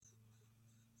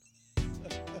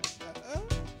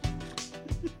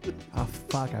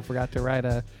fuck, I forgot to write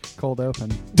a cold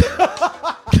open.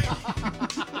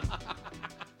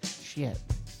 Shit.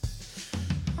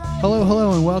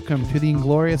 Hello, and welcome to the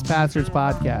Inglorious Pastors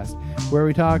Podcast, where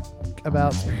we talk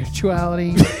about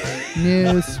spirituality,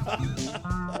 news,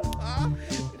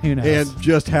 who knows? And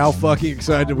just how fucking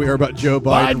excited we are about Joe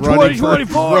Biden, Biden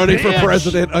running for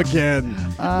president again.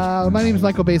 My name is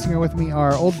Michael Basinger. With me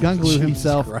are old Gungaloo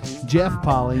himself, Christ. Jeff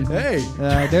Polly. Hey.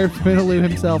 There's Spinaloo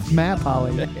himself, Matt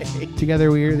Polly. Together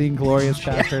we are the Inglorious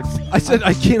Pastors. I said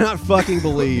I cannot fucking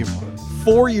believe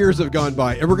 4 years have gone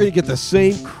by and we're going to get the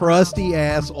same crusty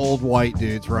ass old white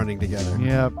dudes running together.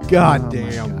 Yep. God Oh, my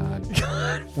damn.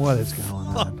 God. What is going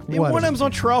on? And What one is of them's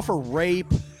on trial for rape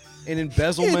and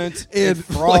embezzlement And and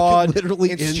fraud, like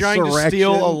literally and trying to insurrection.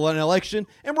 steal an election,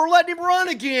 and we're letting him run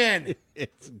again.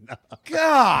 It's not.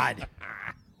 God,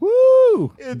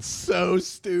 Woo! It's so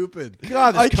stupid.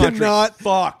 God, this I country's cannot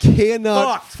fucked.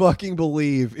 Cannot Fucked. fucking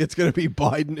believe it's going to be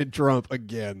Biden and Trump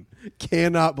again.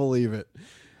 Cannot believe it.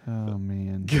 Oh,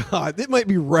 man. God, it might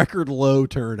be record low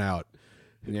turnout.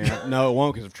 Yeah, no, it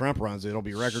won't, because if Trump runs it, it'll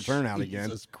be record turnout again.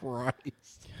 Jesus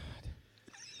Christ.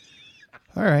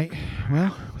 All right.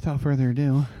 Well, without further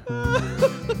ado.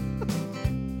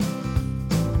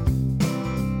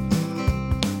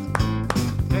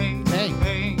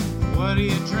 Hey, what are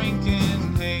you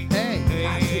drinking? Hey,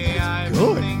 Hey. I've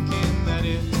good. been thinking that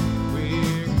if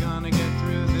we're gonna get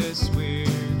through this, we're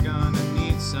gonna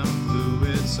need some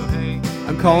fluid. So hey,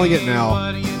 I'm calling it now.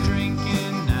 what are you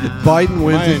drinking now? If Biden Am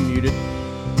wins, I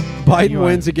unmuted? Biden You are.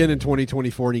 wins again in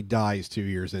 2024 and he dies 2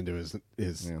 years into his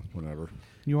Yeah, whatever.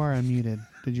 You are unmuted.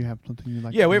 Did you have something you'd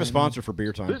like to Yeah, we have a say? sponsor for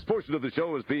beer time. This portion of the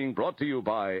show is being brought to you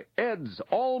by Ed's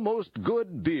Almost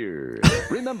Good Beer.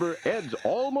 Remember, Ed's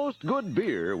Almost Good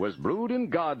Beer was brewed in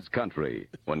God's country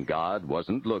when God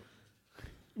wasn't looking.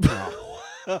 Cut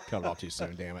it off too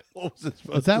soon, damn it. What was it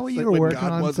supposed Is that to what say you were when working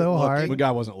God on wasn't so looking? hard? The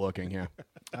guy wasn't looking, yeah.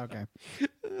 Okay.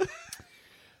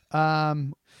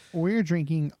 We're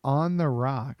drinking On the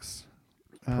Rocks.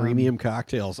 Premium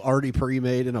cocktails already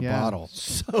pre-made in a Yeah. bottle.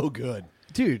 So good.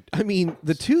 Dude, I mean,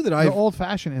 the two that The I've... old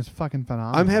fashioned is fucking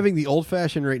phenomenal. I'm having the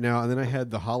old-fashioned right now, and then I had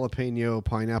the jalapeno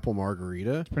pineapple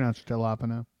margarita. pronounced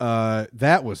jalapeno.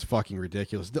 That was fucking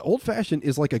ridiculous. The old-fashioned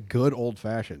is like a good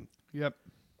old-fashioned. Yep.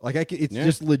 Like, it's Yeah.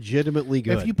 just legitimately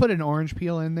good. If you put an orange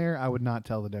peel in there, I would not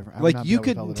tell the difference. I would like not be you able to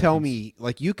couldn't the tell difference. me,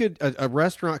 like you could, a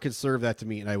restaurant could serve that to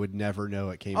me, and I would never know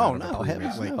it came Oh, out of no, a pre-made.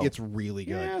 heavens Like no. it's really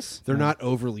good. Yes. They're not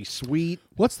overly sweet.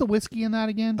 What's the whiskey in that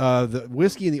again? The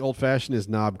whiskey in the old fashioned is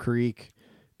Knob Creek,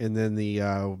 and then the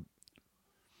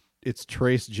it's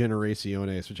Tres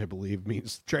Generaciones, which I believe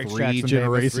means Trace three Jackson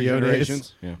Davis, Three generaciones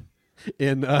generations. Yeah.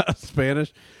 in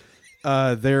Spanish.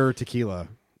 They're tequila.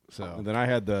 So And then I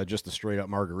had just the straight up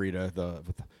margarita, with the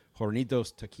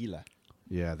Hornitos tequila.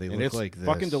 yeah, they And look it's like this.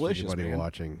 fucking delicious, Anybody man.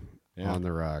 watching Yeah. On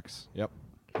the Rocks? Yep.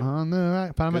 On the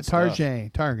right, but I'm Good at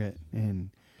stuff. Target, and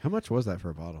How much was that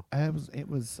for a bottle? it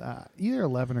was either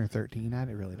 11 or 13. I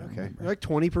really don't Okay, remember. like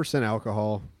 20%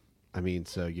 alcohol. I mean,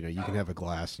 so you can have a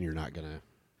glass and you're not gonna.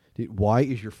 Dude, why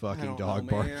is your fucking don't dog know,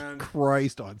 bark man.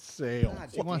 Christ on sale?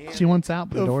 She wants out,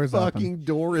 but the door's fucking open.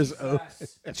 door is open.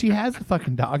 She has the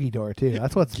fucking doggy door too.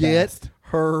 That's what's Get best.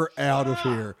 her out of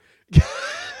here.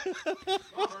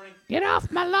 Get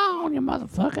off my lawn, you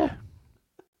motherfucker.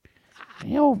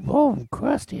 You old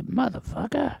crusty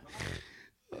motherfucker.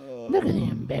 Look at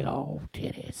them big old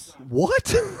titties. What?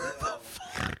 the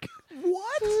fuck?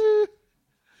 What?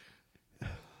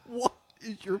 What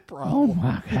is your Oh problem?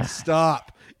 my God.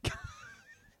 Stop.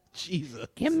 Jesus.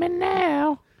 Give me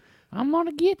now. I'm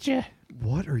gonna get you.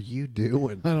 What are you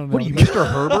doing? I don't know. What are you, Mr.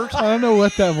 Herbert? I don't know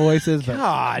what that voice is, but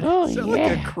God. Oh, Sound yeah.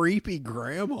 like a creepy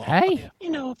grandma. Hey, You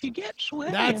know, if you get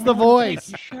sweaty, That's and the wanna voice.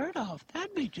 Take your shirt off.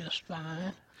 That'd be just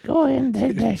fine. go ahead and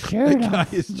take that shirt That guy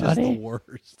off, is just the buddy.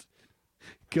 worst.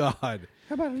 God.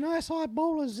 How about a nice hot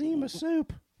bowl of Zima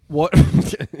soup? What?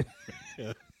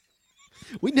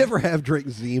 We never have drink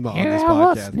Zima on Here this I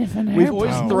was podcast. sniffing We've her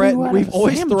always bone. threatened. What We've a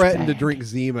always sandwich threatened to bag. drink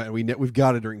Zima, and we've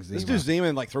got to drink Zima. Let's do Zima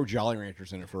and throw Jolly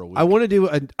Ranchers in it for a week. I want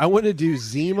to do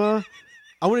Zima.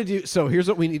 I want to do. So here's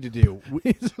what we need to do.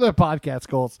 these are the podcast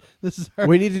goals. This is our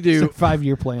We need to do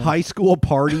 5-year plan. high school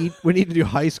party. We need to do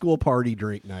high school party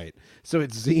drink night. So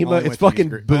it's Zima. Only It's went to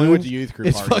fucking youth group- only went Boone's. to youth group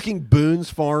It's parties. fucking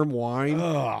Boone's Farm Wine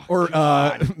or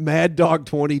Mad Dog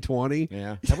 2020.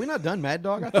 Yeah. Have we not done Mad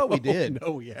Dog? I thought we did.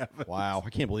 No, we haven't. Wow. I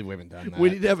can't believe we haven't done that.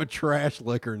 We need to have a trash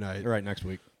liquor night. All right, next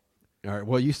week. All right.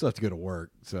 Well, you still have to go to work,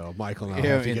 so Michael and I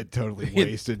Yeah, have to in- get totally in-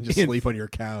 wasted and just in- sleep on your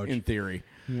couch. In theory.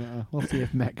 Yeah, we'll see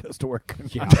if Matt goes to work.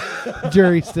 Yeah,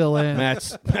 jury's still in.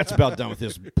 Matt's about done with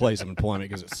his place of employment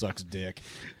because it sucks dick.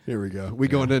 Here we go. We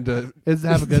going into Is it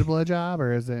have a good blood job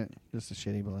or is it just a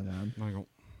shitty blood job?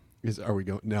 are we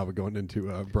going now? We're going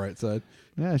into bright side.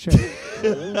 Yeah, sure.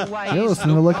 You're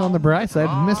listening to Look on the Bright Side,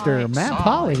 Mr. Matt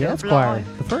Polly, Esquire,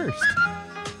 the first.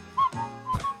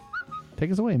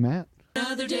 Take us away, Matt.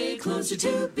 Another day closer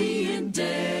to being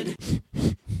dead.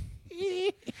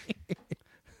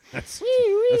 That's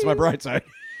my bright side.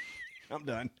 I'm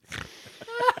done.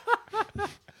 I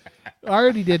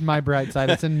already did my bright side.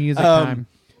 It's in music time.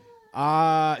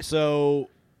 So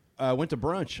I went to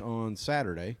brunch on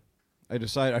Saturday. I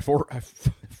decided I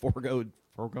foregoed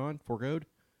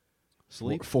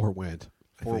sleep. Forewent.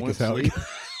 I think Forewent is how sleep.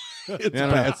 it's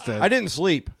No. past tense. I didn't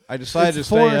sleep. I decided to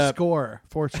stay Four up.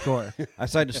 score. I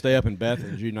decided to stay up in Beth,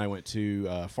 and Jude and I went to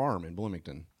a farm in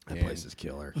Bloomington. That And place is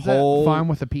killer. Is that farm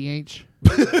with a PH?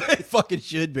 It fucking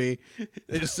should be.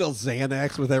 They just sell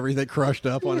Xanax with everything crushed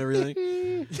up on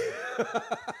everything.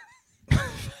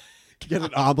 Get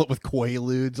an omelet with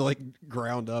Quaaludes like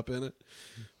ground up in it.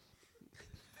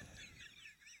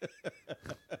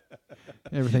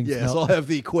 Everything Yes, smells. I'll have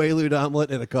the Quaalude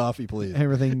omelet and a coffee, please.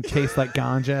 Everything tastes like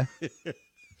ganja. I'd be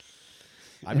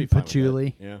And fine with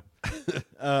patchouli. that.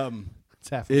 Yeah. It's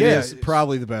half. It Yeah, is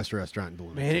probably the best restaurant in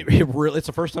Bloomington. Man, it's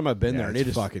the first time I've been there, and it's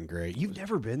it is fucking great. You've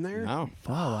never been there? No,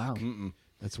 Oh wow.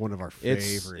 That's one of our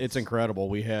favorites. it's incredible.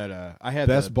 We had I had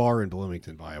best the, bar in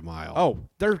Bloomington by a mile. Oh,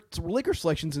 their liquor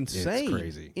selection's insane.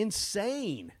 crazy.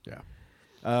 Insane. yeah.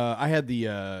 I had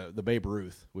the Babe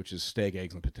Ruth, which is steak,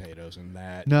 eggs, and potatoes, and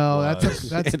that. No, was-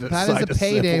 that And is side a of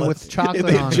payday syphilis. with chocolate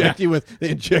they on inject it. you with they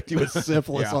inject you with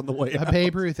syphilis Yeah. on the way A out.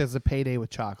 Babe Ruth is a payday with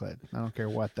chocolate. I don't care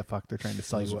what the fuck they're trying to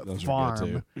sell those, you at those are farm.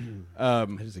 good too. That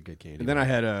is a good candy. And then I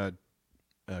had a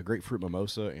grapefruit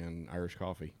mimosa and Irish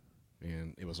coffee,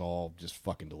 and it was all just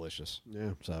fucking delicious.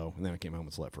 Yeah. So, and then I came home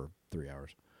and slept for 3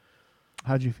 hours.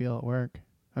 How'd you feel at work?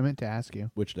 I meant to ask you.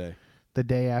 Which day? The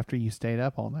day after you stayed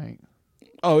up all night.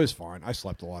 Oh, it was fine. I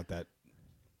slept a lot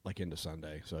into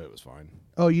Sunday, so it was fine.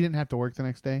 Oh, you didn't have to work the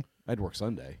next day? I'd work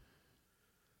Sunday.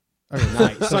 Okay,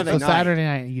 Night. so Sunday night. Saturday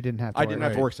night you didn't have to I work. didn't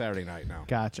have to work Saturday night. No,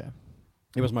 Gotcha.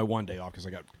 it was my one day off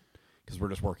because we're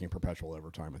just working perpetual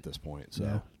overtime at this point.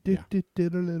 So, Yeah.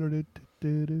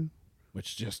 yeah.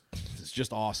 Which it's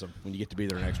just awesome when you get to be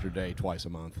there an extra day twice a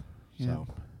month. Yeah. So,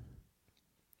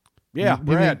 yeah, Give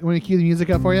me- Brad. Want to cue the music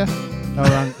up for you? Oh,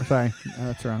 wrong. Sorry. Oh,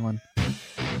 that's the wrong one.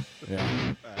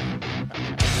 Yeah.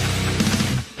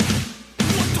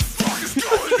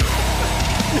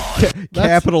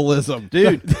 Capitalism,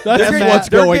 Dude, that's Matt. what's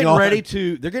they're going getting on. ready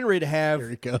to. They're getting ready to have.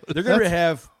 Here it goes. They're getting ready to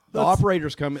have the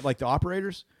operators come in. Like the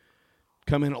operators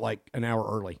come in at like an hour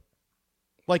early.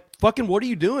 Like fucking, what are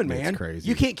you doing, That's man? crazy.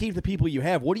 You can't keep the people you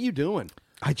have. What are you doing?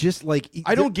 I just like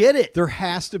I don't get it. There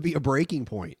has to be a breaking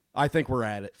point. I think we're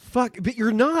at it. Fuck, but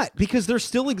you're not because they're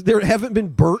still there haven't been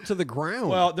burnt to the ground.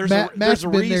 Well, there's Matt's a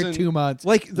been reason. there 2 months.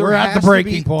 like there We're at has the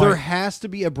breaking to be, point. There has to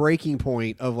be a breaking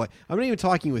point of like I'm not even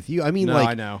talking with you. I mean No, like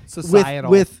I know. Societal.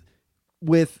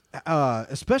 with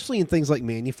especially in things like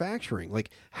manufacturing,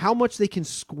 like how much they can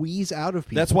squeeze out of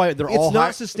people. That's why they're it's all not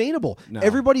hi- sustainable. No.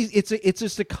 Everybody's it's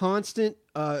just a constant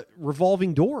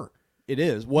revolving door. It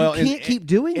is. Well, You can't keep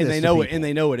doing and this they to know it. people. And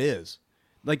they know it is.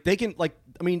 Like they can. Like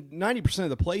I mean, 90% of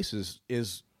the places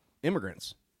is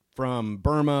immigrants from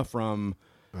Burma, from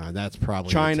That's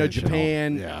probably China, intentional.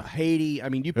 Japan, Yeah. Haiti. I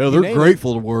mean, you. Yeah, you they're name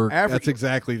grateful it. to work. Africa- That's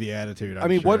exactly the attitude. I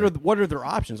mean, what are their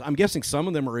options? I'm guessing some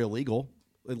of them are illegal,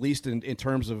 at least in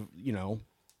terms of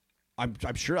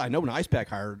I'm sure I know when IcePack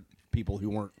hired people who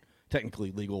weren't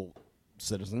technically legal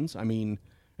citizens. I mean,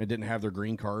 and didn't have their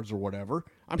green cards or whatever.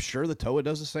 I'm sure the TOA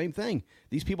does the same thing.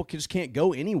 These people just can't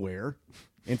go anywhere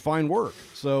and find work,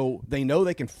 so they know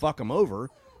they can fuck them over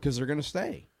because they're going to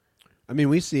stay. I mean,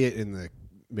 we see it in the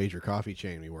major coffee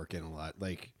chain we work in a lot.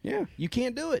 Like, Yeah, you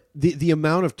can't do it. the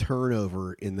amount of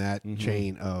turnover in that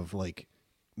chain of like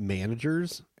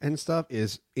managers and stuff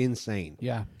is insane.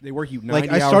 Yeah. They work you 90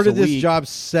 Like I hours started a this week. job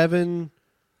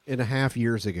 7.5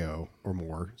 years ago or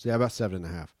more. So yeah, about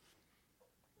 7.5.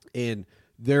 And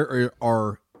there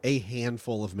are a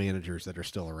handful of managers that are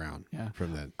still around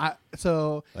from then.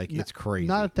 So Like, it's crazy.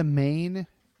 Not at the main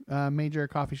major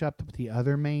coffee shop, but the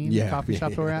other main coffee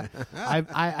shop we're at.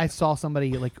 I saw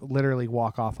somebody like literally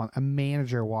walk off on a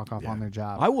manager walk off on their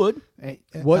job. I would.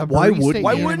 Why wouldn't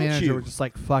Why you? wouldn't Manager you? were just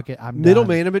like fuck it. I'm Middle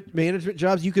done. management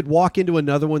jobs, you could walk into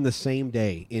another one the same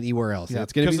day anywhere else. And Yeah.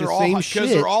 it's going to be the same shit.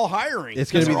 Because they're all hiring.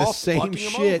 It's going to be They're the all same fucking 'em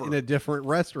shit over. in a different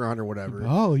restaurant or whatever.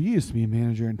 Oh, you used to be a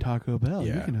manager in Taco Bell.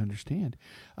 You Yeah. can understand.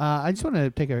 I just want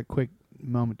to take a quick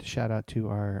moment to shout out to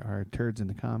our turds in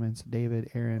the comments: David,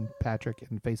 Aaron, Patrick,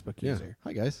 and Facebook user.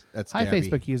 Hi guys. That's Hi, Gabby.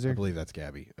 Facebook user. I believe that's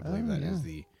Gabby. I believe that is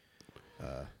the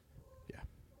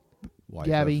wife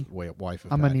Gabby, wife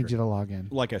of I'm gonna need Patrick. you to log in.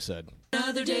 Like I said,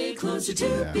 Another day closer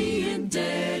to being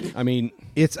dead. I mean,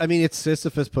 It's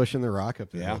Sisyphus pushing the rock up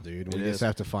the hill, dude. We it just is.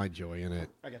 have to find joy in it.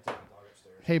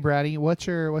 Hey, Brady, what's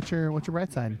your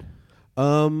bright side?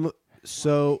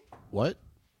 So what?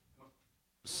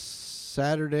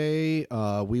 Saturday,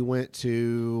 we went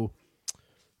to.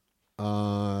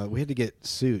 We had to get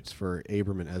suits for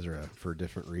Abram and Ezra for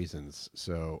different reasons.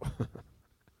 So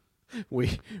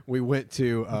we went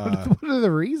to. What are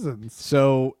the reasons?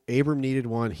 So Abram needed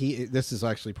one. This is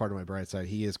actually part of my bright side.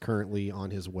 He is currently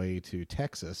on his way to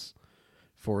Texas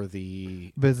for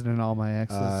the Visiting all my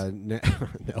exes.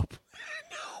 nope.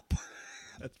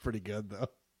 That's pretty good though.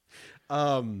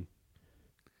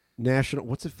 National,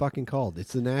 what's it fucking called?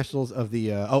 It's the Nationals of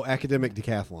the academic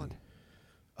decathlon.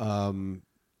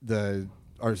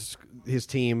 His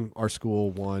team, our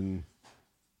school won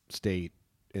state,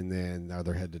 and then now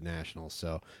they're headed to nationals.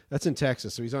 So that's in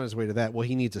Texas. So he's on his way to that. Well,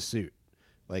 he needs a suit,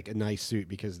 like a nice suit,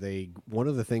 because one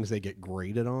of the things they get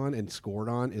graded on and scored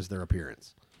on is their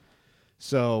appearance.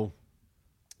 So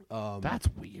That's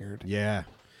weird. yeah.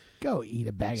 Go eat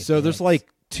a bag of So there's dicks. like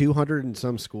 200 and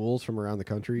some schools from around the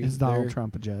country. Is Donald there.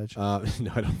 Trump a judge? No,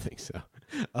 I don't think so.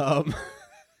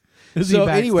 Is he So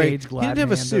anyway, backstage he didn't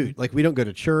have a glad-handed? suit. Like, we don't go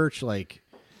to church, like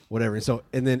whatever.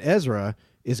 And then Ezra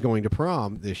is going to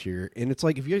prom this year, and it's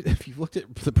like if you looked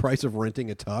at the price of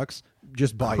renting a tux,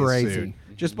 just buy a suit. Crazy.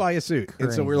 Just buy a suit.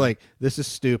 And so we're Crazy. like, this is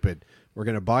stupid. We're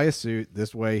going to buy a suit.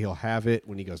 This way he'll have it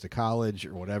when he goes to college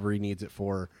or whatever he needs it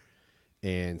for.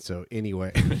 And so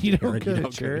anyway, You don't Aaron, go to go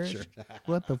church?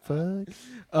 What the fuck?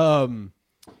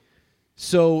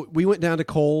 So we went down to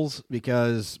Kohl's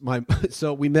because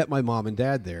we met my mom and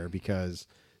dad there because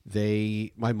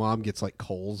my mom gets like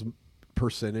Kohl's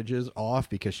percentages off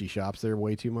because she shops there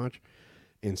way too much.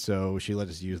 And so she let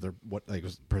us use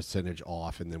was percentage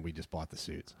off, and then we just bought the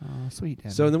suits. Oh, sweet.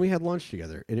 Daddy. So then we had lunch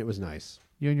together, and it was nice.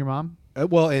 You and your mom?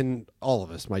 Well, and all of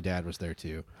us. My dad was there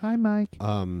too. Hi, Mike.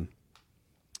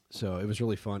 So it was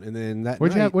really fun. And then that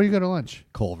Where'd night, you go to lunch?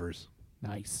 Culver's.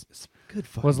 Nice. Good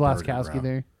fucking Was burger, Laskowski bro.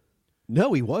 there?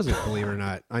 No, he wasn't. Believe it or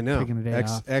not, I know. Taking a day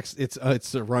off.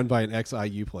 It's run by an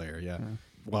ex-IU player. Yeah.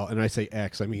 Well, and I say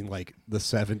ex, I mean like the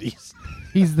 70s,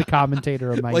 He's the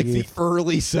commentator of my like youth. the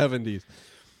early 70s.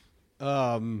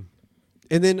 And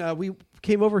then we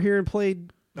came over here and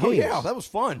played. oh games yeah, that was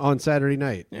fun. on Saturday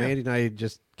night. Yeah. Mandy and I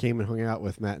just came and hung out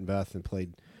with Matt and Beth and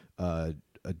played a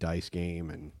dice game,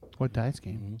 and What dice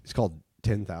game? it's called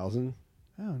 10,000.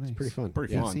 Oh, nice. It's pretty fun.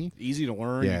 Pretty yeah. fun. See? Easy to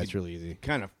learn. Yeah, You it's can really easy.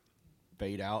 kind of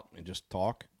fade out and just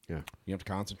talk. Yeah, You have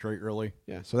to concentrate really.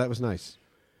 yeah. So that was nice.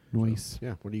 Nice.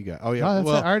 Yeah. What do you got? Oh yeah. Oh, that's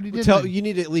well, it. I already did tell mine. you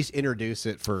need to at least introduce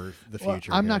it for the Well,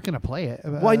 future. I'm here. not going to play it.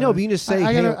 Well, I know, but you just say,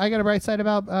 I got, hey, I got a bright side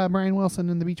about Brian Wilson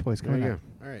and the Beach Boys There coming you up.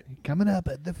 go. All right. Coming up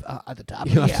at the top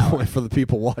You of the have to hour. wait for the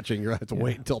people watching. You're gonna have to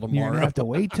wait until You're tomorrow. gonna have to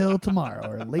wait till tomorrow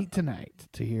or late tonight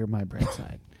to hear my bright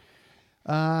side.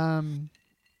 All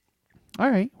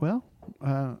right. Well,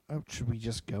 should we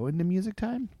just go into music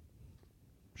time?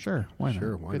 Sure. Why not?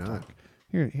 Sure, why Good not? talk.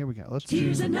 Here we go. Let's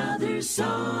Here's do. another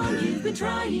song you've been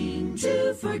trying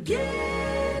to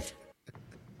forget.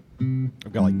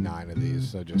 I've got like 9 of these,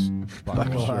 so just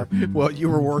buckle up. Well, you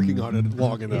were working on it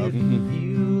long enough. If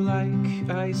you like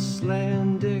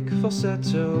Icelandic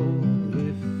falsetto,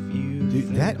 if you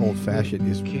Dude, that think old fashioned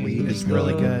is It's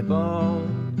really good.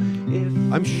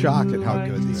 I'm shocked at how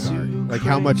good these are. Like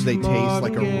how much they taste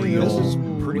like a real. This is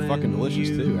pretty fucking delicious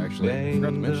too. Actually, I forgot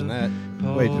to mention that.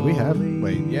 Wait, did we have?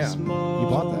 Wait, Yeah. you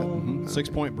bought that? 6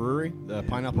 Point Brewery, the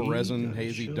pineapple resin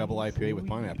hazy double IPA with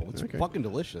pineapple. It's Okay. fucking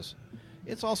delicious.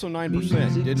 It's also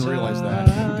 9%. Didn't realize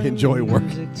that. Enjoy work.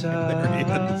 Music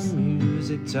time,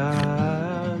 music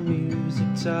time, music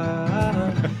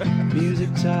time,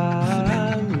 music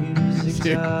time, music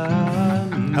Dude,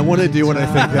 time. I want to do what I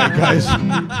think that guy's.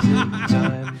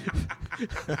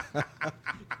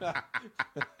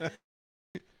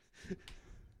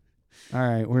 All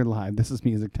right, we're live. This is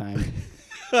music time.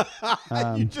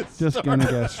 Just gonna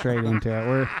go straight into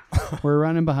it. We're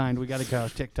running behind. We got to go.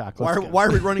 TikTok. Let's go. Why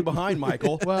are we running behind,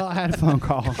 Michael? Well, I had a phone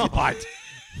call.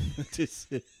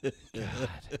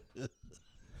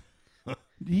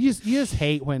 You just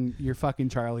hate when you're fucking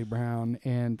Charlie Brown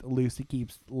and Lucy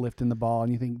keeps lifting the ball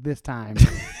and you think this time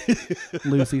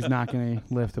Lucy's not going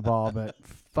to lift the ball, but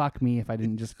fuck me if I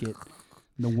didn't just get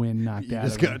the wind knocked You out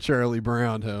just of got me. Charlie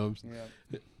Brown, Holmes.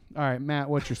 All right, Matt,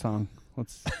 what's your song?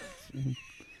 Let's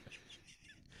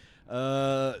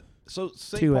So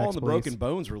St. Two Paul X, and the please. Broken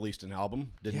Bones released an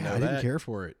album. Didn't know I that. didn't care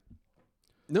for it.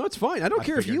 No, it's fine. I don't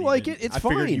care if figured you like didn't. it. It's I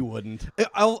fine. figured you wouldn't.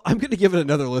 I'm going to give it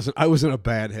another listen. I was in a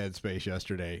bad headspace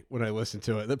yesterday when I listened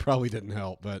to it. That probably didn't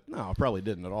help, but No, I probably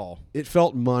didn't at all. it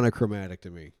felt monochromatic to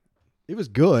me. It was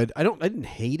good. I didn't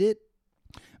hate it.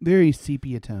 Very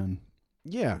sepia tone.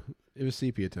 Yeah, it was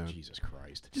sepia tone. Jesus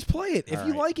Christ. Just play it. If All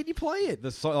you right. like it, you play it.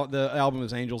 The album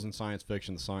is Angels in Science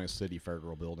Fiction, the Science City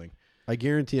Federal Building. I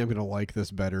guarantee I'm going to like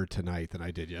this better tonight than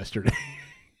I did yesterday.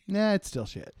 Nah, it's still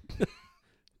shit.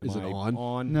 Is it Am I on?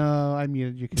 On. No, I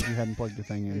muted you because you hadn't plugged the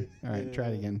thing in. All right, try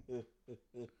it again.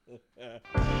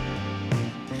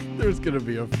 There's going to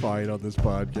be a fight on this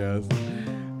podcast.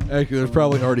 Actually, there's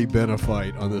probably already been a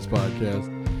fight on this podcast.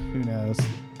 Who knows?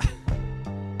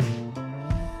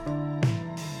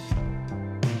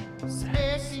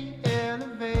 Sexy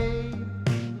elevator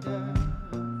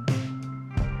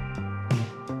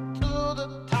to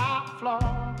the top floor.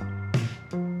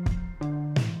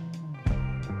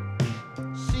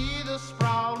 See the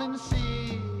sprawling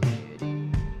city.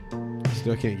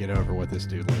 Still can't get over what this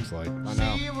dude looks like. I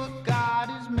know. See what God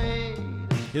has made.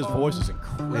 His voice is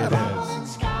incredible.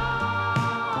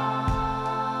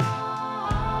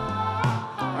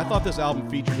 I thought this album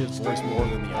featured his voice more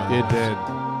than the others. It did.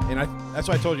 And that's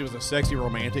why I told you it was a sexy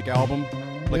romantic album.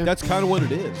 Like, Yeah. that's kind of what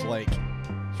it is. Like,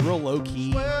 it's real low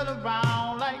key. Swirl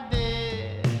around like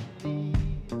this,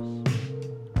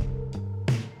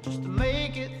 just to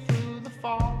make it through the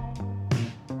fall.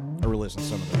 I re-listened to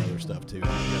some of the other stuff too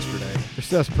yesterday. This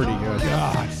stuff's pretty good.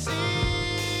 God.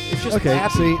 It's just Okay,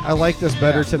 happy. see, I like this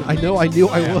better tonight. I knew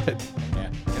I Yeah. would. Yeah.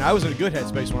 And I was in a good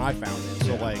headspace when I found it.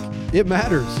 So, like, It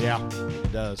matters. yeah,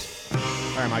 it does. All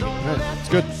right, Mikey. It's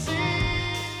good.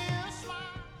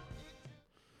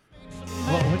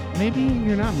 Well, what, maybe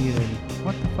you're not muted.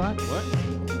 What the fuck? What?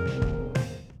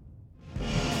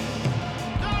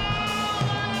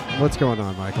 What's going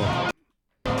on, Michael?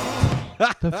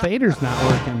 The fader's not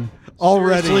working.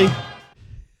 Already Seriously?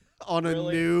 on a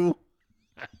new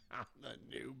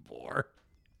bore.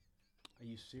 Are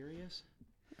you serious?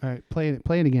 All right, play it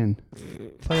again.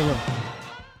 Play a little.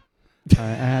 All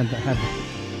right, I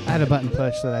had a button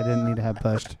pushed that I didn't need to have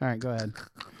pushed. All right, go ahead.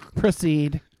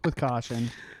 Proceed with caution.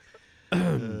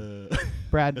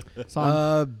 Brad,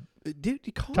 song. Dude,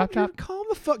 calm, Chop, chop. calm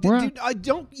the fuck We're down. Dude, I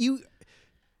don't you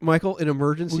Michael, an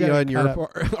emergency We gotta on your cut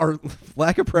part, or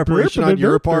lack of preparation on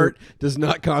your part does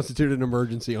not constitute an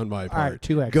emergency on my All part. right,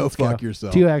 2X. Go let's fuck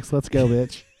yourself. 2X, let's go,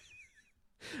 bitch.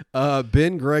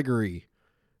 Ben Gregory.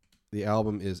 The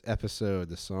album is Episode.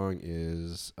 The song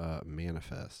is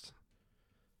Manifest.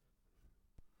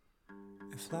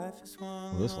 If life is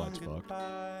one Well, this light's long fucked.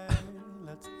 goodbye,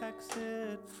 let's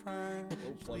exit front.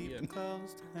 plug in. Sleep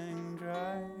close to hang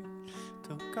dry.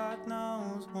 Till God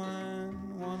knows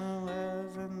when. Wanna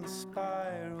live in the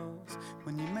spirals.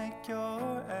 When you make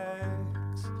your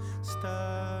eggs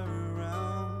stir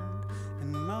around.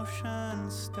 In motion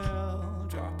still.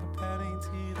 Drop a penny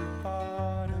to the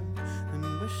bottom. And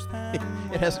wish them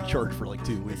It hasn't charged for like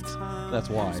 2 weeks. That's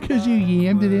why. Because you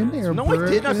yammed it in there. No, I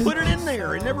didn't. I Brooke. put it in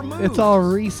there. It never moved. It's all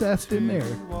recessed in there. I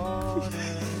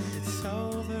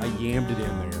yammed it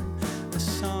in there. a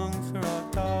song for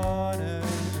our daughters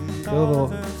and The little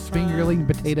others fingerling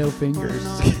potato fingers.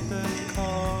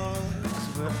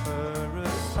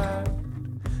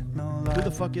 Who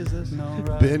the fuck is this?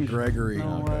 Ben Gregory.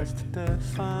 No words to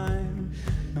define,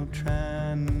 no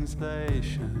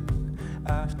translation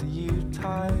after you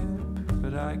type,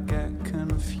 but I get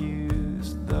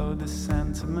confused though the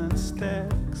sentiment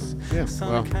sticks. Yeah,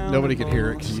 well, nobody could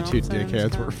hear it because you two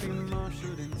dickheads were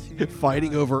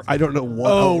fighting over I don't know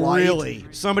what. Oh, a light. really?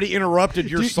 Somebody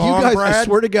interrupted your Dude, song, you guys, Brad? I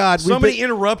swear to God, we've Somebody been-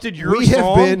 interrupted your we song?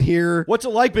 have been here. What's it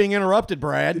like being interrupted,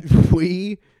 Brad?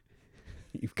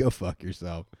 You go fuck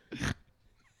yourself.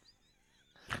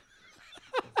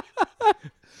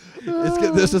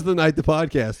 This is the night the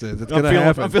podcast is. It's gonna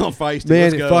happen. I'm feeling feisty. Man,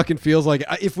 Let's it go. fucking feels like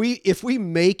if we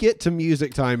make it to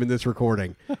music time in this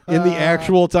recording, in the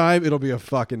actual time, it'll be a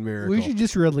fucking miracle. We should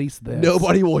just release this.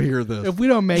 Nobody will hear this. If we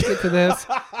don't make it to this,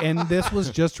 and this was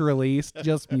just released,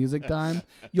 just music time,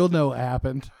 you'll know what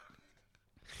happened.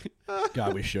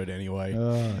 God, we should anyway.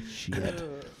 Oh shit.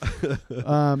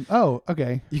 Oh,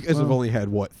 okay. You guys have only had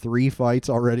what 3 fights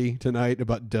already tonight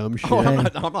about dumb shit. Oh,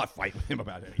 I'm not fighting with him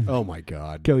about anything. Oh my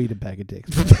god. Go eat a bag of dicks.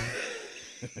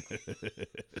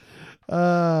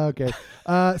 Okay.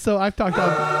 So I've talked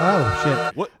about. Oh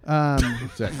shit. What?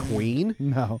 Is that Queen?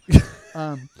 No. So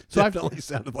I've Definitely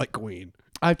sounded like Queen.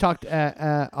 I've talked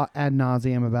ad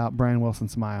nauseum about Brian Wilson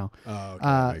Smile. Oh, okay,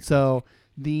 that makes So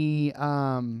the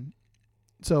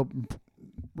so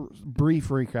brief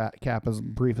recap, as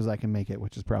brief as I can make it,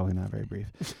 which is probably not very brief.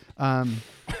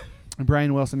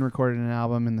 Brian Wilson recorded an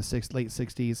album in the late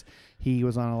 60s. He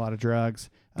was on a lot of drugs.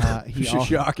 He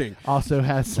Shocking. also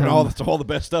has some, all the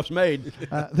best stuff's made.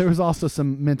 there was also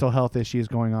some mental health issues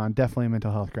going on. Definitely a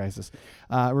mental health crisis.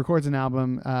 Records an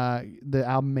album. The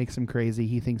album makes him crazy.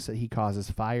 He thinks that he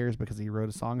causes fires because he wrote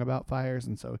a song about fires,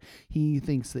 and so he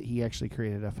thinks that he actually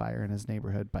created a fire in his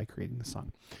neighborhood by creating the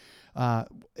song.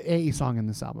 A song in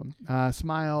this album.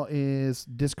 Smile is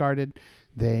discarded.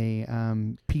 They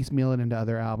piecemeal it into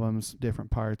other albums, different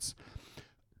parts.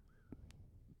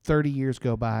 30 years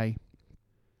go by,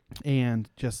 and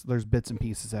just there's bits and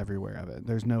pieces everywhere of it.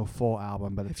 There's no full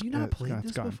album, but Have you not played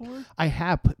this gone. before? I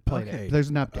have played Okay. it. There's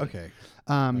an update. Okay.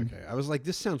 Okay. I was like,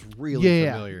 this sounds really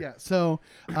familiar. Yeah. So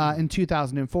in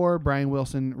 2004, Brian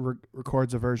Wilson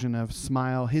records a version of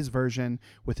Smile, his version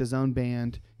with his own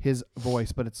band, his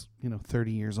voice, but it's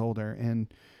 30 years older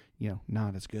and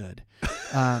not as good.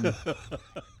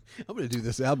 I'm going to do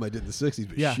this album I did in the 60s,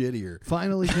 but shittier.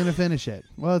 Finally going to finish it.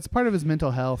 Well, it's part of his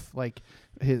mental health, like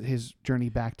his journey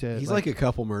back to... He's like a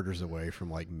couple murders away from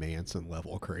like Manson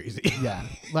level crazy. Yeah.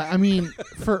 I mean,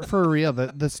 for real,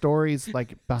 the stories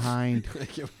like behind...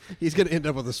 He's going to end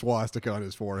up with a swastika on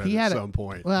his forehead at some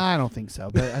point. Well, I don't think so,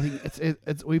 but I think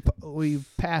it's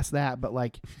we've passed that, but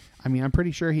like, I mean, I'm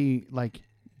pretty sure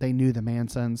they knew the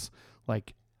Mansons,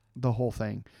 like the whole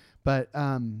thing. But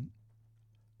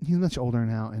he's much older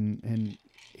now, and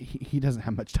he doesn't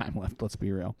have much time left. Let's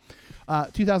be real.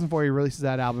 2004, he releases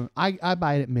that album. I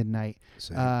buy it at midnight,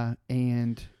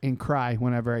 and cry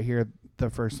whenever I hear the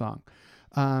first song.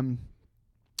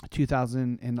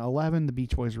 2011, the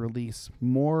Beach Boys release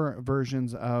more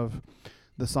versions of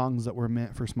the songs that were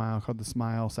meant for Smile, called the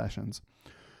Smile Sessions.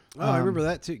 Oh, I remember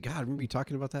that too. God, I remember you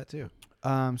talking about that too.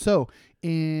 So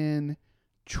in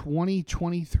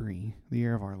 2023, the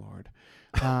year of our Lord,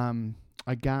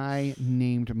 a guy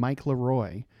named Mike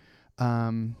Leroy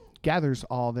gathers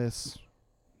all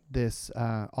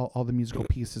all the musical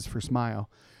pieces for Smile,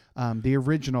 the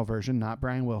original version, not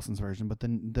Brian Wilson's version, but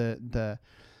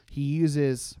he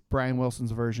uses Brian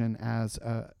Wilson's version as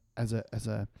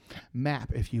a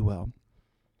map, if you will.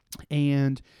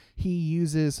 And he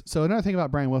uses, so another thing about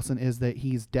Brian Wilson is that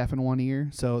he's deaf in one ear,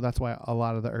 so that's why a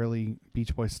lot of the early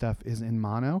Beach Boys stuff is in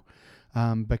mono,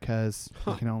 because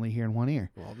you can only hear in one ear.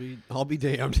 Well, I'll be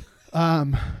damned.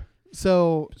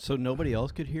 So nobody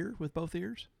else could hear with both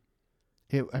ears?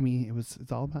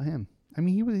 It's all about him. I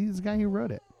mean, he's the guy who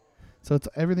wrote it, so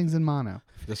everything's in mono.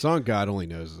 The song "God Only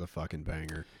Knows" is a fucking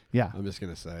banger. Yeah, I'm just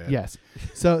gonna say it. Yes.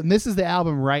 So and this is the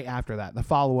album right after that, the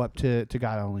follow up to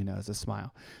God Only Knows, a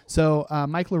Smile. So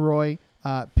Mike Leroy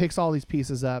picks all these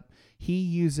pieces up. He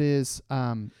uses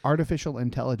artificial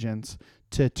intelligence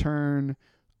to turn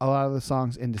a lot of the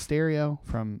songs into stereo,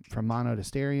 from mono to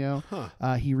stereo.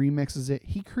 He remixes it.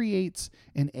 He creates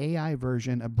an AI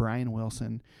version of Brian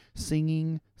Wilson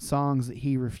singing songs that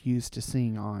he refused to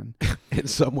sing on. And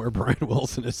somewhere Brian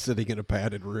Wilson is sitting in a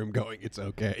padded room going, "It's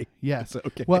okay." Yes. It's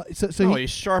okay. Well, so he's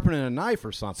sharpening a knife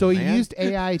or something. So he man. used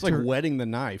AI it's to like wetting the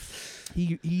knife.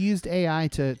 He used AI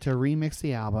to remix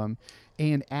the album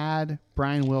and add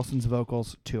Brian Wilson's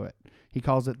vocals to it. He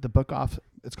calls it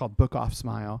it's called Book Off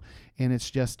Smile, and it's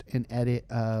just an edit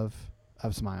of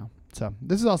Smile. So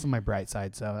this is also my bright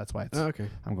side, so that's why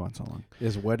I'm going so long.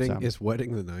 Is wetting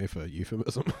the knife a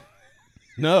euphemism?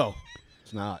 No,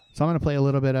 it's not. So I'm going to play a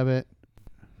little bit of it.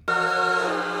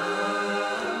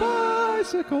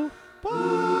 Bicycle.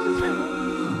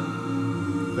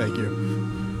 Thank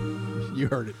you. You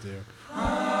heard it too. You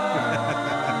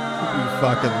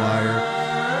fucking liar.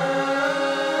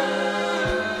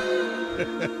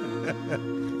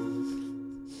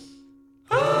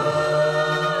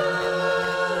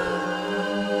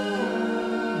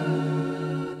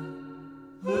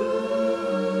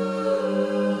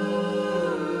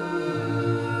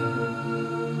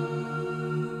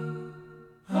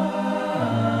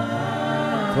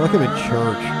 I feel like I'm in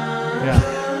church. Yeah.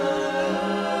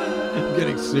 I'm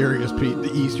getting serious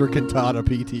the Easter cantata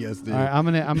PTSD. All right, I'm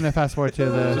gonna fast forward to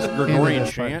the Just end of Gregorian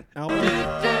this part. chant album.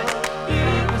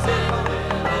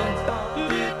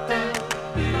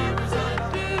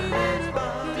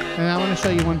 And I want to show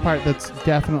you one part that's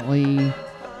definitely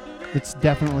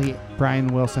Brian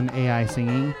Wilson AI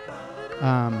singing.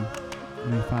 Let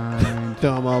me find.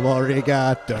 Domo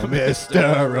arigato,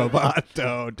 Mr.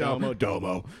 Roboto,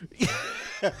 domo.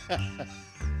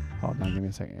 Hold on, give me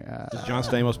a second. Does John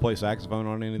Stamos play saxophone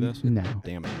on any of this? No.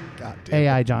 Damn it. God damn.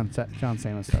 AI John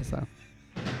Stamos does though.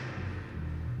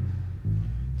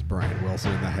 It's Brian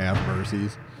Wilson and the Have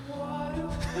Mercies.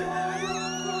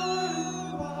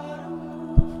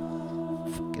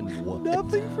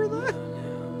 nothing for that.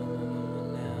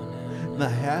 The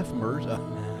half Mirza.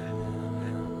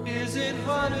 Is it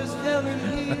hot as hell in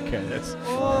here? Okay, that's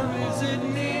Or is it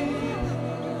me?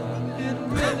 It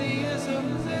really is a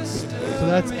blister. So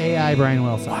that's AI Brian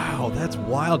Wilson. Wow, that's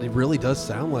wild. It really does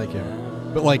sound like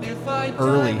him, but like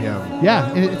early him.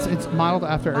 Yeah, and it's modeled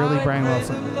after early Brian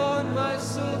Wilson. Lord, my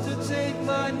soul to take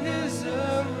my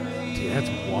misery. Dude,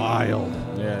 that's wild.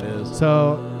 yeah, it is.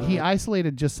 So he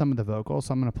isolated just some of the vocals.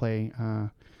 So I'm going to play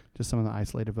just some of the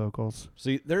isolated vocals.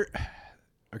 See, there.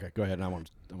 Okay, go ahead. I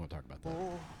want to talk about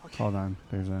that. Hold on.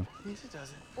 There's a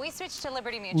We switched to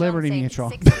Liberty Mutual. Liberty and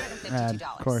saved Mutual. $652. ad.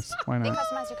 Of course. Why They not?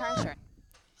 customize your car insurance.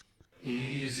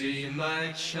 Easy,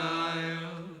 my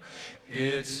child.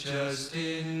 It's just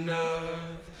enough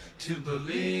to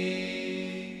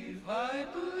believe. I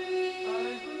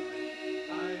believe.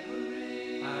 I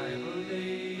believe. I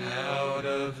believe. Out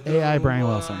of the AI Brian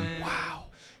Wilson. Wow.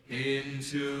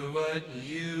 Into what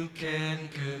you can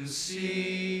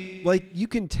conceive. Like you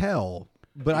can tell,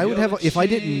 but I would have if I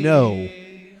didn't know,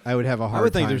 I would have a hard. I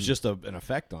would think time. there's just an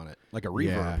effect on it, like a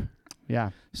reverb. Yeah.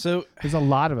 So There's a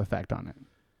lot of effect on it.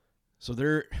 So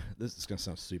there, this is gonna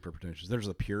sound super pretentious. There's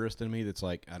a purist in me that's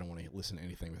like, I don't want to listen to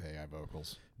anything with AI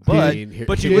vocals. But mean, here-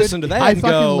 but you Dude, listen to that I and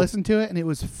fucking go, listened to it, and it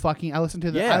was fucking. I listened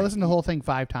to the. Yeah. I listened to the whole thing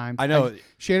 5 times. I know.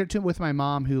 Shared it to with my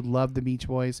mom, who loved the Beach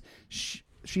Boys.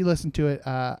 She listened to it,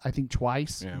 I think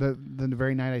twice. Yeah. The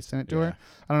very night I sent it to Yeah. her.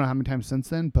 I don't know how many times since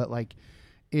then, but like,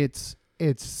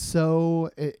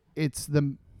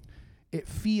 it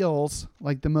feels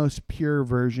like the most pure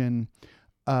version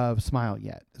of Smile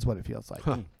yet is what it feels like.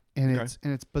 Huh. And Okay.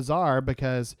 it's bizarre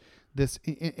because this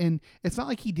and it's not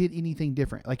like he did anything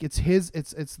different. Like it's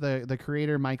the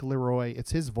creator Mike Leroy.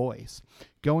 It's his voice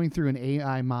going through an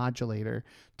AI modulator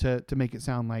to make it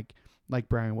sound like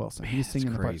Brian Wilson. He's singing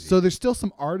the part. crazy. So there's still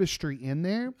some artistry in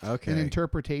there Okay. and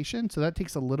interpretation. So that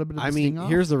takes a little bit of the I mean, sting off.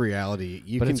 here's the reality.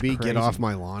 You But can it's get crazy. off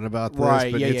my lawn about this,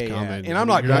 Right, but yeah, it's yeah, yeah. coming. And I'm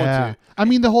not You're going yeah. to. I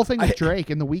mean, the whole thing with Drake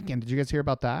and The Weeknd. Did you guys hear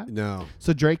about that? No.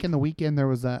 So Drake and The Weeknd, there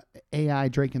was a AI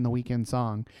Drake and The Weeknd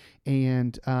song,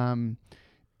 and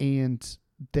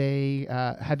they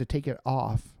had to take it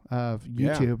off of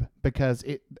Yeah. YouTube because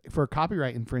for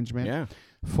copyright infringement. Yeah.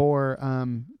 For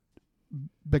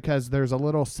because there's a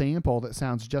little sample that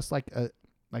sounds just like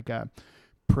a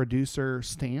producer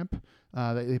stamp.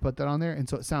 They put that on there, and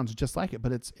so it sounds just like it,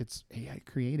 but it's AI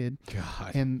created,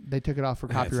 God. and they took it off for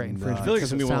That's copyright nuts. infringement. I feel like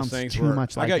it's because gonna be it one of those sounds things too where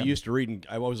much I like got them. used to reading.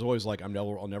 I was always like,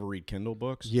 I'll never read Kindle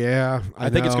books. Yeah, I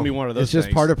think it's gonna be one of those It's just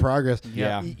things. part of progress.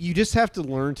 Yeah. You just have to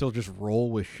learn to just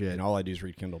roll with shit. And all I do is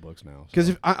read Kindle books now. Because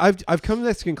if I've come to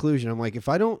this conclusion, I'm like, if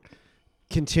I don't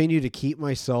continue to keep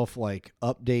myself like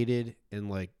updated and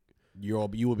like, you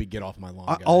will be get off my lawn.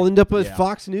 guy. I'll end up a Yeah.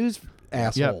 Fox News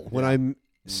asshole Yep. when I'm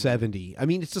 70. I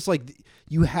mean, it's just like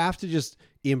you have to just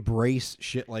embrace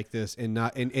shit like this and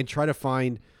not and try to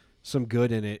find some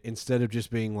good in it instead of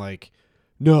just being like,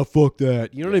 no, fuck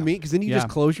that. You know what I Yeah. mean? Because then you Yeah. just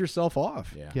close yourself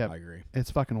off. Yeah, Yep. I agree. It's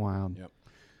fucking wild. Yep.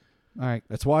 All right.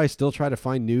 That's why I still try to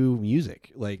find new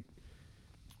music, like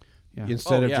Yeah.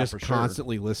 instead Oh, of yeah, just for sure.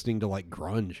 constantly listening to like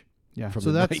grunge Yeah. from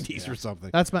so the that's 90s or something.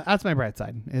 that's my bright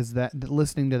side is that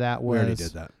listening to that We was already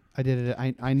did that. I did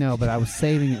it. I know, but I was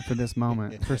saving it for this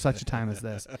moment, for such a time as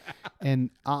this. And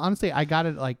honestly, I got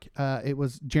it like it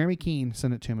was Jeremy Keene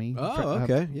sent it to me. Oh, for,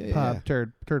 okay. Yeah, Pub, yeah.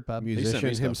 Turd Pub. He sent Musician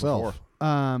me stuff himself. before.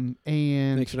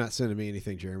 And Thanks for not sending me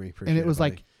anything, Jeremy. Appreciate and it was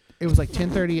buddy. like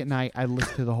 10:30 at night. I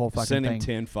listened to the whole fucking Send him thing.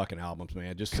 10 fucking albums,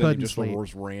 man. Just send him Couldn't just the sleep.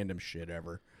 worst random shit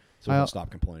ever. So I'll- we'll stop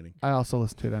complaining. I also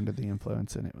listened to it under the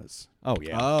influence, and it was Oh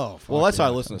yeah. Oh, fuck well, that's how I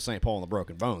yeah. listen to St. Paul and the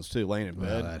Broken Bones too, laying in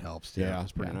Well, bed. that helps. Yeah, Yeah.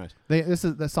 it's pretty nice. this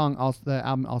is the song. Also, the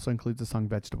album also includes the song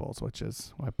 "Vegetables," which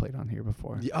is what I played on here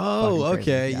before. Oh, Fucking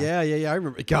crazy. okay. Yeah. I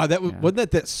remember. God, that was, Yeah.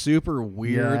 wasn't that super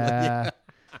weird? Yeah.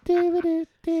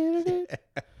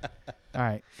 All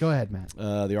right, go ahead, Matt.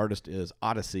 The artist is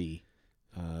Odyssey.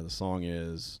 The song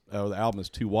is the album is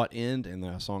To What End, and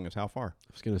the song is How Far.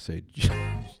 I was gonna say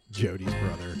Jody's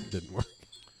brother didn't work.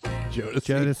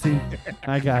 Jodeci.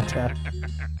 I gotcha.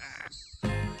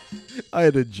 I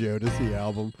had a Jodeci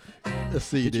album, a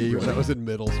CD when I was in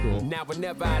middle school. Now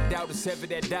whenever I doubt it's ever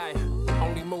that die.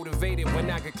 Only motivated when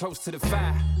I get close to the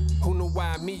fire. Who know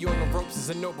why me on the ropes is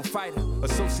a noble fighter?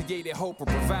 Associated hope of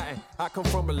providing. I come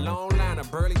from a long line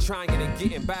of barely trying and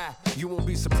getting by. You won't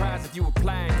be surprised if you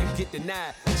apply and you get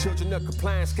denied. Children of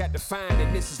compliance got defined,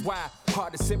 and this is why.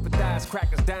 Hard to sympathize,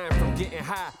 crackers dying from getting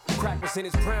high. Crackers in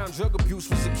his crown, drug abuse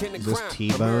was akin to Is this crime.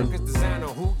 T-Bone? America's designer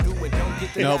who do and don't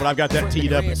get No, but I've got that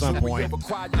teed up at some point.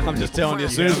 I'm just telling you,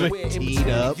 as soon as we teed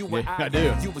up, yeah, I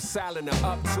do. You were silent or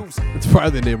obtuse. It's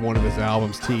probably the name of one of his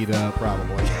albums, Teed Up.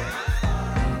 Probably.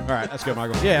 All right, that's good,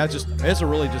 Michael. Yeah, it's a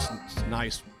really just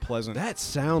nice, pleasant. That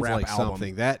sounds rap like album.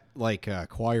 something. That like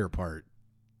choir part.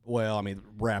 Well, I mean,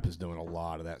 rap is doing a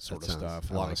lot of that sort of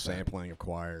stuff. A lot like of sampling of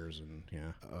choirs and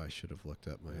yeah. Oh, I should have looked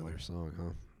up my other song,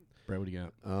 huh? Brad, what do you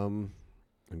got? I'm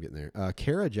getting there.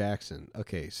 Kara Jackson.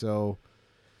 Okay, so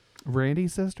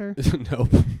Randy's sister? Nope.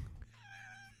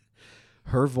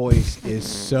 Her voice is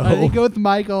so. I didn't go with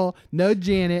Michael. No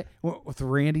Janet. With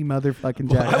Randy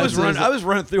motherfucking Jackson. I was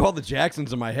running through all the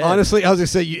Jacksons in my head. Honestly, I was gonna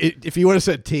say if you would have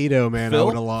said Tito, man, I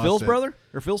would have lost. Phil's it. brother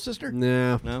or Phil's sister?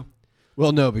 No.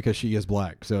 Well, no, because she is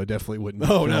black, so it definitely wouldn't be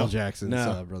Phil Jackson's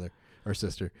brother or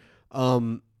sister.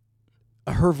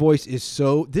 Her voice is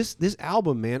so. This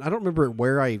album, man, I don't remember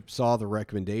where I saw the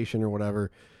recommendation or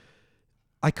whatever.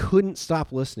 I couldn't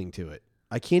stop listening to it.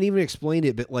 I can't even explain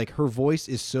it, but like her voice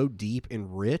is so deep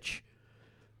and rich,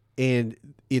 and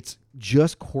it's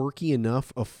just quirky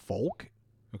enough of folk.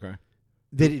 Okay.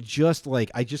 That it just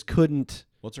like I just couldn't.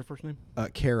 What's her first name?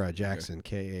 Kara Jackson,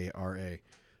 Kara.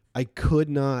 I could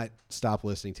not stop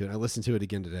listening to it. I listened to it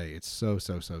again today. It's so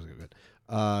good.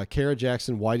 Kara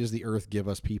Jackson, Why Does the Earth Give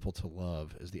Us People to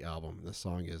Love is the album. The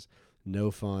song is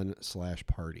No Fun /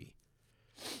 Party.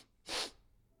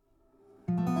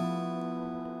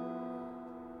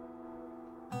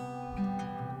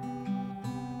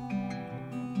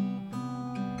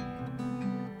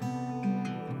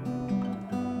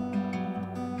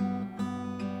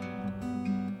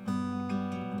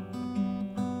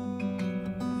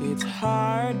 It's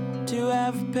hard to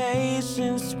have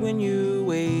patience when you're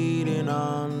waiting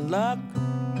on luck.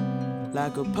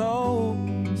 Like a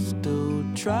postal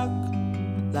truck,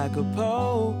 like a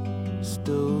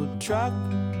postal truck,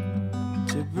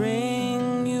 to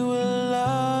bring you a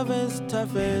love as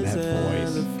tough as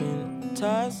elephant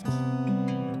tusks.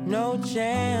 No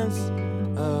chance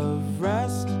of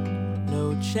rust,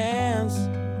 no chance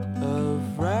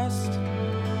of rust.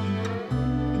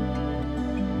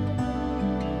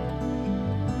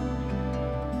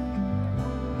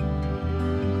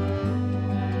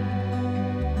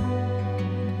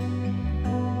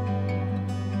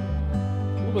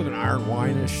 Of an Iron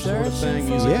Wine-ish sort of thing.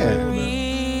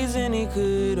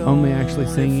 Only actually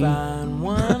singing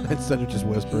instead of just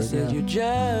whispering. Said you're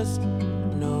just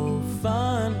no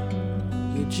fun.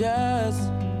 You're just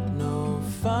no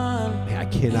fun. Man, I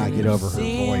cannot get over her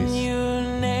voice. You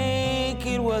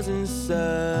naked wasn't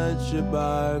such a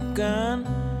bargain.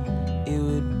 It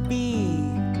would be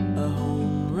a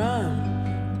home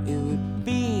run. It would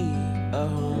be a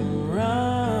home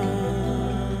run.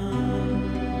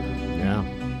 Yeah.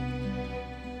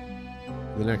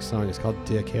 The next song is called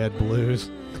Dickhead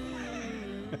Blues.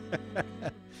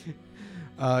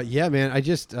 Yeah, man. I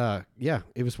just,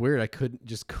 it was weird. I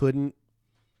couldn't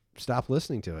stop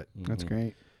listening to it. That's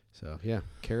great. So, yeah,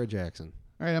 Kara Jackson.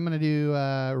 All right, I'm going to do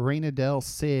Raina Del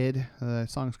Cid. The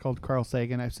song's called Carl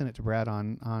Sagan. I've sent it to Brad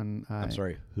on I'm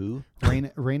sorry, who?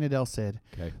 Raina Del Cid.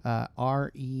 Okay.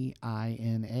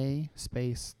 REINA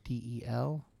space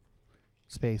DEL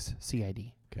space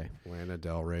CID. Okay. Lana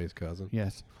Del Rey's cousin.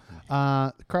 Yes.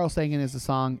 Carl Sagan is the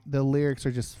song. The lyrics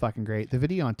are just fucking great. The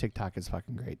video on TikTok is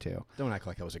fucking great, too. Don't act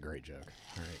like that was a great joke.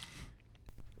 All right.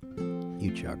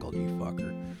 You chuckled, you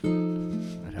fucker.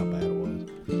 That's how bad it was.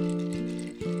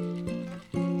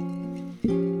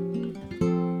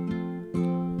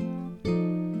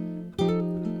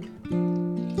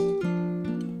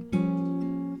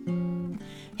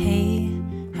 Hey,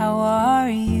 how are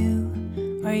you?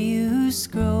 Are you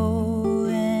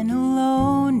scrolling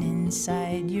alone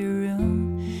inside your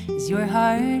room? Is your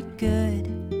heart good?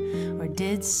 Or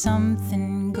did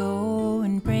something go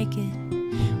and break it?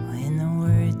 Well, in the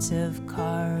words of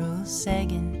Carl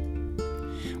Sagan,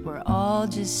 we're all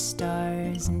just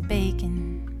stars and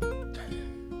bacon.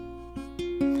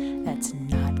 That's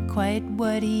not quite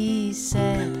what he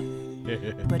said,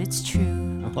 but it's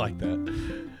true. I like that.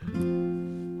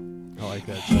 I like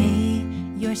that. Hey,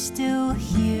 you're still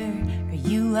here. Are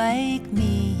you like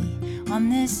me on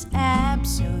this app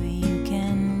so you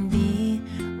can be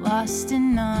lost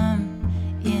and numb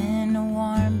in a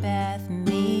warm bath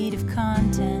made of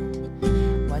content,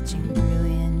 watching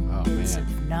brilliant bits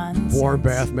of nonsense? Warm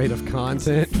bath made of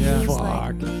content? Feels Fuck.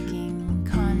 like making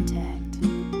contact.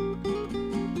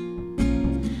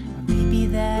 Or maybe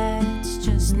that's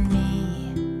just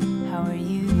me. How are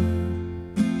you?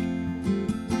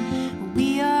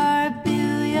 We are billions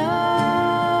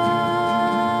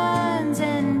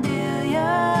and billions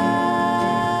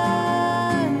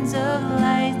of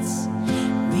lights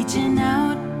reaching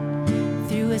out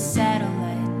through a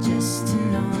satellite just to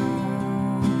know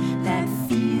that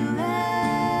feeling.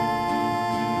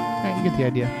 All right, you get the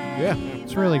idea. Yeah.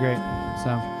 It's really great. So,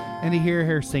 And to hear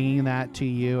her singing that to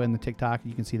you in the TikTok,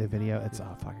 you can see the video. It's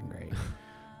all fucking great.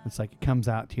 It's like it comes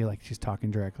out to you like she's talking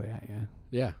directly at you.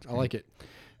 Yeah, I like it.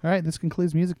 All right, this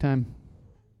concludes music time.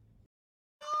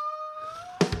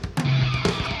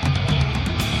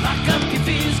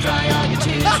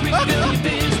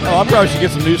 Oh, I probably should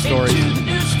get some news stories.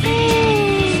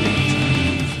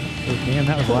 Oh, damn,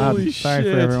 that was loud. Holy Sorry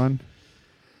shit. for everyone.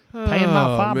 Paying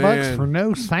my $5 man. for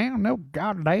no sound, no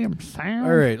goddamn sound.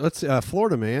 All right, let's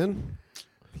Florida man.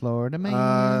 Florida man,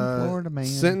 Florida man.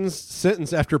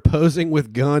 Sentence after posing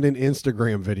with gun in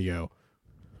Instagram video.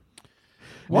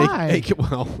 Why?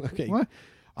 Okay. What?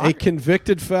 A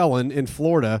convicted felon in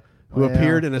Florida who Well.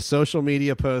 appeared in a social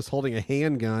media post holding a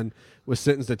handgun was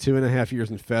sentenced to 2.5 years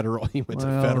in federal. He went to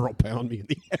Well. federal pound me in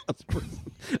the ass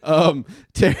prison.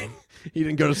 He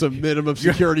didn't go to some minimum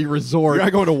security resort. You're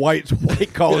not going to white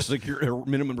collar security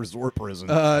minimum resort prison.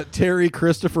 Terry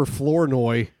Christopher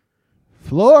Flournoy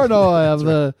Florida of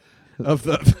the of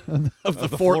the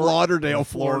Fort Lauderdale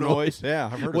Flournoy Yeah,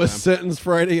 I've heard was of them. sentenced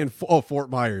Friday in Fort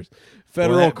Myers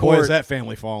federal Boy, court. is that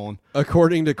family fallen?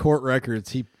 According to court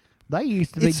records, They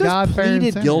used to be it says God-fearing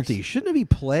pleaded sinners. guilty. Shouldn't it be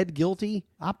pled guilty?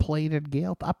 I pleaded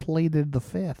guilt. I pleaded the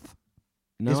fifth.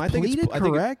 Is I think pleaded it's I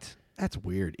think correct? That's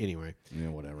weird. Anyway, yeah,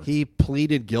 whatever. he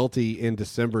pleaded guilty in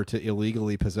December to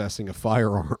illegally possessing a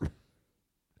firearm.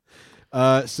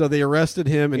 So they arrested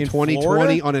him in 2020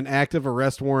 Florida? on an active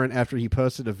arrest warrant after he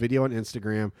posted a video on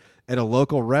Instagram at a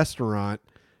local restaurant.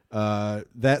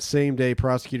 That same day,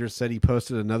 prosecutors said he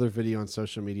posted another video on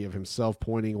social media of himself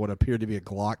pointing what appeared to be a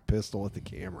Glock pistol at the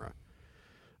camera.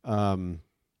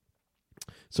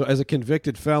 So as a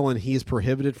convicted felon, he is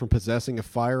prohibited from possessing a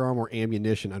firearm or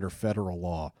ammunition under federal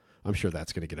law. I'm sure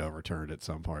that's going to get overturned at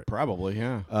some part. Probably,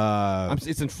 yeah.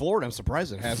 It's in Florida. I'm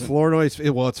surprised it hasn't.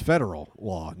 It's federal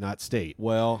law, not state.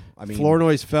 Well, I mean,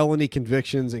 Flournoy's felony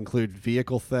convictions include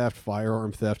vehicle theft,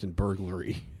 firearm theft, and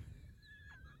burglary.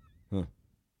 Huh.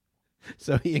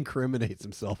 So he incriminates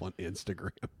himself on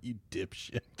Instagram. You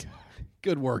dipshit.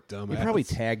 Good work, dumbass. he probably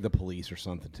tagged the police or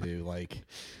something too. Like,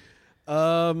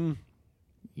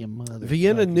 You mother.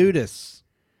 Vienna nudists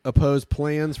oppose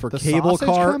plans for The cable sausage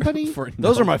car. company?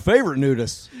 those are my favorite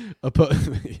nudists.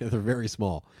 Yeah, they're very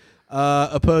small.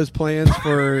 Oppose plans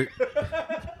for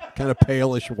kind of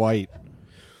palish white.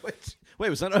 Wait,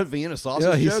 was that a Vienna sausage?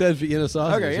 Yeah, he joke? said Vienna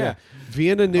sausage. Okay, yeah.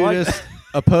 Vienna nudists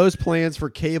oppose plans for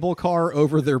cable car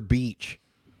over their beach.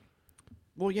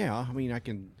 Well, yeah. I mean, I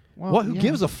can. What? Who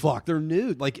gives a fuck? They're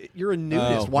nude. Like, you're a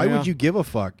nudist. Why yeah. would you give a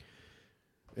fuck?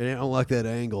 And I don't like that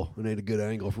angle. It ain't a good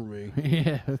angle for me.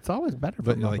 Yeah, it's always better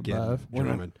But from up like in above.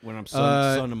 German. When I'm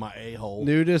son to my a-hole.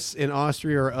 Nudists in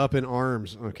Austria are up in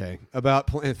arms. Okay, about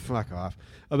fuck off.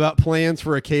 About plans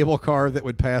for a cable car that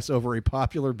would pass over a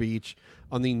popular beach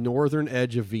on the northern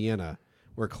edge of Vienna,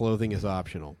 where clothing is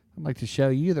optional. I'd like to show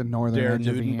you the northern Der edge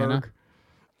of Vienna.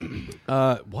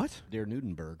 Nudenberg. What? Der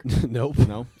Nudenberg. Nope.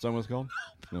 No, is that what it's called?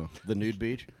 No, the Nude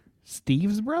Beach.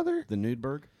 Steve's brother? The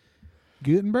Nudeberg.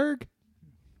 Gutenberg?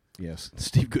 Yes,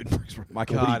 Steve Gutenberg's from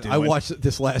Michael. What are you God, doing? I watched it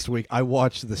this last week. I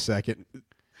watched the second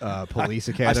Police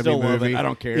Academy still love movie. it. I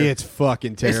don't care. It's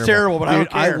fucking terrible. It's terrible, but I don't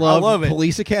care. I loved love it.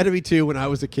 Police Academy 2 when I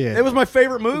was a kid. It was my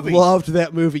favorite movie. Loved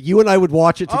that movie. You and I would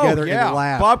watch it together Oh, yeah. and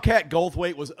laugh. Bobcat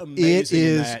Goldthwait was amazing. It in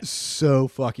is that. so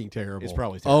fucking terrible. It's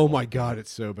probably Oh terrible. my god,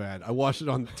 it's so bad. I watched it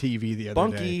on TV the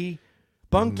other day.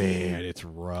 Bunky. Man, it's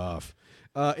rough.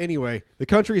 Anyway, the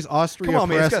country's Austria Come on,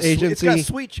 man. press It's agency. got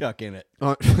Sweet Chuck in it.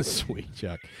 Sweet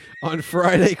Chuck. On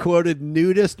Friday, quoted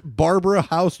nudist Barbara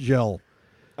Housegel.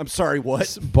 I'm sorry,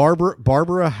 what? Barbara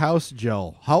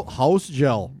Housegel.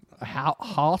 Housegel.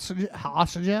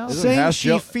 Housegel? Isn't Saying house she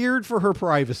gel- feared for her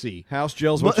privacy. House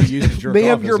gel's what you use to jerk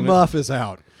Ma'am, off, your isn't it? muff is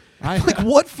out. Like,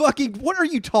 what are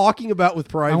you talking about with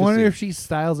I privacy? wonder if she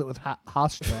styles it with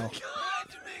Housegel.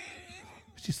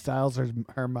 She styles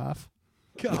her muff.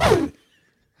 God.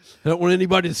 I don't want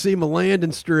anybody to see my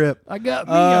landing strip. I got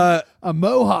me a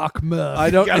mohawk muff. I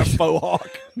don't Got a faux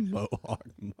hawk. Mohawk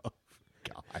muff.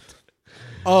 God.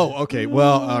 Oh, okay.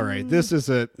 Well, all right. This is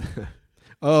a.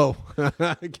 Oh,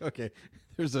 okay.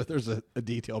 There's a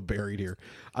detail buried here.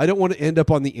 I don't want to end up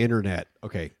on the internet.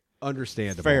 Okay,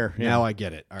 understandable. Fair, yeah. Now I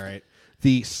get it. All right.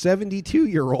 The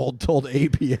 72-year-old told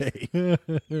APA.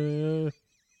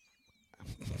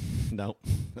 No.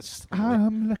 That's just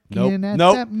I'm Nope. looking at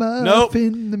Nope. that muff Nope.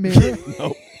 in the mirror.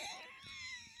 Nope.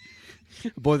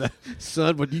 Boy, the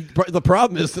sun. The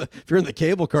problem is that if you're in the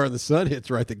cable car and the sun hits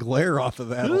right, the glare off of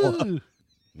that.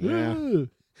 Yeah.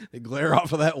 The glare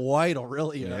off of that white will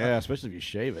really. Yeah, especially if you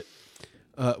shave it.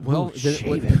 Well, Ooh, then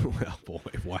shave well, boy,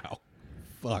 wow.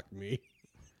 Fuck me.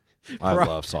 I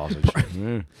love sausage.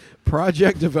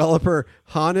 Project developer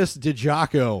Hannes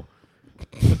DeJaco.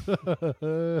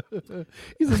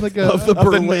 He's in like a of the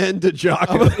Berlin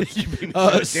DeJaco.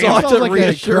 Sought sounds to like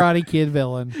reassure. a Karate Kid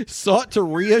villain. Sought to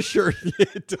reassure.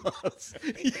 It does.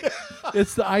 Yeah.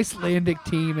 It's the Icelandic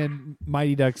team in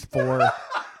Mighty Ducks 4.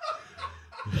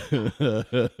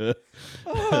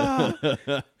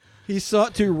 He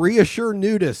sought to reassure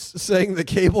nudists, saying the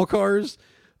cable cars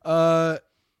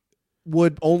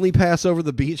would only pass over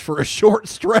the beach for a short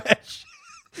stretch.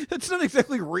 That's not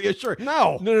exactly reassuring.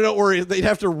 No. Don't worry. They'd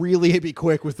have to really be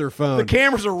quick with their phone. The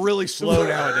cameras are really slow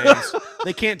nowadays.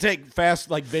 They can't take fast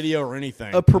video or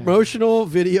anything. A promotional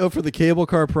video for the cable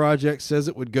car project says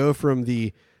it would go from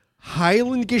the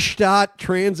Heiligenstadt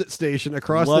transit station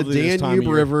across Lovely the this time Danube of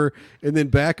year. River and then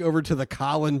back over to the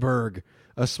Kahlenberg,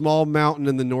 a small mountain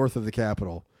in the north of the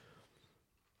capital.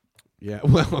 Yeah,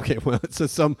 well, it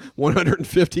says some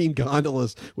 115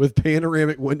 gondolas with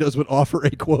panoramic windows would offer a,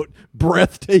 quote,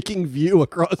 breathtaking view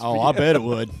across Oh, Vienna. I bet it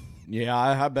would. Yeah,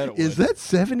 I bet it would. Is that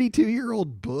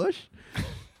 72-year-old Bush?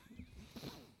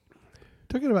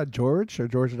 Talking about George or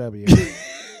George W?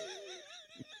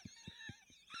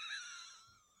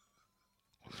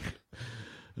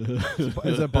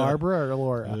 Is it Barbara or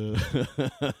Laura?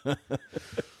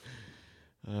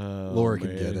 Laura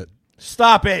can get it.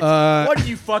 Stop it. What are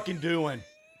you fucking doing?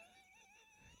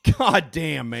 God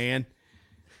damn, man.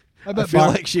 I feel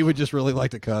like she would just really like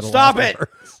to cuddle. Stop it.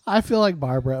 I feel like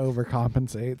Barbara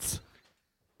overcompensates.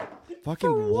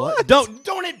 Fucking what?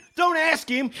 Don't ask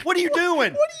him. What are you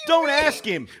doing? Don't ask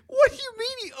him. What do you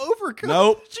mean he overcompensates?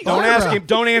 Nope. Don't ask him.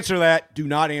 Don't answer that. Do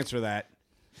not answer that.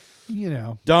 You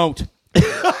know. Don't.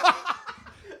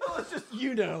 It's just,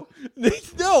 you know.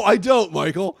 No, I don't,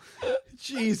 Michael.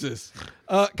 Jesus.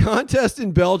 Contest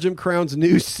in Belgium crowns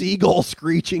new seagull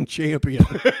screeching champion.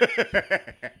 Wish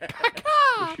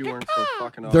you weren't so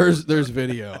fucking There's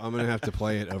video. I'm going to have to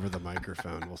play it over the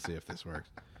microphone. We'll see if this works.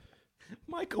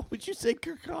 Michael, would you say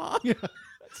caca? Yeah.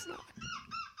 That's not.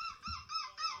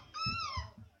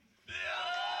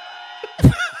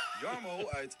 Jarmo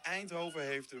uit Eindhoven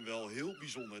heeft een wel heel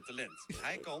bijzonder talent.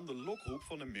 Hij kan de lokroep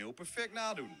van een meeuw perfect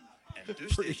nadoen. En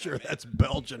dus Pretty sure that's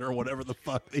Belgian or whatever the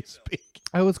fuck they speak.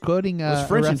 I was quoting It's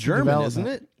French and Arrested German, Development. isn't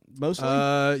it? Mostly?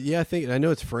 Yeah, I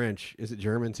know it's French. Is it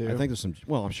German too? I think there's some.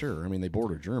 Well, I'm sure. I mean, they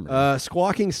border Germany.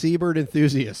 Squawking seabird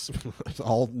enthusiasts,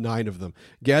 all 9 of them,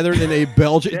 gathered in a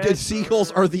Belgian.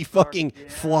 Seagulls are the fucking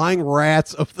flying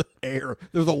rats of the air.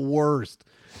 They're the worst.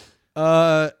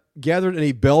 Gathered in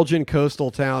a Belgian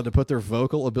coastal town to put their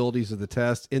vocal abilities to the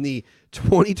test in the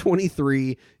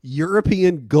 2023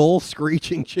 European Gull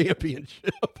Screeching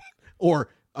Championship, or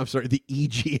I'm sorry, the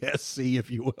EGSC,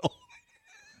 if you will.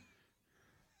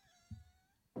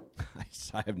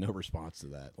 I have no response to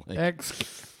that.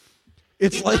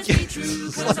 It's like it's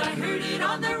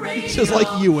just like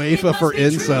UEFA for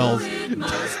incels.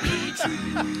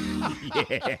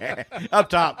 Yeah, up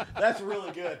top. That's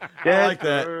really good. I like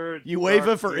that.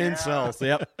 UEFA for incels.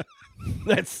 Yep,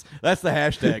 that's the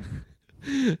hashtag.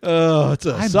 Oh, it's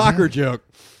a soccer joke.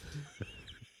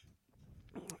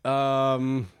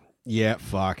 Yeah,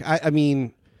 fuck. I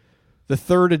mean, the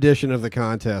 3rd edition of the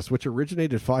contest, which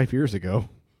originated 5 years ago.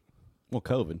 Well,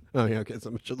 COVID. Oh, yeah, okay, so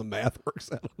I'm sure the math works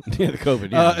out. Yeah, the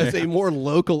COVID, yeah. It's a more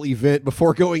local event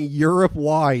before going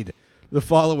Europe-wide the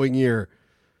following year.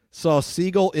 Saw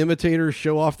seagull imitators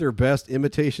show off their best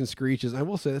imitation screeches. I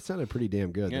will say, that sounded pretty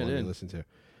damn good. Yeah, the one it we did. listened to.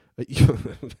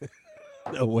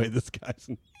 No way, this guy's...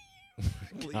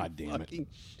 God damn it. Fucking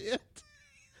shit.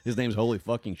 His name's Holy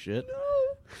Fucking Shit.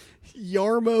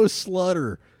 Yarmo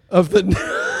Slutter of the...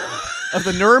 Of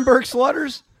the Nuremberg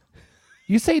Slutters?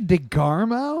 You say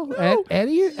DeGarmo? No.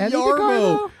 Eddie Yarmo.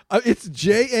 DeGarmo? It's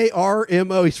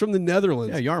Jarmo. He's from the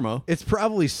Netherlands. Yeah, Yarmo. It's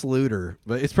probably Sluter,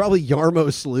 but it's probably Yarmo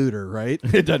Sluter, right?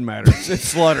 It doesn't matter.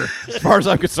 It's Slutter. As far as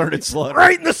I'm concerned, it's Slutter.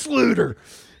 Right in the Sluter.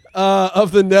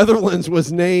 Of the Netherlands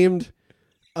was named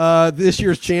this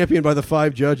year's champion by the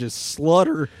 5 judges.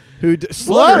 Slutter, who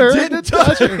didn't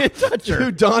touch her,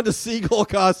 who donned a seagull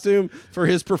costume for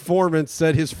his performance,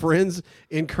 said his friends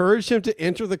encouraged him to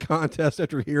enter the contest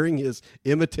after hearing his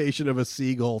imitation of a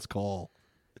seagull's call.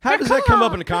 How does that come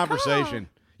up in a conversation?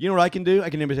 You know what I can do? I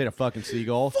can imitate a fucking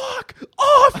seagull. Fuck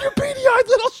off, you beady-eyed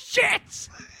little shits!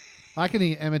 I can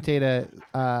imitate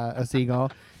a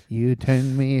seagull. You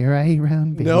turn me right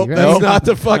round, baby. Nope, right that's round. not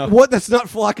the fuck. No. What? That's not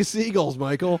Flock of Seagulls,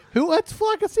 Michael. What's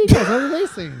Flock of Seagulls? What do they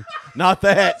sing? Not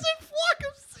that. Flock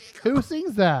of Seagulls. Who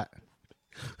sings that?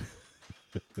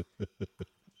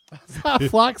 It's not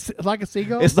Flock of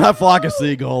Seagulls? It's not Flock of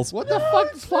Seagulls. What the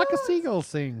fuck does Flock of Seagulls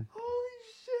sing?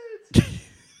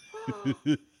 Holy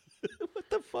shit. What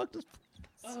the fuck does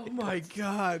Oh my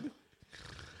god!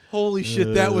 Holy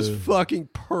shit, that was fucking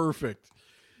perfect.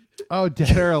 Oh,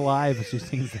 Dead or Alive as she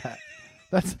sings that.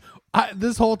 That's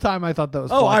this whole time I thought that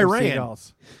was Iran.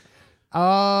 Seagulls.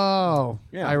 Oh,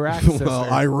 Yeah. Iraq. Sister.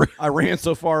 Well, I ran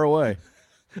so far away.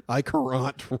 I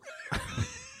can't.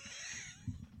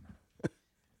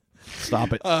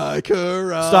 Stop it. I can't.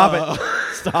 Stop it.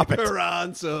 Stop it.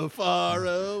 Run so far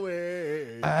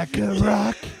away. I can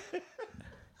rock.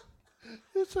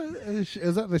 Is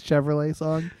that the Chevrolet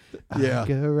song? Yeah. I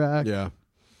can rock. Yeah.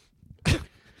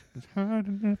 It's hard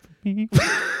enough for me.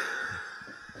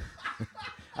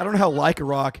 I don't know how Like a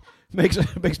Rock makes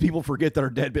people forget that our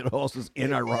deadbeat host is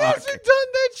in Iraq. He hasn't done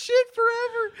that shit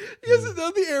forever. He hasn't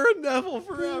done the Aaron Neville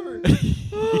forever.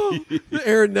 Oh, the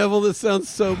Aaron Neville that sounds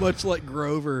so much like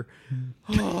Grover.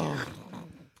 Oh,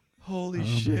 holy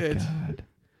shit. God.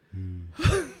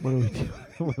 What do we do?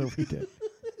 What do we do?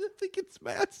 I think it's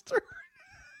Master.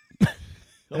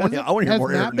 I want to hear Has more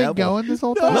Matt Aaron been Neville. going this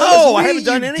whole time? No, I haven't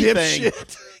done anything.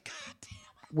 Dipshit.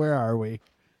 Where are we?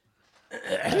 He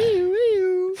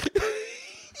put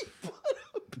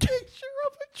a picture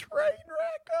of a train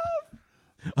wreck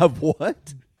up. Of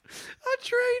what? A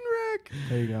train wreck.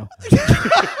 There you go.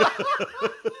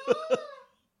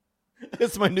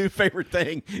 That's my new favorite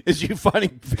thing is you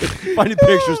finding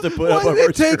pictures to put up Why on did our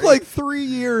it take screen. like 3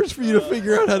 years for you to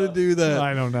figure out how to do that?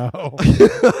 I don't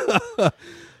know.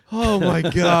 Oh my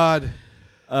god.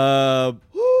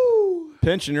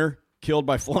 Pensioner killed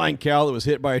by flying cow that was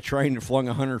hit by a train and flung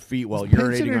 100 feet while urinating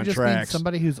Pensioner on just means tracks.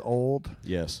 somebody who's old.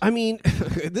 Yes. I mean,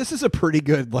 this is a pretty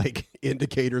good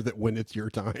indicator that when it's your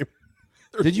time.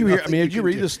 Did you hear? I nothing mean, you did you can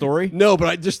read do. this story? No,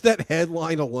 but just that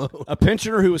headline alone. A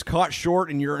pensioner who was caught short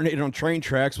and urinated on train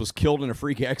tracks was killed in a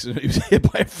freak accident. He was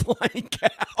hit by a flying cow.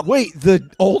 Wait, the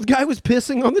old guy was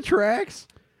pissing on the tracks?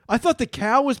 I thought the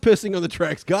cow was pissing on the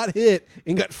tracks, got hit,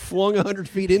 and got flung 100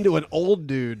 feet into an old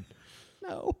dude.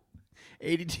 No.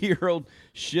 82-year-old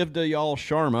Shivdayal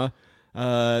Sharma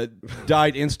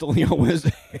died instantly on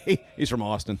Wednesday. He's from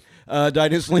Austin.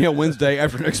 Died instantly on Wednesday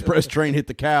after an express train hit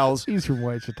the cows. He's from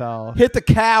Wichita. Hit the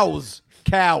cows.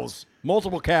 Cows.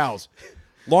 Multiple cows.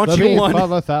 Launching The beef one. of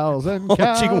 1,000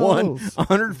 Launching one cows.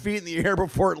 100 feet in the air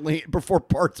before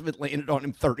parts of it landed on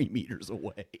him 30 meters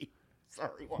away.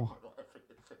 Sorry.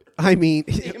 I mean,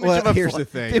 Here's the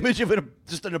thing. The image of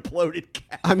just an imploded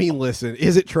cow. I mean, listen,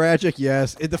 is it tragic?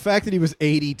 Yes. The fact that he was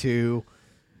 82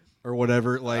 or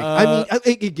whatever,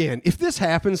 again, if this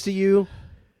happens to you,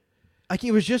 like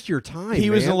it was just your time.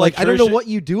 He was man. an like I don't know electrician. what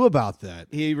you do about that.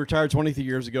 He retired 23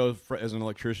 years ago as an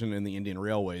electrician in the Indian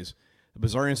Railways. A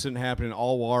bizarre incident happened in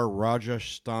Alwar,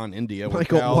 Rajasthan, India. where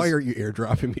Michael, cows- why are you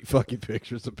airdropping me fucking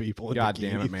pictures of people? In God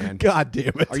damn it, bikinis? man. God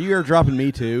damn it. Are you airdropping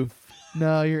me too?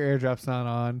 No, your airdrop's not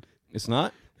on. It's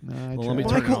not? No, I Well, let me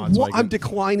tried. turn it Michael, on. So I I'm can-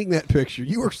 declining that picture.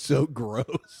 You are so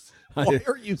gross. Why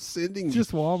are you sending me?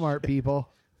 Just Walmart people.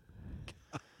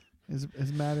 Is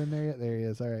Matt in there yet? There he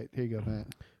is. All right, here you go, Matt.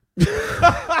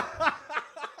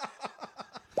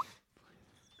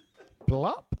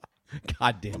 Plop.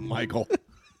 Goddamn, Michael.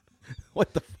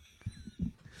 What the?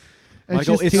 Michael,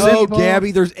 just it's two so people.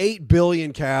 Gabby. There's 8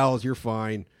 billion cows. You're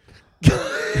fine.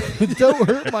 Don't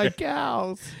hurt my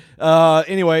cows.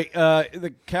 Anyway,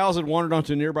 the cows had wandered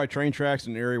onto nearby train tracks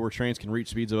in an area where trains can reach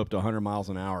speeds of up to 100 miles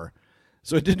an hour.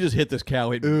 So it didn't just hit this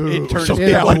cow. It turned so its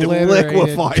it cow like into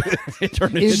liquefied. It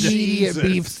turned into Immediate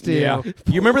beef stew. Yeah.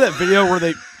 You remember that video where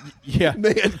they? Yeah.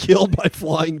 Man killed by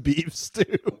flying beef stew.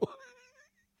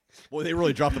 Boy, they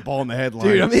really dropped the ball in the headline.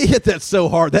 Dude, I mean, hit that so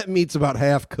hard. That meat's about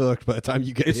half cooked by the time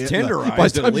you get It's hit. tenderized By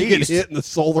the at time you get least. hit in the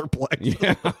solar plexus.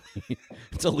 Yeah,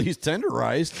 it's at least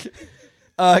tenderized.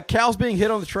 Cows being hit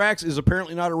on the tracks is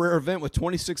apparently not a rare event, with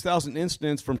 26,000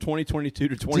 incidents from 2022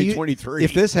 to 2023.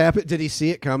 If this happened, did he see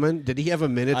it coming? Did he have a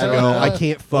minute to I go, don't know. I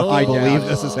can't fucking I believe doubt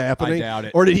this it. is happening? I doubt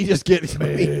it. Or did he just get, I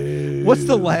mean, what's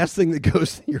the last thing that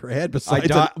goes through your head besides,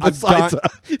 a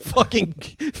fucking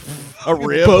a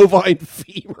rib? bovine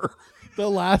femur? The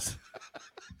last.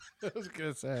 I was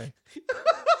going to say.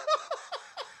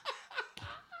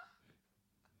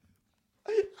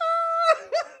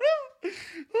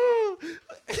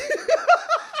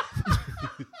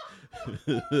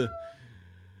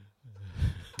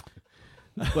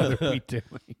 What are we doing?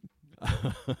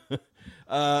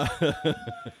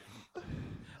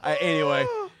 Anyway.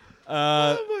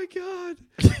 Oh my god!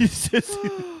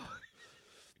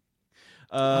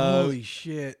 Holy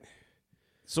shit!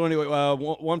 So anyway,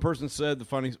 one person said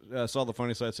saw the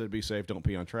funny side, said be safe, don't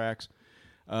pee on tracks.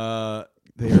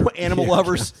 Animal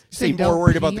lovers seem Don't more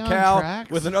worried about pee the on cow, tracks?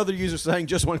 with another user saying,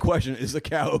 just one question, is the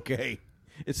cow okay?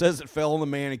 It says it fell on the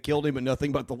man and killed him, but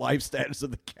nothing but the life status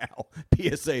of the cow.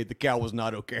 PSA: the cow was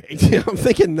not okay. Yeah, I'm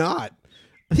thinking not.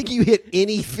 I think you hit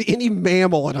any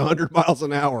mammal at 100 miles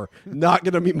an hour, not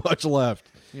going to be much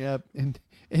left. Yep.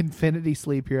 Infinity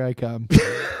sleep, here I come.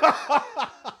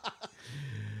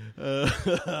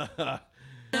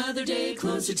 Another day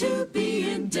closer to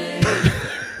being dead.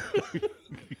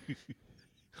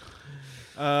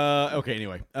 Okay,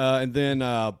 anyway. And then...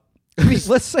 I mean,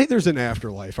 let's say there's an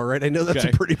afterlife, all right? I know that's Okay.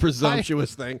 a pretty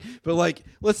presumptuous thing, but like,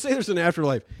 let's say there's an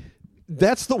afterlife.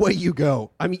 That's the way you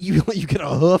go. I mean, you get a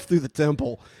hoof through the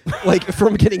temple, like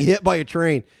from getting hit by a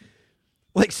train.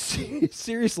 Like,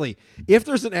 seriously, if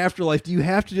there's an afterlife, do you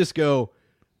have to just go,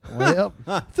 Well,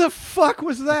 the fuck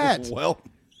was that? Well,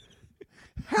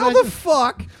 how the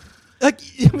fuck? Like,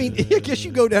 I mean, I guess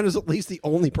you go down as at least the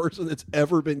only person that's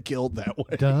ever been killed that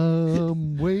way.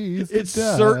 dumb ways to It's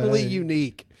die. certainly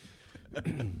unique.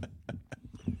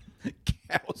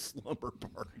 cow slumber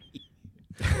party.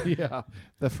 Yeah.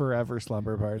 The forever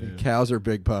slumber party. Cows are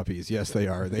big puppies. Yes, they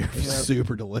are. They are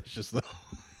super delicious, though.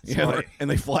 Yeah, and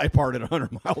they fly apart at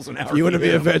 100 miles an hour. If you want to be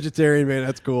a them. vegetarian, man,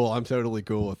 that's cool. I'm totally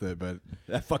cool with it. But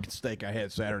That fucking steak I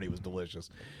had Saturday was delicious.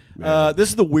 This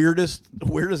is the weirdest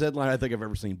headline I think I've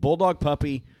ever seen. Bulldog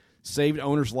puppy saved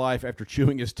owner's life after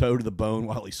chewing his toe to the bone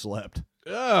while he slept.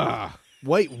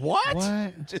 wait, what?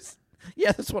 What? Just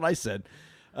that's what I said.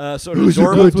 So Who's a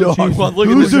adorable- good dog? Well, look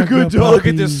Who's at a this, good Look doggy?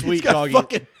 at this sweet It's got doggy.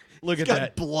 fucking- Look it's at got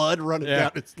that blood running Yeah.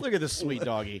 down its. Look at this sweet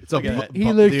doggy. It's a Look at that.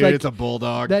 He looks dude, like it's a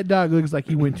bulldog. That dog looks like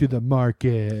he went to the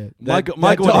market. Michael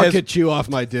that dog has- could chew off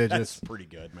my digits. That's pretty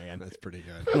good, man. That's pretty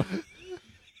good.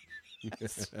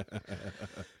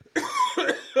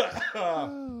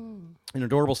 An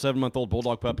adorable 7-month-old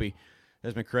bulldog puppy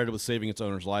has been credited with saving its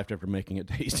owner's life after making a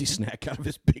tasty snack out of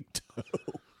his big toe.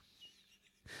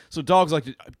 So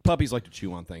puppies like to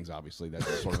chew on things. Obviously, that's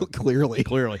sort of Clearly.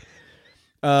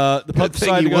 The Good pup thing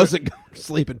decided he to go. wasn't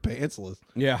sleeping pantsless.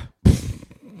 Yeah.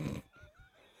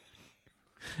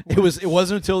 It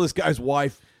wasn't until this guy's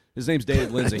wife. His name's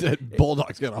David Lindsay. That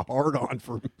bulldog's got a hard on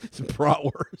for some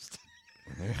bratwurst.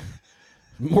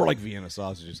 More like Vienna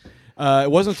sausages. It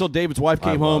wasn't until David's wife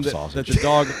came home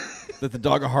that the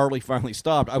dog Harley finally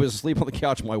stopped. I was asleep on the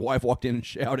couch. And my wife walked in and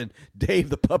shouted, "Dave,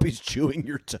 the puppy's chewing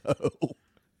your toe."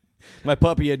 My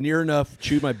puppy had near enough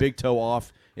chewed my big toe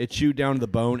off. It chewed down to the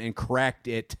bone and cracked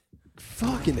it.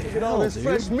 Fucking hell, all this dude.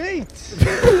 fresh meat.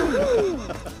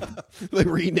 They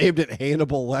renamed it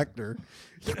Hannibal Lecter.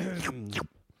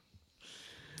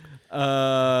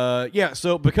 Yeah,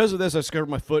 so because of this, I discovered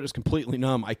my foot is completely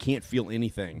numb. I can't feel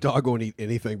anything. Dog won't eat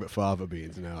anything but fava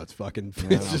beans now. It's fucking.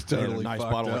 It's just And totally a nice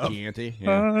fucked bottle up. of Chianti.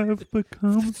 Yeah. I've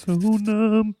become so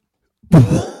numb.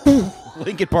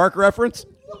 Linkin Park reference.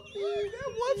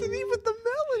 That wasn't even the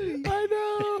melody. I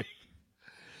know.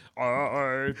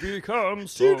 I've become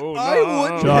Dude, I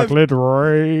wouldn't have, Chocolate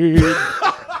rain.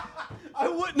 I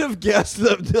wouldn't have guessed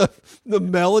the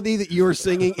melody that you were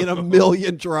singing in a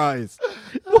million tries.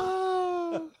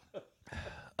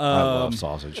 I love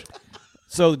sausage.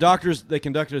 So the doctors, they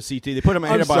conducted a CT. They put him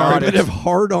on I'm sorry, but antibiotics. if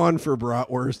hard on for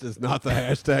bratwurst is not the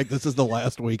hashtag, this is the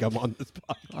last week I'm on this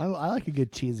podcast. I like a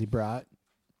good cheesy brat.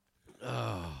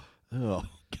 Oh.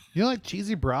 You don't like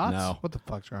cheesy brats? No. What the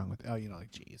fuck's wrong with? Oh, you don't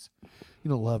like cheese. You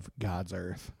don't love God's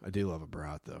earth. I do love a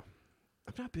brat though.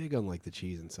 I'm not big on like the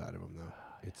cheese inside of them though.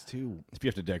 It's too If you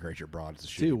have to decorate your broad, it's a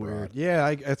too shitty weird. broad.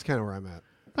 Yeah, that's kind of where I'm at.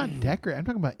 I'm not decorate. I'm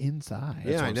talking about inside. That's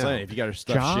Yeah, what I I'm know. saying. If you got to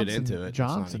stuff shit into it, it's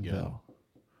not any good. Johnsonville.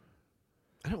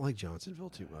 I don't like Johnsonville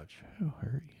too much. Who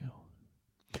hurt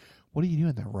you? What are you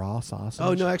doing? The raw sausage?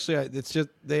 Oh no, actually, it's just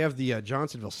they have the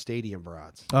Johnsonville Stadium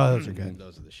brats. Oh, those are good.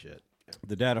 Those are the shit.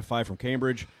 The dad, 5 from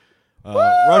Cambridge,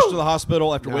 rushed to the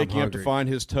hospital after Now I'm waking up to hungry. find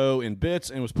his toe in bits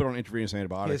and was put on intravenous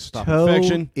antibiotics His to stop toe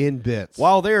infection. in bits.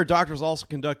 While there, doctors also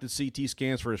conducted CT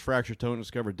scans for his fractured toe and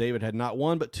discovered David had not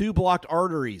one but 2 blocked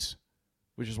arteries,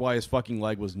 which is why his fucking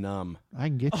leg was numb. I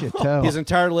can get you a toe. His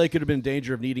entire leg could have been in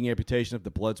danger of needing amputation if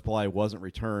the blood supply wasn't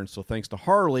returned. So thanks to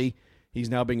Harley, he's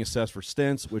now being assessed for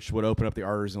stents, which would open up the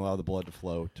arteries and allow the blood to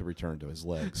flow to return to his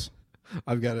legs.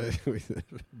 I've got a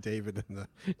David in the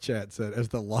chat said, as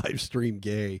the live stream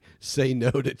gay, say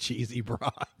no to cheesy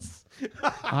brats.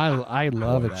 I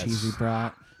love a that's- cheesy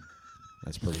brat.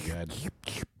 That's pretty good.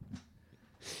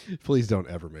 Please don't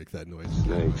ever make that noise.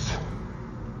 Snakes.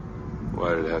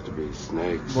 Why did it have to be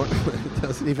snakes? It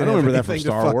doesn't even I don't have remember that from anything to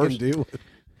Star fucking Wars. do with-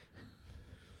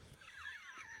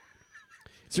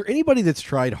 Is there anybody that's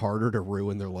tried harder to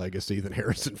ruin their legacy than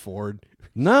Harrison Ford?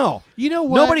 No. You know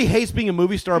what? Nobody hates being a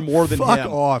movie star more than Fuck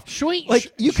him. off. Sweet.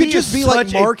 Like you He could is just be like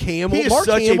such a- Mark Hamill. he is Mark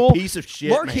such a Hamill, piece of shit,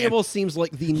 Mark man. Hamill seems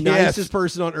like the Yes. nicest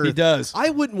person on earth. He does. I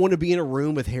wouldn't want to be in a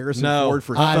room with Harrison No. Ford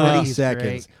for I bet 30 he's seconds.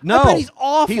 great. No. I bet he's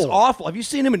awful. He's awful. Have you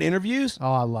seen him in interviews?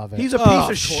 Oh, I love it. He's a piece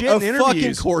of shit in Of interviews.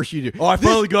 fucking course you do. Oh, I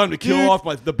finally got him to kill off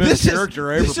the best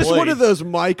character I ever This is played. one of those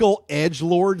Michael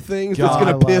Edgelord things God, that's I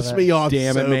going to love piss it. me off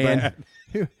Damn it, so man.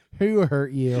 bad. Who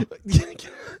hurt you?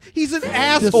 He's an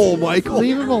asshole, Michael.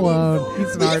 Leave him alone.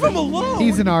 He's an Leave artist. him alone.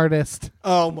 He's an artist.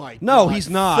 Oh my No, God. he's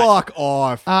not. Fuck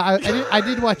off. I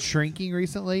did watch Shrinking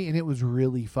recently, and it was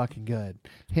really fucking good.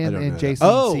 Him don't and know Jason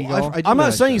Oh, Segel. I do I'm know not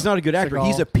that saying he's show. not a good actor. Seagal.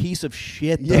 He's a piece of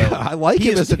shit, though. Yeah, I like he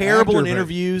him is as an terrible actor, in but-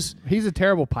 interviews. He's a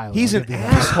terrible pilot. He's I'll an give you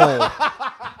that.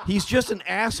 asshole. He's just an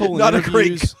asshole in Not a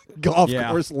interviews. great golf Yeah.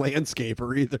 course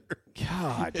landscaper either.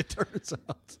 God. It turns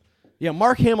out. Yeah,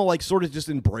 Mark Hamill like sort of just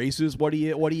embraces what he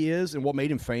is and what made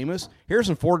him famous.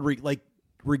 Harrison Ford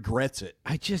regrets it.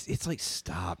 It's like,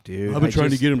 stop, dude. I've been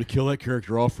trying to get him to kill that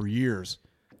character off for years.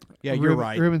 Yeah, you're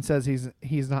right. Ruben says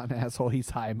he's not an asshole. He's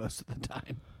high most of the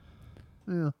time.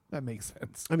 Yeah, that makes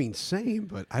sense. I mean, same,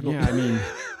 but I don't. Yeah, I mean,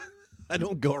 I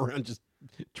don't go around just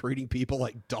treating people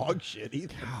like dog shit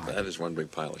either. That is one big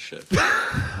pile of shit.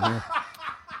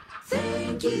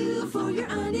 Thank you for your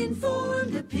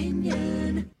uninformed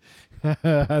opinion.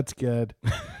 That's good.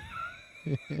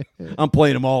 I'm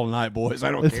playing them all tonight, boys.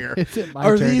 I don't care. It's my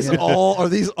Are turn these yet.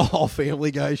 all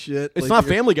Family Guy shit? It's Like, not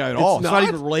you're- Family Guy at all. It's not not?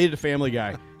 even related to Family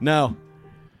Guy. No.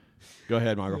 Go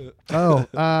ahead, Michael. Oh,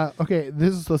 okay.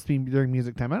 This is supposed to be during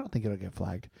music time. I don't think it'll get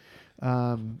flagged.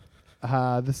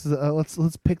 This is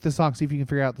let's pick the song. See if you can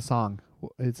figure out the song.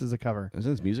 This is a cover. Is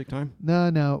this music time?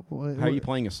 No. How are you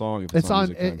playing a song? If It's on.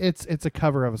 music time? It's a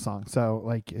cover of a song. So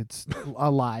like it's a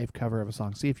live cover of a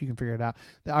song. See if you can figure it out.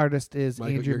 The artist is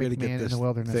Michael, Andrew you're gonna get McMahon in this the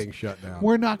Wilderness. thing shut down.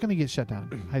 We're not going to get shut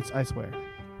down. I swear.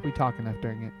 We talk enough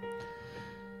during it.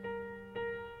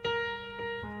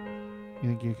 You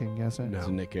think you can guess it? Is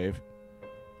it Nick Cave?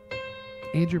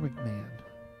 Andrew McMahon.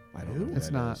 I don't know. who It's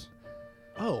that not. is.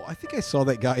 Oh, I think I saw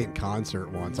that guy in concert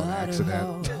once on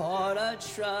accident. hard I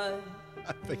try,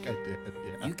 I think I did.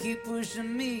 Yeah. you keep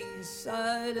pushing me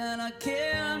aside, and I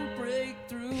can't break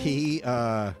through. He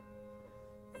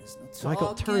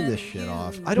Michael, turn this shit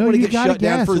off. I No, don't want to you get gotta shut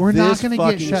down guess. for We're not this gonna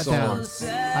fucking get shut song. down.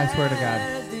 I swear to God.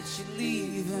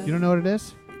 You don't know what it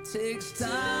is?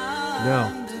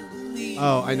 No.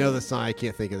 Oh, I know the song. I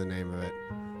can't think of the name of it.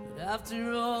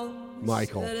 After all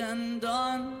Michael. said and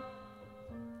done,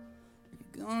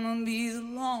 you're gonna be the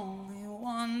lonely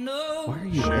one. No. Why are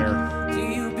you Cher. Do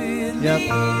you believe? Yep.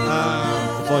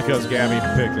 It's like because Gabby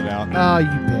picked it out. Oh, you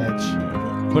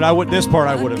bitch. But this part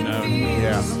I would have known.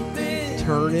 Yeah.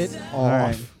 Turn it off. All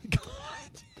right.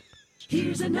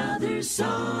 Here's another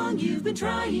song you've been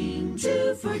trying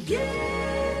to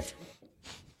forget.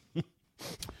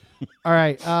 All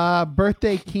right.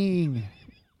 Birthday King.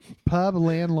 Pub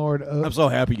landlord. I'm so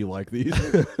happy you like these.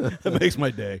 That makes my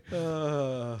day.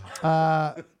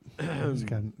 I just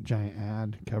got a giant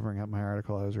ad covering up my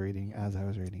article I was reading as I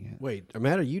was reading it. Wait,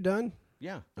 Matt, are you done?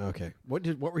 Yeah. Okay. What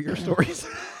were your stories?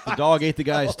 The dog ate the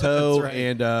guy's toe, that's right.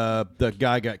 and the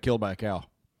guy got killed by a cow.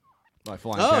 By a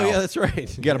flying cow. Oh, yeah, that's right.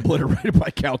 He got obliterated by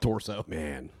a cow torso.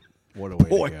 Man, what a way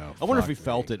Boy, to go. I wonder if Fuck he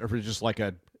felt me. it, or if it's just like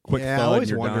a quick Yeah, thud. I always and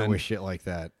you're wonder done. with shit like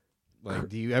that. Like,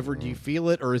 do you feel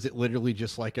it, or is it literally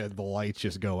just like the lights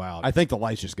just go out? I think the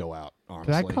lights just go out. Did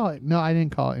Honestly, I call it? No, I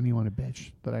didn't call anyone a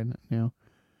bitch. But I know.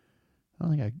 I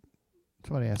don't think I.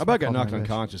 Somebody asked. I me about got called me knocked a bitch.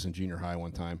 unconscious in junior high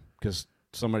one time because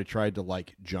somebody tried to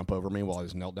like jump over me while I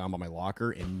was knelt down by my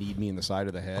locker and kneed me in the side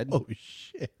of the head. Oh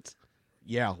shit!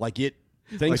 Yeah, like it.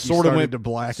 Things Like you sort of started went to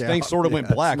black Things out. sort of Yeah, went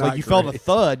that's black. not Like you felt a great.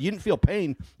 thud. You didn't feel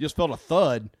pain. You just felt a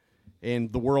thud,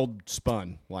 and the world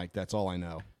spun. Like that's all I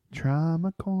know.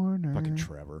 Trauma corner. Fucking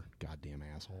Trevor, goddamn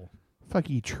asshole. Fuck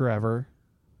you, Trevor.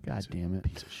 God damn it.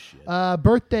 Piece of shit.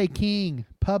 Birthday King.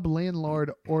 Pub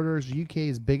landlord orders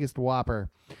UK's biggest Whopper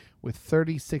with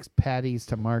 36 patties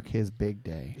to mark his big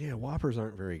day. Yeah, Whoppers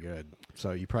aren't very good,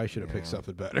 so you probably should have picked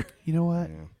something better. You know what?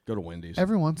 Yeah. Go to Wendy's.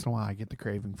 Every once in a while, I get the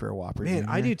craving for a Whopper. Man,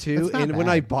 I Junior. do too. It's not And when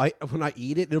bad. I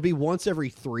eat it, it'll be once every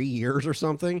 3 years or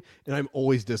something, and I'm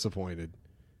always disappointed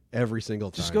every single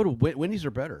time. Just go to Wendy's.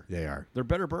 Are better. They are. They're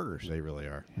better burgers. They really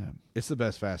are. Yeah. It's the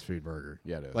best fast food burger.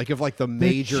 Yeah, it is. Like of like the The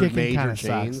major chicken major kinda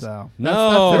chains. sucks, though.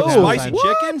 No, That's their spicy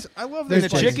downside. chicken. I love Their the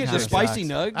this chicken, kinda the spicy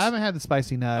sucks. nugs. I haven't had the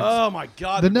spicy nugs. Oh my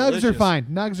god, the they're nugs are delicious. fine.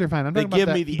 Nugs are fine. I'm They talking give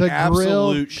about me the grilled,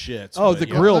 absolute shits. Oh, but the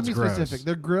yeah. grilled- Let me Grilled's specific.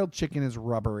 Their grilled chicken is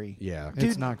rubbery. Yeah.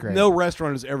 It's not great. No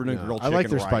restaurant has ever done No, grilled I chicken. like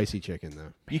their right. spicy chicken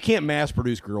though. You can't mass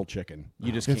produce grilled chicken.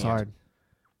 You just It's can't. hard.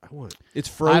 It's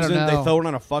I frozen. don't They know. throw it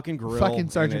on a fucking grill. Fucking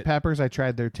and Sergeant it- Pepper's. I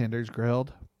tried their tenders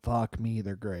grilled. Fuck me,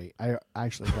 they're great. I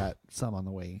actually got some on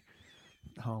the way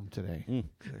home today.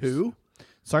 Who?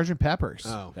 Sergeant Pepper's.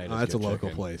 Oh, That is that's a good local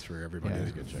chicken. place for everybody. Yeah,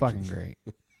 That's good chicken. fucking great.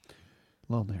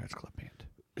 Lonely Hearts Club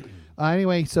Band.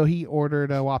 Anyway, so he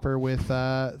ordered a Whopper with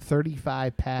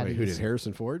 35 patties. Wait, who did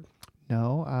Harrison Ford?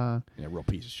 No, Yeah, real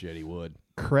piece of shit. He would.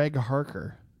 Craig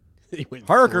Harker. He went and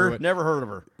Harker, threw it. never heard of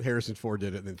her. Harrison Ford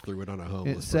did it and then threw it on a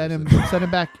homeless It set him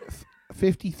back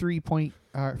 53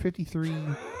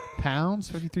 pounds.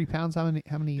 53 pounds. How many?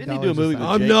 Didn't he dollars do a is movie that? with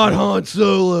I'm Jake not Paul? Han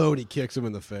Solo, and he kicks him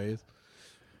in the face.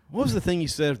 What was the thing he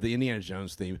said of the Indiana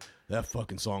Jones theme? That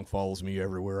fucking song follows me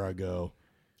everywhere I go.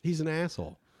 He's an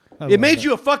asshole. It made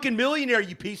you a fucking millionaire,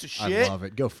 you piece of shit. I love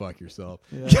it. Go fuck yourself.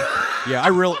 Yeah, I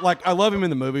really I love him in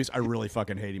the movies. I really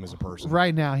fucking hate him as a person.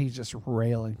 Right now, he's just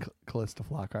railing Callista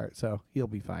Flockhart, so he'll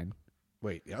be fine.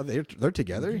 Wait, they're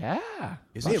together? Yeah.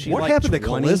 Isn't she what like happened 20? to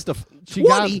Callista? She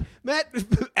got- 20? Matt,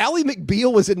 Ally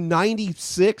McBeal was in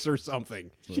 96 or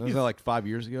something. Was that like 5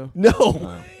 years ago? No,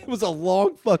 it was a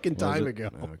long fucking Was time it? ago.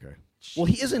 Oh, okay. Well,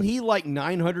 isn't he like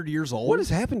 900 years old? What has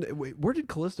happened? Wait, where did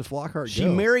Callista Flockhart She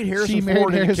go? married Harrison She married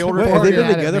Ford and Harrison killed her. Wait, Ford. have they been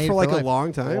Yeah, together made for like a life.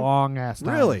 long time? Long ass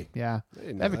time. Really? Yeah. I didn't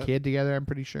They know have a that. kid together, I'm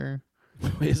pretty sure.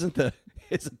 Isn't the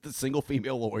single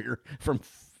female lawyer from?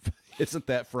 Isn't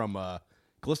that from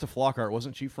Callista Flockhart?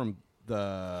 Wasn't she from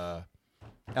the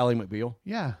Ally McBeal?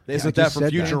 Yeah. Isn't I that just from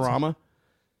said that. Futurama?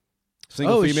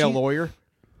 Single Oh, female she- lawyer.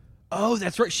 Oh,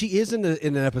 that's right. She is in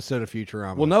an episode of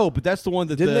Futurama. Well, no, but that's the one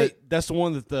that Didn't that's the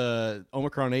one that the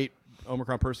Omicron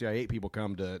Persei 8 people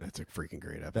come to. That's a freaking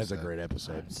great episode. That's a great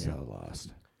episode. I'm so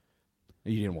lost.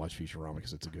 You didn't watch Futurama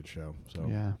because it's a good show. So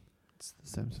Yeah. It's The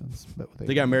Simpsons. But with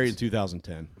they got married in aliens.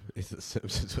 2010. It's The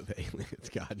Simpsons with aliens.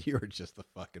 God, you are just the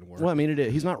fucking worst. Well, I mean,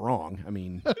 he's not wrong. I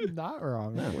mean, Not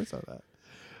wrong. I always saw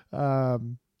that.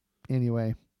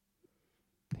 Anyway,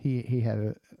 he had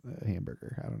a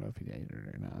hamburger. I don't know if he ate it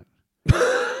or not.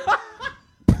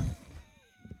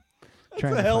 That's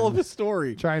a hell of a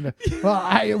story. Trying to. Well,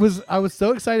 I was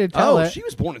so excited to tell it. she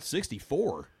was born in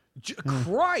 64.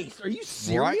 Christ, are you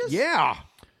serious? Right? Yeah.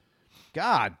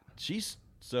 God, she's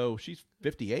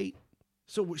 58.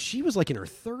 So she was like in her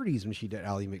 30s when she did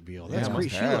Ally McBeal. That's Yeah, great.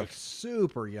 must She have. looks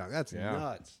super young. That's Yeah.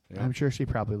 nuts. I'm sure she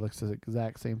probably looks the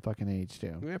exact same fucking age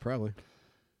too. Yeah, probably.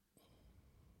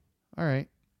 All right.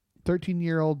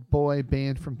 13-year-old boy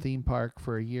banned from theme park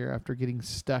for a year after getting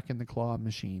stuck in the claw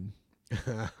machine.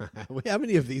 How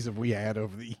many of these have we had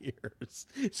over the years?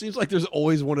 It seems like there's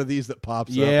always one of these that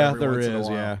pops up. Yeah, every there once in a is.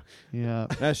 while. Yeah.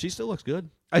 Yeah. She still looks good.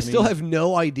 I still mean, have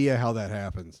no idea how that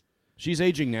happens. She's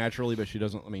aging naturally, but she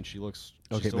doesn't. I mean, she looks.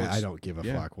 she Okay, still man, looks- I don't give a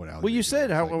fuck what Ally Well, you McBeal said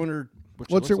looks how. like. I wonder. What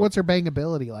she What's her looks like.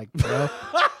 bangability like, bro?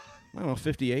 I don't know.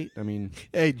 58. I mean,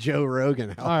 Hey, Joe Rogan.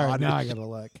 How All right, hot now I is she? gotta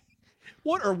look.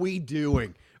 What are we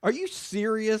doing? Are you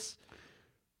serious?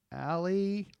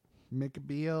 Allie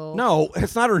McBeal. no,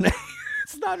 it's not her name.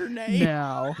 It's not her name.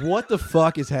 Now. What the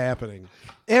fuck is happening?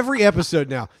 Every episode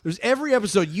now. There's every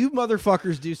episode. You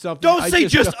motherfuckers do something. Don't I say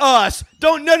just don't- us.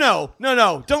 Don't. No.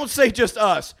 Don't say just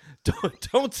us.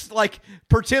 Don't like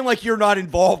pretend like you're not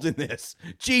involved in this.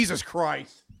 Jesus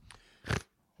Christ.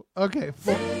 Okay.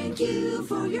 Thank you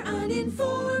for your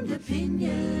uninformed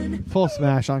opinion. Full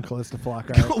smash on Callista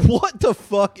Flockhart. What the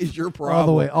fuck is your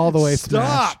problem? All the way Stop.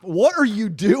 smash. What are you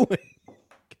doing?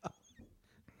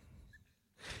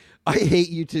 I hate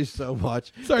you two so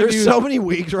much. our There's new- so many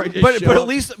weeks where I just But show at up.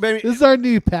 least maybe, This is our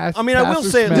new past. I mean, I will pastor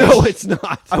say smash. No, it's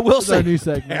not. I will This is our say new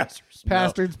segment. Pastors.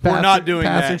 Bastards. No, we're not doing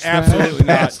that. bastard smash. Absolutely not.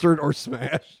 Bastard or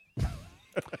smash.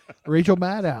 Rachel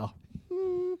Maddow.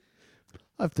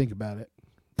 I'll think about it.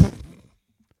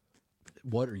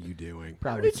 What are you doing?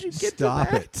 Probably. did you get to Stop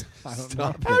that? it. I don't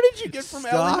Stop know. How it. did you get from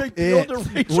Stop Ally McBeal it. to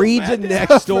Rachel Read the Maddow?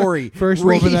 next story. First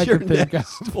Read woman I your could think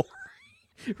next of. story.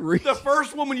 Read The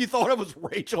first woman you thought of was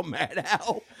Rachel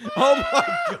Maddow. Oh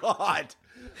my God.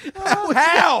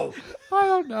 How? I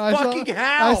don't know. I Fucking saw,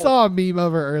 how? I saw a meme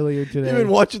of her earlier today. You been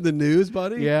watching the news,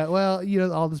 buddy? Yeah, well,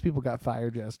 all those people got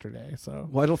fired yesterday, so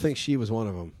Well, I don't think she was one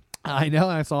of them. I know.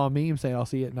 I saw a meme saying I'll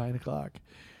see you at 9:00.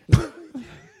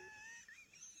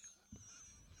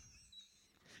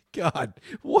 God,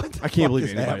 what? The I can't fuck believe is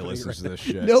anybody happening listens to right this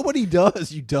now? shit. Nobody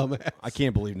does, you dumbass. I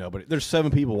can't believe nobody. There's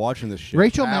 7 people watching this shit.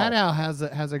 Rachel How? Maddow has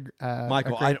a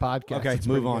Michael, a great podcast. okay, It's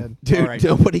move pretty on. good. Dude, All right.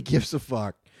 nobody gives a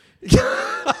fuck.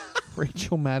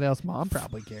 Rachel Maddow's mom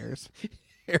probably cares.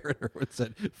 Aaron Irwin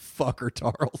said, "Fucker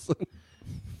Tarleson."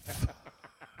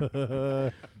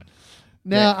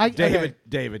 Now, David.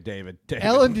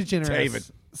 Ellen David. DeGeneres. David.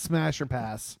 smash or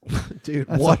pass. Dude,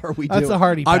 That's what are we doing? That's a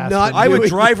hardy I'm pass. not for me. I would doing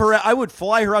drive her. I would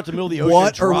fly her out to the middle of the ocean.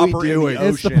 What drop are we her doing? In the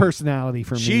It's the ocean. personality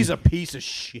for me. She's a piece of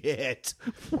shit.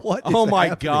 What is Oh my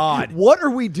happening? God. What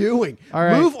are we doing? All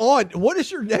right. Move on. What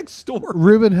is your next story?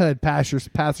 Reuben Hood, pass or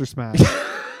smash.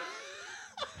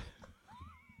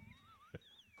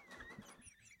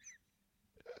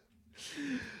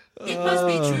 It must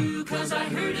be true, 'cause I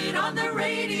heard it on the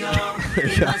radio.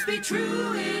 It must be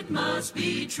true, it must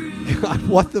be true. God,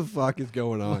 what the fuck is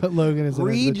going on? Logan is in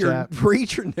read the your chat.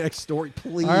 read your next story,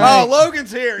 please. All right. Oh,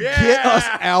 Logan's here. Yeah. Get us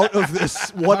out of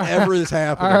this. Whatever is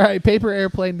happening. All right, paper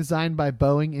airplane designed by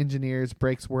Boeing engineers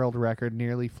breaks world record,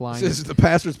 nearly flying. This is the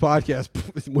Pastors Podcast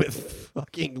with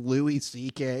fucking Louis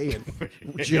C.K.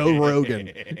 and Joe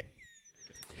Rogan.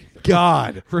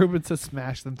 God. Reuben says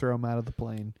smash them, throw them out of the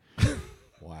plane.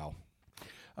 Wow.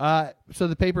 So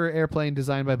the paper airplane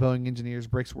designed by Boeing engineers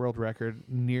breaks world record,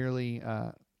 nearly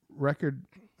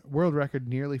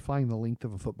flying the length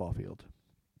of a football field.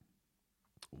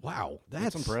 Wow,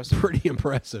 that's impressive. Pretty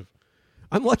impressive.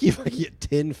 I'm lucky if I can get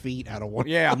 10 feet out of one.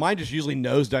 Yeah, mine just usually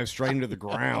nosedives straight into the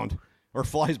ground or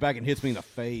flies back and hits me in the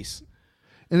face.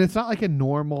 And it's not like a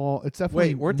normal. It's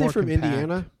definitely. Wait, weren't they more from compact.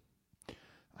 Indiana?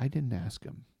 I didn't ask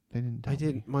them. They didn't. Tell I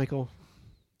didn't, me. Michael.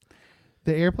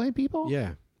 The airplane people.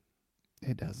 Yeah.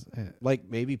 It does. Like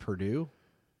maybe Purdue?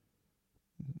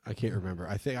 I can't remember.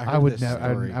 I think I heard I would this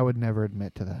never. story. I would never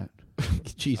admit to that.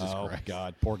 Jesus Oh Christ.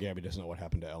 God, poor Gabby doesn't know what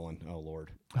happened to Ellen. Oh Lord.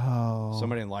 Oh.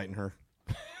 Somebody enlighten her.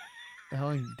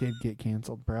 Ellen did get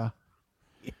canceled, bruh.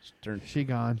 She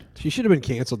gone. She should have been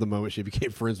canceled the moment she became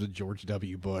friends with George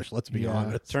W. Bush. Let's be Yeah.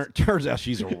 honest. Turns out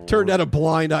she's a Turned out a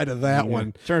blind eye to that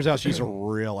one. Turns out she's a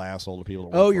real asshole to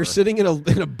people. That Oh, work you're for her. sitting in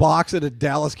a box at a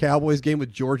Dallas Cowboys game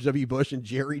with George W. Bush and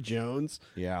Jerry Jones.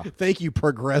 Yeah. Thank you,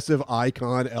 progressive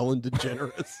icon Ellen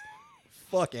DeGeneres.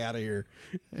 Fuck out of here.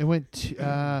 It went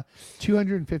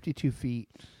 252 feet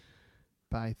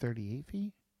by 38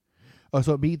 feet. Oh,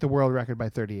 so it beat the world record by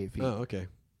 38 feet. Oh, okay.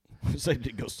 So did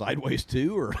it go sideways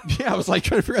too, or Yeah, I was like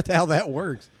trying to figure out how that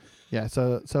works. Yeah.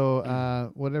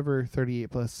 So whatever 38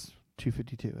 plus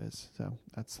 252 is. So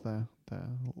that's the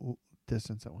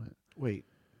distance it went. Wait.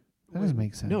 That doesn't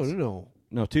make sense. No.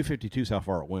 no? 252 is how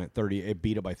far it went. 30. It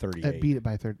beat it by 38. It beat it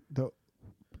by 30.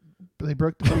 They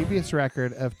broke the previous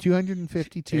record of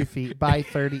 252 feet by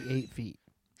 38 feet.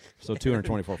 So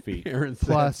 224 feet. Aaron said,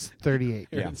 Plus 38.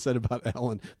 Aaron said about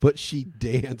Ellen, but she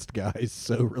danced, guys.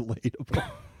 So relatable.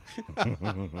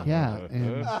 Yeah,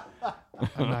 and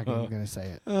I'm not even going to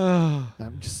say it.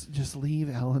 Just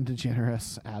leave Ellen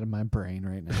DeGeneres out of my brain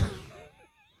right now.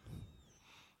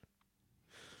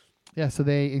 Yeah, so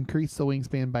they increased the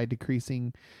wingspan by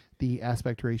decreasing the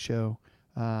aspect ratio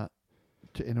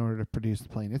in order to produce the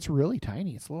plane. It's really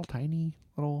tiny. It's a little tiny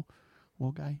little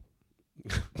guy.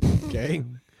 Okay.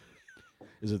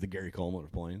 Is it the Gary Coleman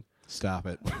of planes? Stop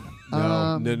it.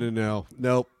 No.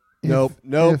 Nope.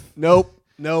 If-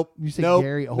 Nope. You say nope,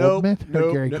 Gary nope, Oldman or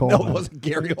nope, Gary no, Coleman? No, it wasn't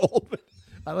Gary Oldman.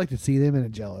 I'd like to see them in a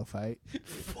Jello fight. What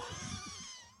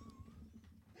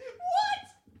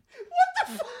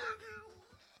the fuck?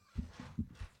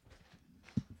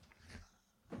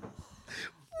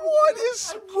 What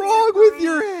is wrong with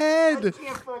your head?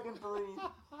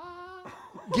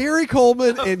 Gary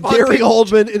Coleman and Gary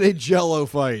Oldman in a Jello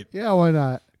fight. Yeah, why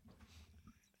not?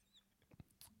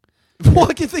 Well,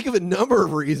 I can think of a number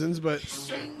of reasons, but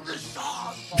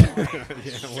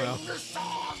yeah, well,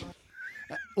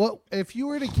 Well, if you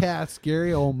were to cast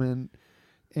Gary Oldman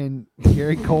and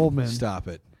Gary Coleman, stop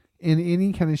it. In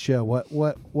any kind of show, what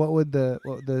would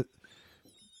the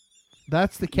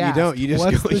that's the cast. You don't. You just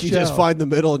What's go, the you just show? find the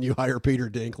middle and you hire Peter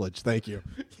Dinklage. Thank you.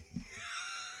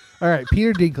 All right,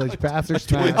 Peter Dinklage, pass or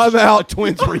smash. I'm out.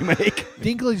 Twins remake.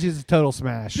 Dinklage is a total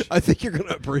smash. I think you're going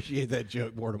to appreciate that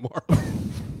joke more tomorrow.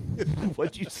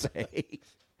 What'd you say?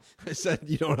 I said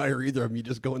you don't hire either of them. You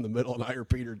just go in the middle and hire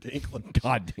Peter Dinklage.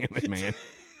 God damn it, man.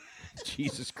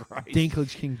 Jesus Christ.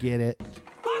 Dinklage can get it.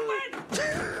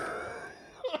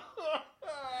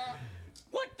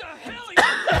 What the hell are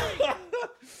you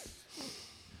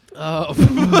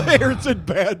doing? Aaron said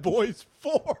Bad Boys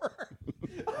 4.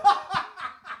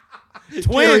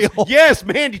 Twins. Yes,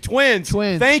 Mandy, twins.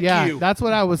 Twins. Thank yeah, you. That's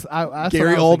what I was. That's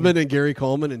Gary what I was Oldman and Gary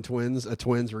Coleman in Twins, a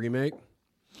Twins remake.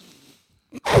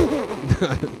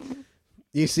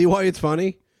 You see why it's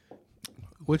funny?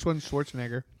 Which one's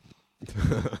Schwarzenegger?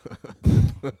 God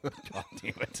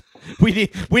damn it.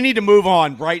 We need to move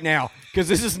on right now because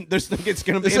this is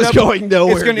going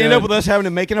nowhere. It's going to end up with us having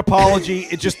to make an apology.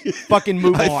 It just fucking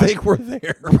move on. I think we're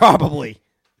there. Probably.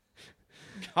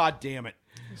 God damn it.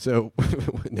 So,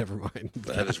 never mind.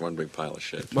 That is one big pile of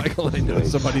shit. Michael and I know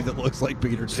somebody that looks like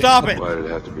Peter. Stop it! Why did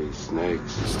it have to be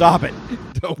snakes? Stop it!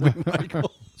 Don't we,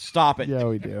 Michael? Stop it! Yeah,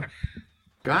 we do.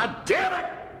 God damn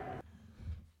it!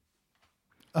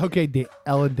 Okay,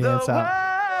 Ellen, dance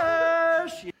out.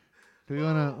 Do we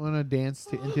want to dance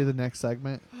into the next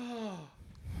segment?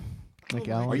 Like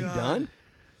Ellen? Are you done?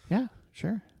 Yeah,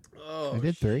 sure. Oh, I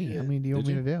did 3. How many do you want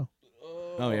me to do?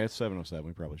 Oh yeah, it's 7:07.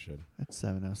 We probably should. That's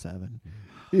 7:07.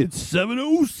 It's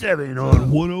 7:07 on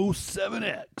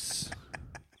 107X.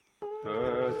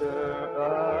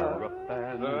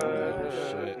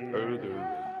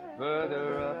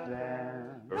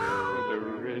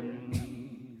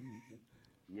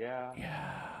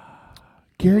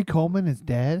 Gary Coleman is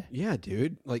dead? Yeah,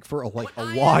 dude. Like for a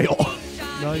while.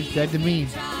 No, he's dead to me.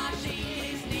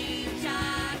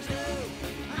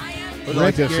 I'd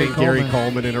like to have seen Gary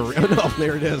Coleman in a. No,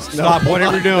 there it is. Stop! No,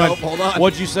 Whatever you're doing. No, hold on.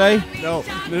 What'd you say? No.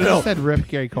 I said rip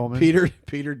Gary Coleman. Peter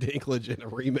Dinklage in a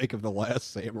remake of The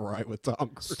Last Samurai with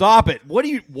Tom Cruise. Stop it!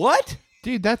 What?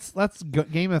 Dude, that's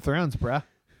Game of Thrones, bruh.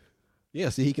 Yeah,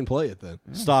 see, he can play it then.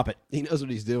 Stop it! He knows what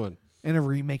he's doing. In a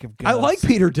remake of I Ghost. like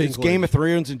Peter Dinklage. It's Game of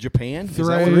Thrones in Japan. Is that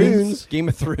what it Thrones. is? Game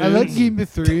of Thrones. I like Game of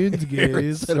Thrones, Aaron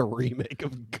guys. said a remake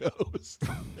of Ghost.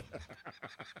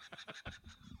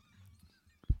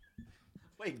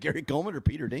 Wait, Gary Coleman or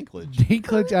Peter Dinklage?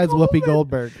 Dinklage as Whoopi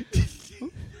Goldberg.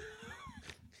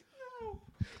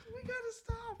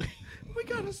 We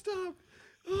gotta stop.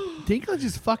 Dinklage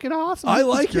is fucking awesome. I He's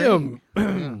like great. him.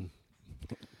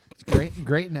 Yeah.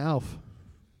 Great in Elf.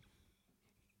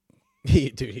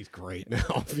 Dude, he's great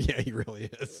now. Yeah, he really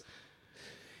is.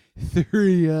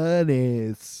 3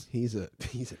 honest. He's an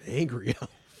angry elf.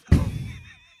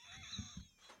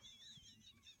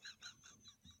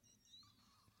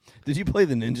 Did you play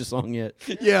the Ninja song yet?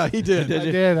 Yeah, he did. Did you?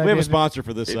 I did. We have a sponsor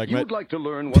for this If segment. you'd like to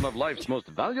learn one of life's most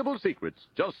valuable secrets,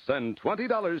 just send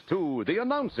 $20 to the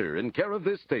announcer in care of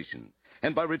this station.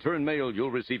 And by return mail,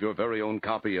 you'll receive your very own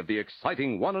copy of the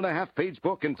exciting 1.5-page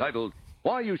book entitled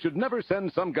Why You Should Never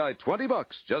Send Some Guy $20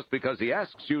 Just Because He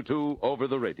Asks You to over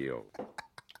the radio.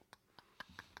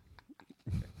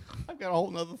 I've got a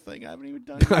whole other thing I haven't even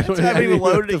done. I I haven't even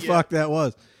loaded what the it fuck that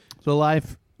was. The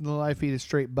live feed is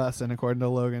straight bussing, according to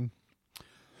Logan.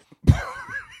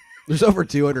 There's over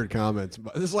 200 comments.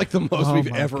 But this is like the most Oh we've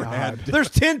my ever God. had. There's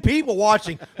 10 people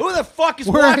watching. Who the fuck is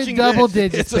We're watching in double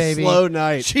this? digits, It's baby. a slow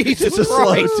night. Jesus It's a slow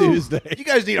Christ. Tuesday. You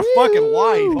guys need a fucking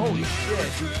life. Holy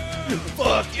shit.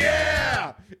 Fuck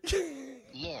yeah!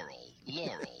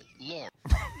 Laurel.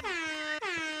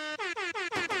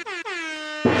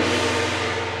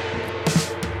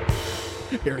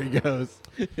 Here he goes.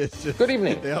 It's just, Good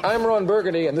evening. Yep. I'm Ron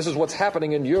Burgundy, and this is what's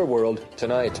happening in your world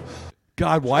tonight.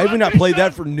 God, why have we not played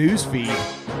that for Newsfeed?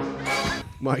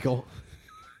 Michael,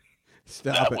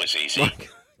 stop That it. was easy.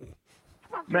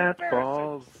 Matt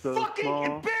balls so small.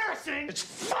 Embarrassing! It's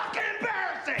fucking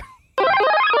embarrassing!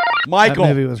 Michael.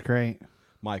 That movie was great.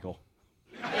 Michael.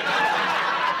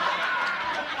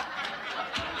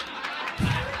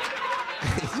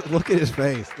 Look at his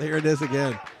face. There it is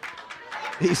again.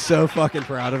 He's so fucking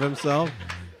proud of himself.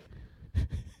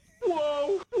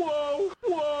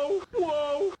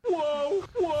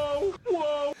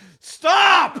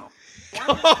 Stop!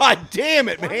 God damn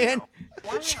it, man.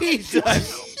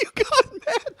 Jesus. You got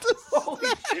mad to Holy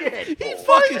shit. He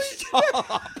fucking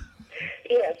stop.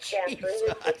 Yes, Catherine, this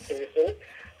is Susan.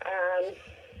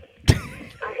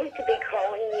 I hate to be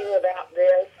calling you about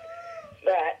this,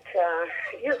 but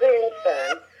your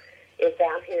grandson is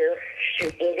out here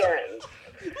shooting guns.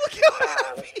 We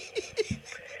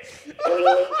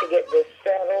need to get this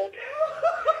settled.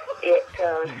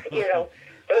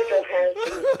 Virgil has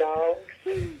these dogs,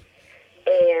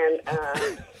 and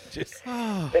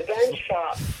the gun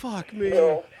shop Fuck me.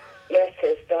 will mess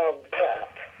his dogs up.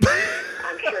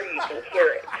 I'm sure you can hear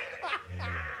it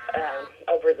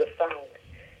over the phone.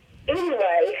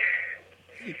 Anyway,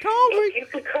 if you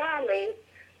could call me,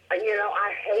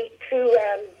 I hate to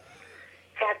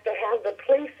have to have the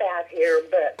police out here,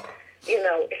 but, he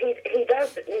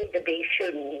doesn't need to be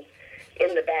shooting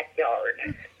in the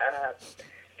backyard.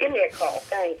 Give me a call.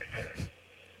 Thanks.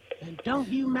 And don't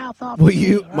you mouth off. Will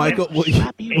you, Michael? Will you?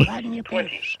 Slap you right in your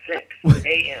face. 26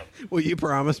 a.m. Will you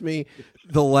promise me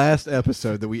the last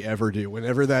episode that we ever do,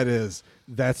 whenever that is,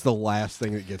 that's the last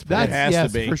thing that gets played?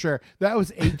 That's yes, for sure. That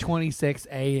was 8:26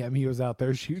 a.m. He was out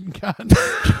there shooting guns.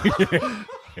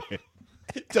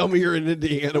 Tell me you're in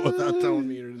Indiana without telling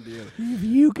me you're in Indiana. If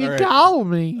you can All right. call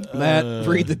me. Matt,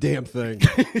 read the damn thing.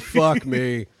 Fuck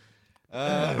me.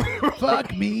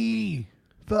 Fuck me.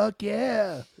 Fuck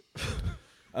yeah.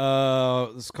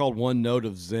 This is called One Note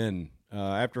of Zen.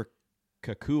 After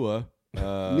Kakua.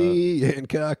 Me and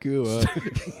Kakua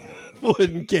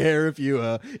wouldn't care if you.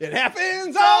 It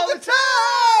happens all the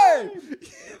time.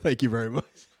 Thank you very much.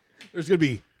 There's gonna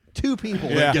be 2 people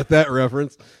that get that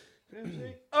reference.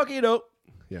 Okay, no.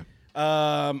 Yeah.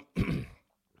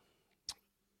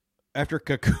 After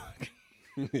Kakua.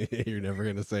 You're never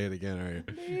gonna say it again, are you?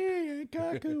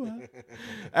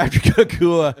 After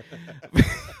Kakua.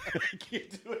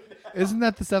 Isn't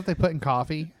that the stuff they put in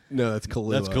coffee? No, that's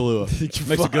Kahlua. That's Kahlua.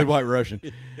 Makes a good White Russian.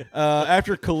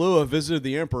 After Kahlua visited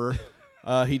the emperor,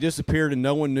 he disappeared and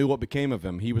no one knew what became of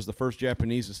him. He was the first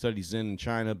Japanese to study Zen in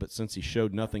China, but since he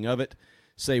showed nothing of it,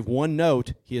 save one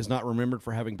note, he is not remembered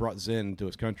for having brought Zen to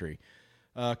his country.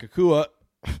 Kakua.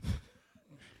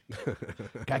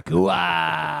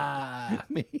 Kakua.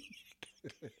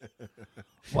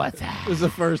 What's that? It was the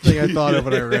first thing I thought of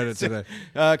when I read it today.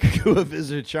 Kakua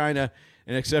visited China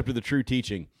and accepted the true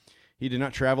teaching. He did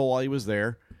not travel while he was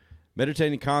there.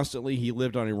 Meditating constantly, he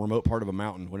lived on a remote part of a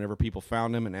mountain. Whenever people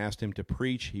found him and asked him to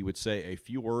preach, he would say a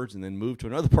few words and then move to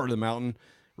another part of the mountain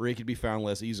where he could be found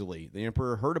less easily. The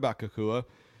emperor heard about Kakua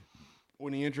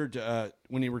when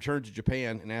he returned to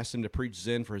Japan and asked him to preach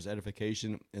Zen for his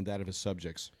edification and that of his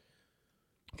subjects.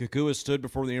 Kakua stood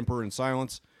before the emperor in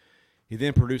silence. He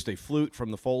then produced a flute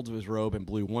from the folds of his robe and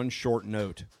blew one short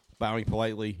note. Bowing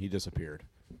politely, he disappeared.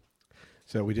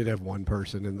 So we did have one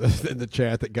person in the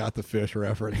chat that got the fish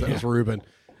reference. That was Ruben.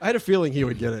 I had a feeling he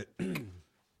would get it.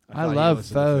 I love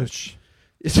Foch. So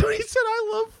he said,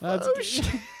 "I love Foch."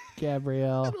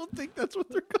 Gabrielle. I don't think that's what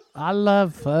they're called. I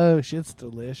love Foch. It's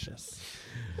delicious.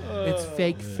 It's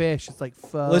fake fish. It's like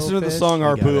faux Listen to the fish. song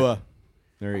I got Harpua.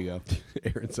 There you go.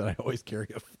 Aaron said, "I always carry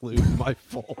a flute in my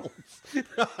folds."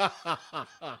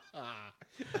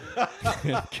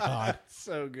 God,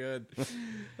 so good.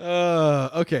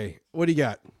 Okay, what do you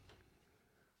got?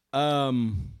 I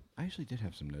actually did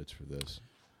have some notes for this.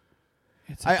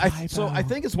 It's a So I typo.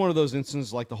 think it's one of those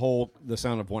instances like the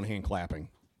sound of one hand clapping.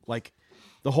 Like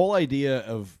the whole idea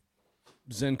of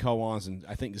Zen koans, and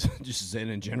I think just Zen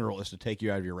in general, is to take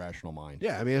you out of your rational mind.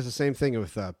 Yeah, I mean it's the same thing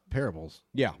with parables.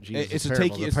 Yeah, Jesus' it's to parable.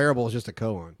 take you. The parable is just a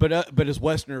koan. But as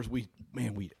Westerners, we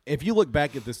if you look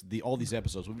back at all these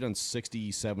episodes, we've done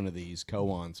 67 of these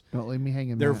koans. Don't leave me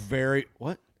hanging. They're Matt. very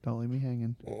what? Don't leave me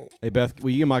hanging. Hey Beth, will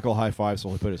you give Michael a high five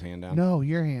so he put his hand down? No,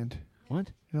 your hand.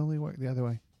 What? It only worked the other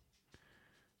way.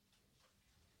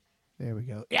 There we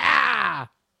go. Yeah,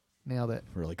 nailed it.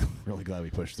 Really glad we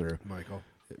pushed through. Michael,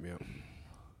 hit me up.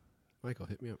 Michael,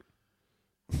 hit me up.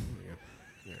 There we go.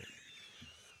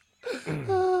 All right.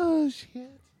 Oh shit.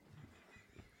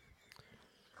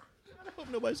 I hope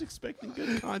nobody's expecting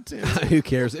good content. Who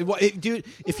cares? Dude,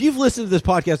 if you've listened to this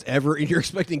podcast ever and you're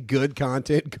expecting good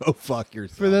content, go fuck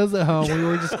yourself. For those at home, we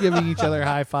were just giving each other a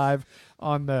high five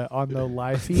on the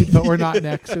live feed, but we're not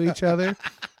next to each other,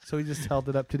 so we just held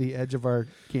it up to the edge of our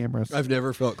cameras. I've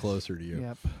never felt closer to you.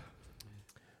 Yep.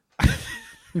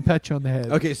 We pat you on the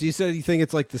head. Okay, so you said you think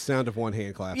it's like the sound of one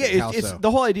hand clapping. Yeah, How it's so? the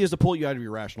whole idea is to pull you out of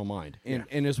your rational mind. And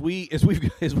as we've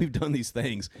done these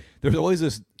things, there's always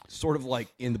this sort of like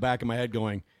in the back of my head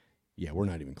going, yeah, we're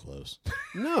not even close.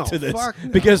 No, to this. fuck no.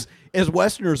 Because as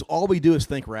Westerners, all we do is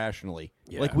think rationally.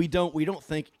 Yeah. Like we don't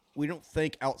think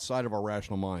outside of our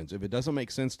rational minds. If it doesn't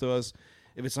make sense to us,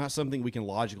 if it's not something we can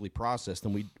logically process,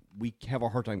 then we have a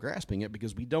hard time grasping it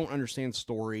because we don't understand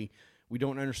story, we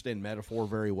don't understand metaphor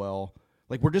very well.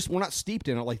 Like we're not steeped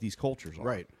in it like these cultures are.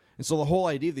 Right. And so the whole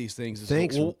idea of these things is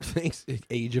Thanks,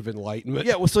 Age of Enlightenment.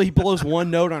 Yeah, well, so he blows one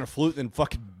note on a flute and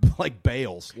fucking like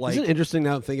bails. Like, isn't it interesting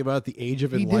now to think about the Age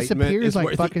of He Enlightenment? disappears is like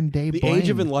where fucking Dave The Age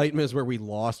of Blaine. Enlightenment is where we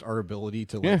lost our ability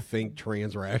to Yeah. think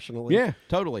trans-rationally. Yeah,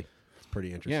 totally. It's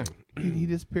pretty interesting. Dude, he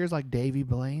disappears like Davy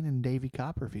Blaine and Davy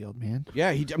Copperfield, man.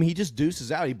 Yeah, he just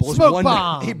deuces out. He blows Smoke one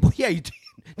bomb!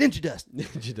 ninja dust.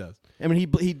 Ninja dust. I mean, he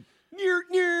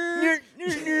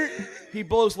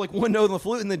blows like one note on the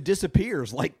flute and then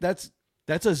disappears. Like that's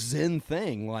a Zen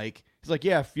thing. Like he's like,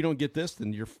 yeah, if you don't get this,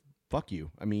 then fuck you.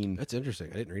 I mean, That's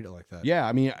interesting. I didn't read it like that. yeah.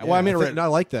 I mean, Yeah, well, I mean, I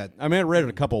like that. I read it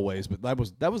a couple of ways, but that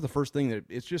was the first thing that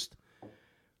it's just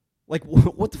like,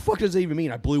 what the fuck does that even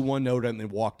mean? I blew one note and then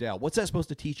walked out. What's that supposed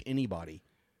to teach anybody?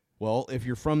 Well, if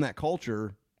you're from that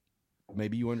culture,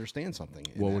 maybe you understand something.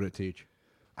 What would it teach?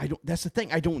 I don't. That's the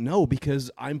thing. I don't know because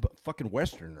I'm a fucking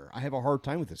Westerner. I have a hard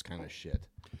time with this kind of shit.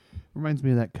 Reminds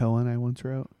me of that koan I once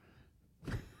wrote.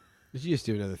 Did you just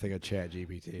do another thing on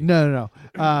ChatGPT? No.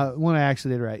 One I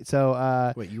actually did write.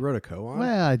 So, Wait, you wrote a koan?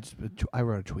 well, I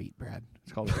wrote a tweet, Brad.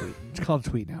 It's called a tweet. It's called a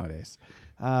tweet nowadays.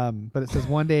 But it says,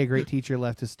 one day a great teacher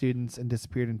left his students and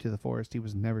disappeared into the forest. He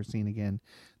was never seen again.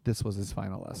 This was his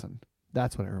final lesson.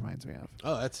 That's what it reminds me of.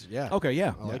 Oh, that's yeah. Okay,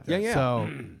 yeah, I like yeah, that. yeah. So,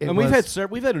 it and we've was-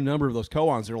 had a number of those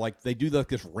koans. They're like they do like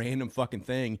this random fucking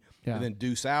thing, Yeah. and then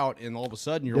deuce out, and all of a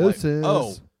sudden you're Deuces. like,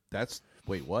 oh, that's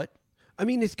wait, what? I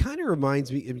mean, it kind of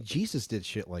reminds me. I mean, Jesus did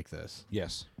shit like this,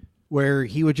 Yes, where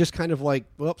he would just kind of like,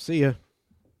 well, see ya.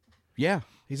 yeah,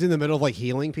 He's in the middle of like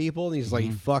healing people, and he's like, he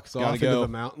fucks Gotta off into go. the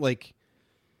mountain. Like,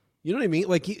 you know what I mean?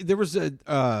 Like, there was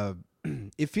a.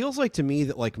 It feels like to me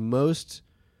that like most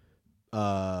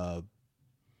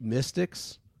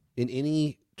mystics in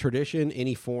any tradition,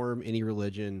 any form, any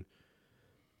religion,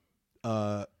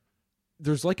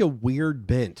 there's like a weird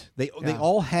bent. They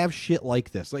all have shit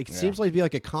like this. Like, it seems like to be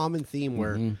like a common theme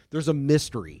where there's a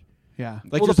mystery. Yeah.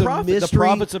 Like, Well, there's the a prophet- the mystery.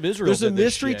 prophets of Israel There's a did this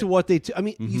mystery shit. to what they. I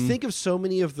mean, you think of so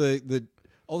many of the.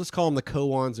 I'll just call them the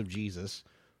koans of Jesus,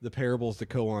 the parables, the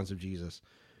koans of Jesus.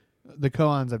 The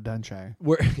koans of Dunshire.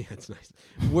 Where yeah, it's nice.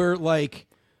 Where like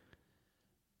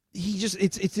he just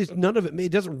it's just none of it.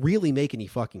 It doesn't really make any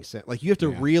fucking sense. Like, you have to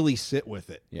really sit with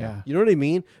it. Yeah. You know what I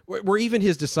mean? Where even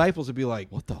his disciples would be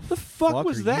like, "What the fuck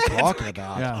was are you that talking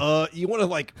about?" Yeah. You want to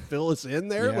like fill us in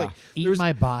there? Yeah. Like, Eat there's-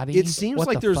 my body? It seems What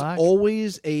like the there's fuck?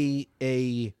 always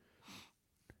an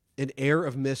air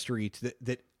of mystery to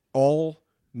that all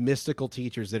mystical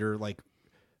teachers that are like,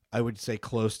 I would say,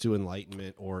 close to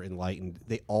enlightenment or enlightened,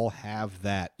 they all have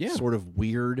that sort of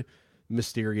weird,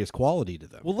 mysterious quality to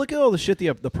them. Well, look at all the shit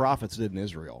the prophets did in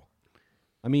Israel.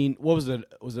 I mean, what was it?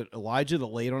 Was it Elijah that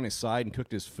laid on his side and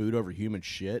cooked his food over human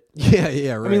shit?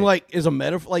 Yeah, right. I mean, like, is a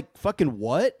metaphor like fucking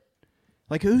what?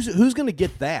 Like, who's gonna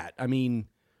get that? I mean,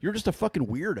 you're just a fucking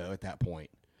weirdo at that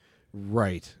point,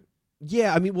 right?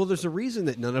 Yeah, I mean, well, there's a reason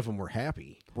that none of them were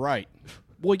happy, right?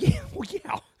 Well, yeah.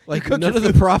 Like, cooked none your of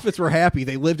the food. prophets were happy.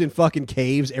 They lived in fucking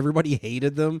caves. Everybody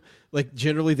hated them. Like,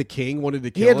 generally, the king wanted to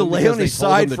kill He had to them lay because on they his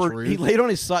told him side the for truth. he laid on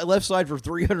his left side for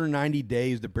 390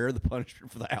 days to bear the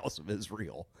punishment for the house of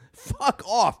Israel. Fuck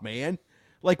off, man!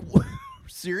 Like,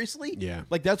 seriously? Yeah.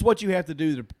 Like, that's what you have to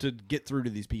do to get through to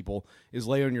these people is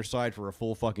lay on your side for a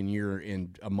full fucking year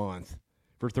in a month,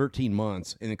 for 13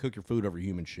 months, and then cook your food over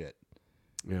human shit.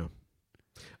 Yeah.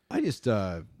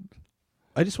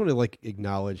 I just want to like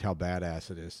acknowledge how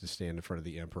badass it is to stand in front of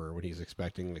the emperor when he's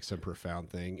expecting like some profound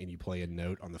thing, and you play a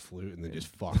note on the flute and then just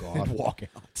fuck off And walk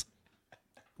out.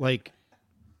 Like,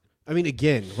 I mean,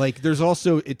 again, like, there's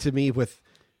also it to me with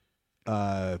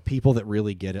people that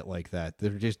really get it like that.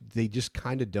 They just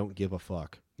kind of don't give a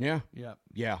fuck. Yeah. Yep.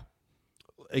 Yeah.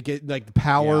 Like the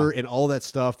power and all that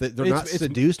stuff, that they're not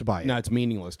seduced by it. No, it's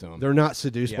meaningless to them. They're not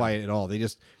seduced Yeah. by it at all. They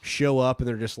just show up and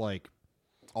they're just like,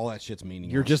 all that shit's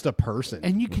meaningless. you're just a person.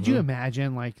 And could you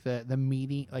imagine like the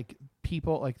meeting, like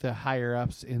people, like the higher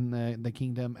ups in the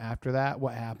kingdom after that,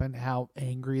 what happened, how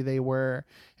angry they were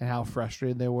and how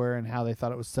frustrated they were and how they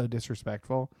thought it was so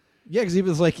disrespectful. Yeah, because he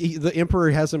was like, the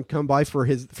emperor has him come by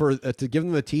to give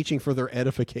them a teaching for their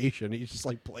edification. He just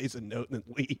like plays a note and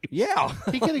then leaves. Yeah.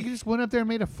 He could have just went up there and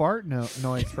made a fart noise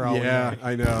for all we know.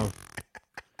 I know.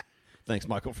 Thanks,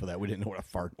 Michael, for that. We didn't know what a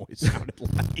fart noise sounded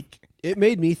like. It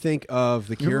made me think of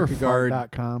the Do you remember Kierkegaard.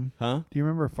 fart.com? Huh? Do you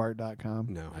remember fart.com?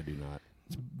 No, I do not.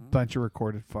 It's a bunch of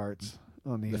recorded farts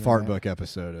on the The internet. fart book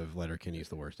episode of Letterkenny's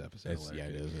the worst episode. of Yeah,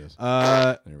 it Letterkenny. is.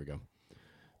 There we go.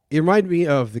 It reminded me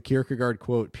of the Kierkegaard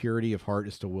quote: "Purity of heart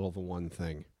is to will the one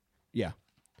thing." Yeah.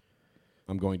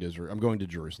 I'm going to Israel. I'm going to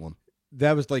Jerusalem.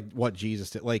 That was like what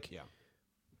Jesus did. Like,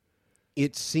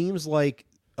 it seems like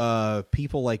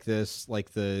people like this,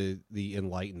 like the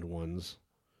enlightened ones,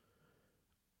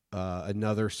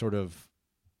 another sort of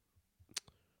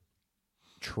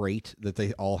trait that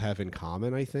they all have in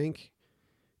common, I think,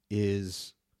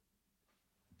 is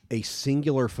a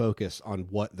singular focus on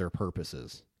what their purpose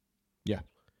is. Yeah.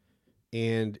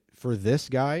 And for this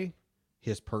guy,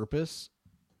 his purpose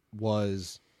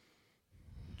was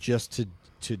just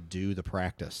to do the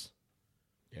practice.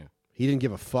 Yeah. He didn't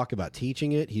give a fuck about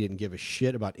teaching it. He didn't give a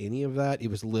shit about any of that. It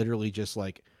was literally just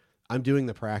like, I'm doing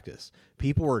the practice.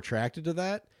 People were attracted to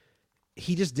that.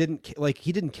 He just didn't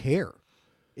he didn't care.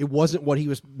 It wasn't what he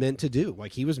was meant to do.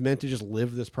 Like, he was meant to just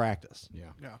live this practice.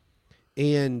 Yeah.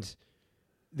 And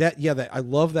that I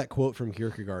love that quote from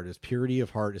Kierkegaard is purity of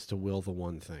heart is to will the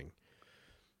one thing.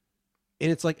 And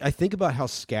it's like, I think about how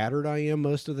scattered I am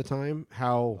most of the time,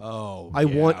 how I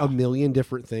want a million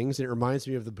different things. And it reminds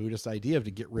me of the Buddhist idea of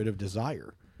to get rid of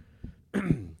desire.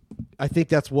 I think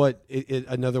that's what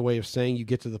another way of saying you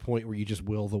get to the point where you just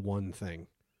will the one thing.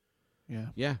 Yeah.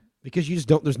 Yeah. Because you just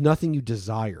don't, there's nothing you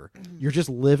desire. You're just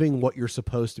living what you're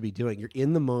supposed to be doing. You're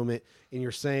in the moment and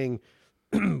you're saying,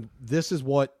 this is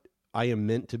what I am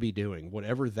meant to be doing,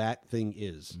 whatever that thing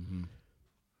is. Mm-hmm.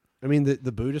 I mean,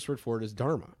 the Buddhist word for it is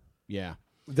dharma. Yeah.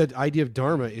 The idea of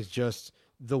dharma is just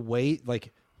the way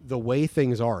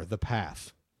things are, the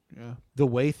path. Yeah. The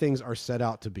way things are set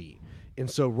out to be. And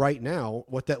so right now,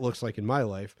 what that looks like in my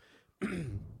life,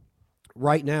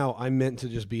 right now I'm meant to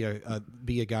just be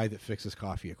a guy that fixes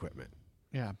coffee equipment.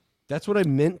 Yeah. That's what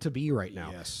I'm meant to be right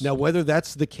now. Yes. Now, whether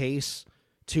that's the case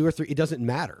 2 or 3, it doesn't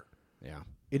matter. Yeah.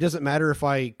 It doesn't matter if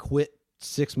I quit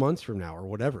 6 months from now or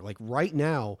whatever. Like right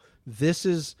now, this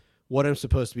is what I'm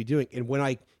supposed to be doing. And when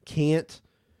I can't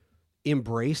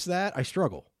embrace that, I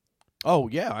struggle. Oh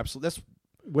yeah, absolutely. That's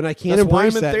when I can't that's why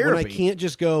embrace I'm in that. When I therapy. can't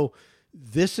just go,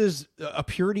 this is a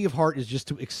purity of heart is just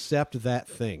to accept that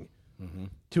thing. Mm-hmm.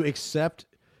 To accept.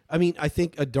 I mean, I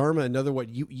think a dharma, another what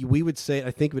we would say,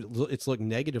 I think it's looked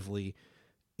negatively,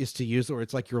 is to use the word,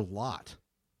 it's like your lot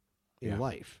in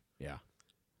life. Yeah.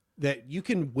 That you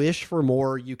can wish for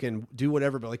more, you can do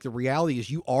whatever, but like the reality is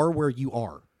you are where you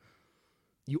are.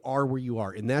 You are where you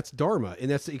are. And that's dharma. And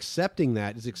that's accepting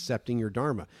that is accepting your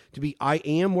dharma. To be, I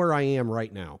am where I am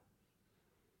right now.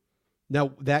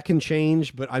 Now that can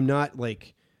change, but I'm not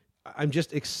like, I'm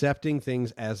just accepting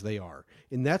things as they are.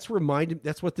 And that's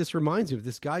what this reminds me of.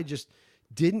 This guy just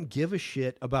didn't give a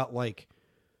shit about like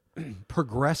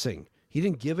progressing. He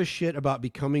didn't give a shit about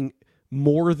becoming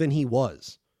more than he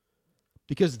was.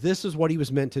 Because this is what he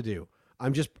was meant to do.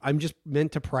 I'm just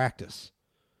meant to practice.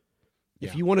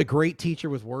 If you want a great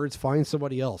teacher with words, find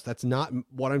somebody else. That's not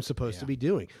what I'm supposed to be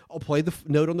doing. I'll play the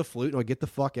note on the flute and I'll get the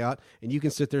fuck out, and you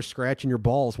can sit there scratching your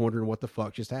balls wondering what the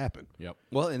fuck just happened. Yep.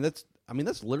 Well, and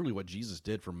that's literally what Jesus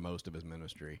did for most of his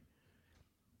ministry.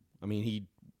 I mean, he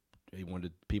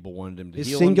people wanted him to His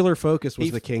heal singular him. focus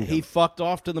was the kingdom. He fucked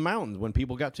off to the mountains when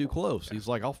people got too close. He's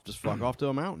like, I'll just fuck off to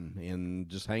a mountain and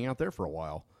just hang out there for a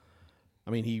while.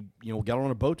 I mean, he got on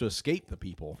a boat to escape the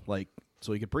people, like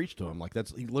so he could preach to them. Like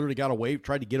he literally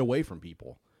tried to get away from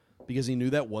people because he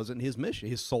knew that wasn't his mission,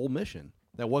 his sole mission.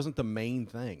 That wasn't the main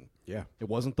thing. Yeah, it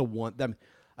wasn't the one.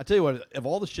 I tell you what, of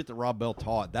all the shit that Rob Bell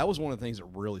taught, that was one of the things that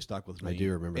really stuck with me. I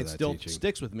do remember it that still teaching.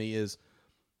 sticks with me. Is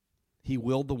he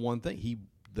willed the one thing?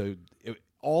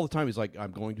 All the time he's like,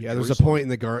 I'm going to. Yeah, there's a Jerusalem. point in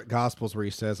the Gospels where he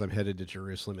says, "I'm headed to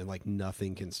Jerusalem," and like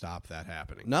nothing can stop that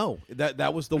happening. No,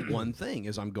 that was the one thing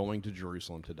is I'm going to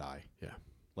Jerusalem to die. Yeah,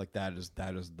 like that is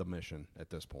the mission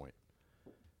at this point.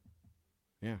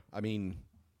 Yeah, I mean,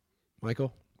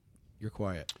 Michael, you're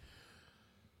quiet.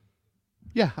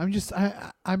 Yeah,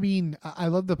 I mean, I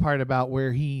love the part about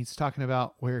where he's talking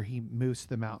about where he moves to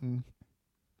the mountain,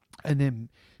 and then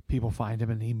people find him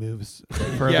and he moves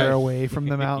further away from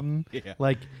the mountain. Yeah.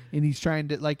 Like, and he's trying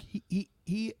to, like,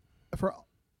 he for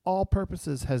all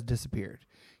purposes has disappeared.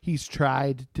 He's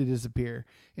tried to disappear.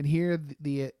 And here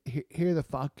the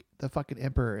fucking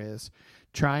emperor is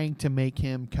trying to make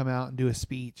him come out and do a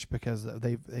speech because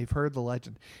they've heard the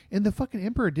legend. And the fucking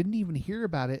emperor didn't even hear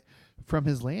about it from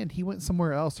his land. He went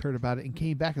somewhere else, heard about it, and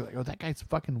came back and like, oh, that guy's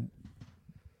fucking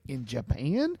in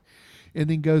Japan? And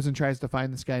then goes and tries to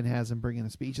find this guy and has him bring in a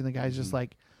speech. And the guy's just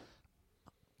like,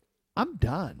 I'm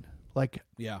done. Like,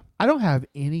 yeah, I don't have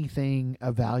anything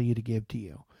of value to give to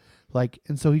you. Like,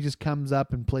 and so he just comes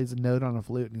up and plays a note on a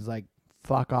flute and he's like,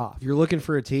 fuck off. You're looking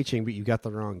for a teaching, but you got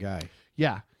the wrong guy.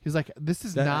 Yeah. He's like, this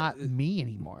is not me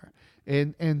anymore.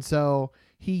 And so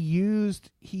he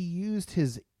used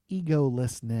his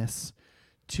egolessness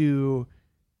to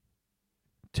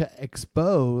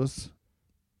expose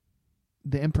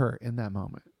the emperor in that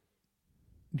moment.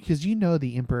 Because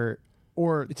the emperor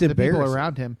or it's the people embarrassing.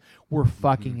 around him were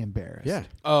fucking embarrassed. Yeah.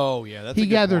 Oh yeah, that's he a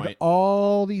good gathered point.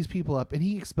 all these people up and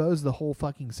he exposed the whole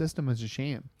fucking system as a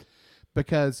sham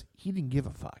because he didn't give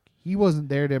a fuck. He wasn't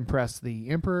there to impress the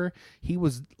emperor. He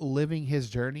was living his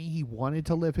journey. He wanted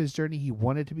to live his journey. He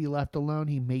wanted to be left alone.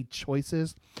 He made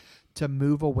choices to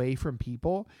move away from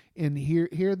people. And here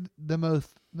the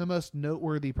most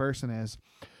noteworthy person is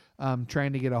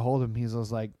trying to get a hold of him. He's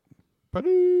just like,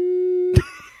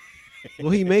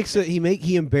 well,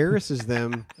 he embarrasses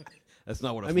them. That's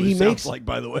not what I mean. He sounds makes like,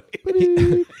 by the way.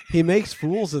 he makes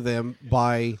fools of them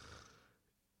by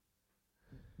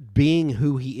being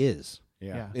who he is,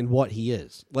 Yeah. and what he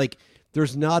is. Like,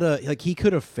 there's not he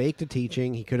could have faked a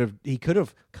teaching. He could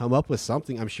have come up with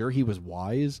something. I'm sure he was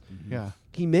wise. Yeah.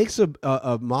 He makes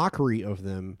a mockery of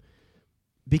them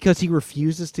because he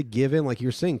refuses to give in, like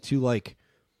you're saying, to like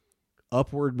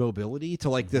upward mobility, to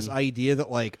like this idea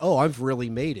that like, oh, I've really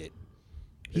made it.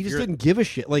 He just didn't give a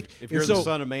shit. Like, if you're and the so,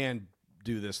 Son of Man,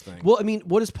 do this thing. well, I mean,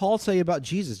 what does Paul say about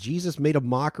Jesus? Jesus made a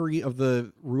mockery of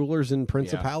the rulers and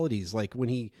principalities. Like when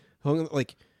he hung,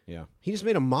 like, yeah, he just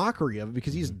made a mockery of it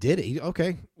because he just did it.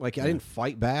 Okay, like I didn't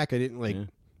fight back. I didn't like,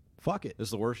 fuck it. This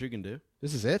is the worst you can do.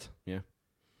 This is it. Yeah.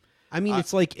 I mean,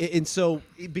 it's like, and so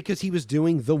because he was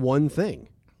doing the one thing.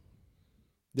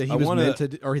 that he I was wanna- meant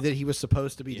to, or that he was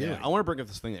supposed to be Yeah, doing. I want to bring up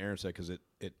this thing that Aaron said because it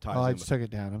ties. Oh, I in just with- took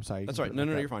it down. I'm sorry. You That's can right. put No, it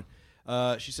no, back you're up.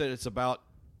 fine. She said it's about.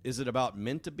 Is it about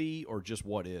meant to be or just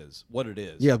what is? What it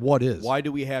is? Yeah, what is? Why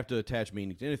do we have to attach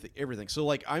meaning to anything, everything? So,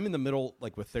 like, I'm in the middle,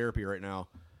 like, with therapy right now.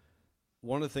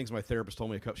 One of the things my therapist told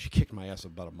me she kicked my ass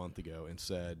about a month ago and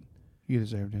said, You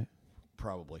deserved it.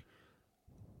 probably.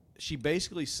 She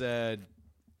basically said,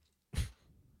 oh,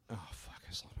 fuck, I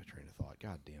just lost my train of thought.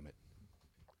 God damn it.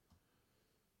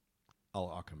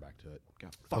 I'll come back to it.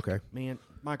 God, fuck, Okay. man.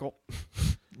 Michael.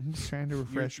 I'm just trying to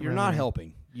refresh. You're your not memory.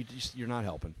 helping. You're not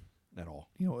helping at all.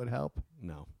 You know what would help?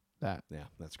 No. That. Yeah,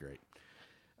 that's great.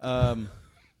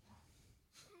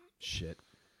 Shit.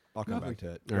 I'll come back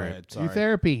to it. Go All right. ahead. Sorry. Your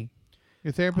therapy.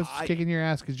 Your therapist is I- kicking your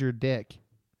ass because you're a dick.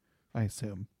 I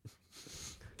assume.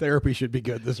 Therapy should be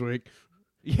good this week.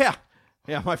 Yeah.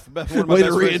 Yeah, one of my best Way to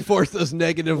friends- reinforce those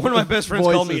negative. One of my best friends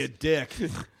called me a voices. dick.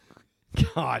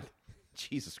 God.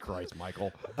 Jesus Christ,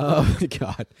 Michael.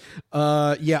 God.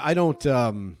 Yeah, I don't.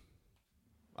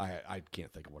 I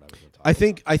can't think of what I was going to talk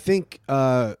I think.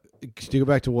 To go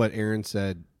back to what Aaron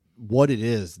said, what it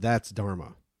is, that's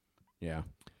Dharma. Yeah.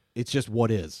 It's just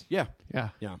what is. Yeah. Yeah.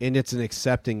 Yeah. And it's an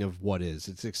accepting of what is.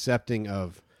 It's accepting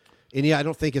of, and yeah, I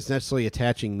don't think it's necessarily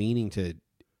attaching meaning to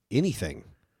anything.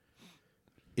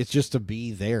 It's just to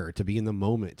be there, to be in the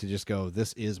moment, to just go,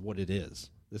 this is what it is.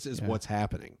 This is Yeah. what's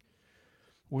happening.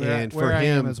 Where I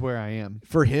am is where I am.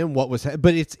 For him, what was,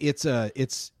 but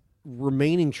it's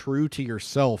remaining true to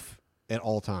yourself at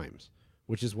all times,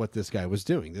 which is what this guy was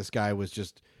doing. This guy was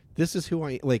just, this is who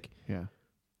I like. Yeah.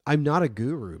 I'm not a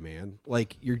guru, man.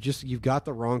 Like you've got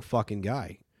the wrong fucking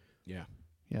guy. Yeah.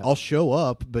 Yeah. I'll show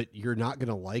up, but you're not going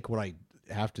to like what I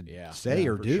have to say Yeah,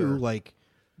 or for do. sure. Like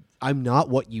I'm not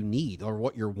what you need or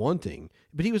what you're wanting.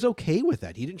 But he was okay with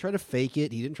that. He didn't try to fake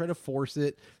it. He didn't try to force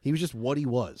it. He was just what he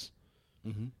was.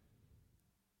 Mm-hmm.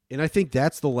 And I think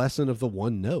that's the lesson of the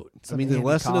one note. Some I mean, the Andy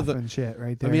lesson of Kaufman the shit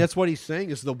right I there. mean, that's what he's saying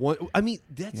is the one. I mean,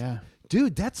 that's Yeah.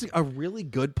 dude. That's a really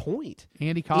good point.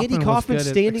 Andy Kaufman was Kaufman good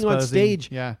at standing on exposing- stage,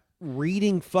 yeah.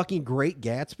 reading fucking Great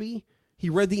Gatsby. He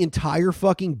read the entire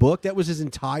fucking book. That was his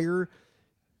entire.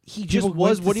 He just People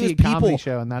was went to what he see was. a comedy People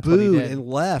show, and that's what he booed did. and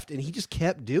left, and he just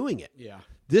kept doing it. Yeah.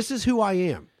 This is who I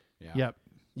am. Yeah. Yep.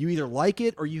 You either like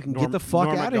it or you can get the fuck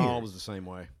Norm out of Macdonald here. was the same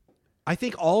way. I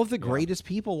think all of the greatest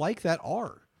people like that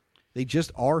are. They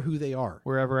just are who they are.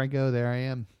 Wherever I go, there I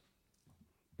am.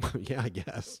 Yeah, I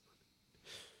guess.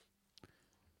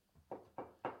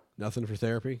 Nothing for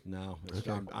therapy? No. It's,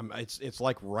 Okay. it's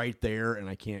like right there, and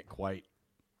I can't quite.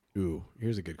 Ooh,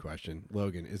 here's a good question.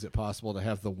 Logan, is it possible to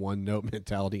have the one note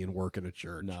mentality and work in a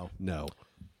church? No. No.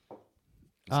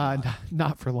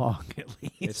 Not for long, at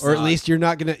least. It's Or at not. least you're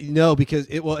not going to. No, because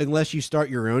unless you start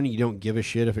your own and you don't give a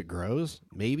shit if it grows,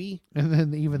 maybe. And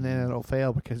then even then it'll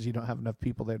fail because you don't have enough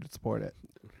people there to support it.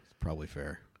 It's probably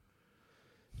fair.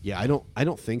 Yeah, I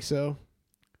don't think so.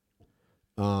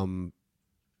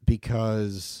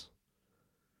 Because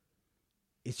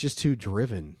it's just too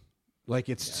driven. Like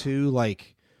it's too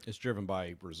like It's driven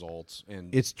by results,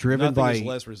 and It's driven nothing is by-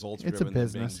 less results. It's a driven than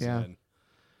business, being yeah. zen.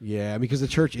 yeah, because the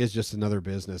church is just another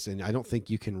business, and I don't think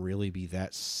you can really be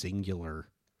that singular.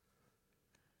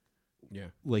 Yeah.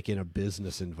 Like in a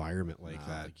business environment like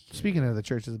that. Speaking of the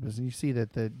church as a business, you see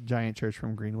that the giant church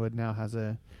from Greenwood now has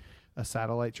a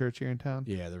satellite church here in town.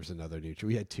 Yeah, there's another new church.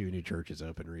 We had 2 new churches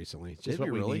open recently. It's just Did what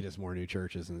we we really? need is more new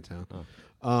churches in the town.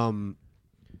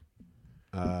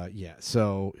 Yeah,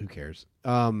 so who cares?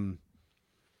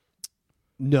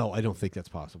 No, I don't think that's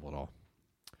possible at all.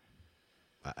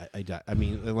 I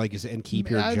mean, like you said, and keep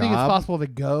your I job. think it's possible to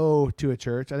go to a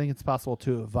church. I think it's possible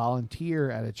to volunteer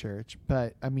at a church.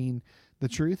 But I mean, the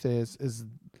truth is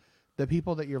the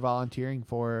people that you're volunteering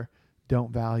for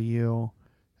don't value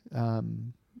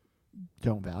that.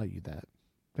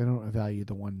 They don't value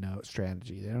the one note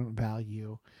strategy. They don't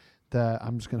value the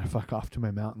I'm just gonna fuck off to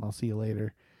my mountain. I'll see you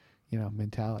later,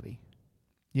 mentality.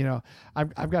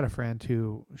 I've got a friend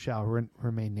who shall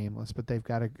remain nameless, but they've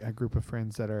got a group of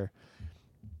friends that are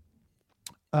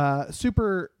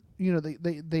super.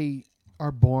 They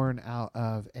are born out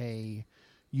of a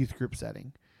youth group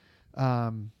setting,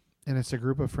 and it's a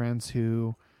group of friends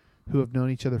who have known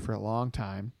each other for a long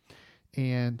time.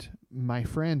 And my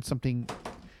friend, something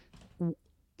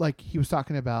like he was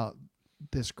talking about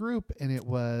this group, and it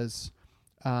was.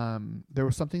 There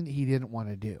was something that he didn't want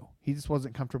to do. He just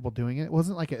wasn't comfortable doing it. It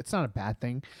wasn't like it's not a bad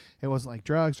thing. It wasn't like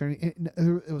drugs or anything.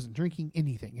 It wasn't drinking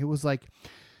anything. It was like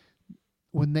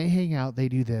when they hang out, they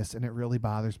do this, and it really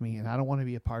bothers me, and I don't want to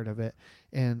be a part of it,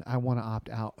 and I want to opt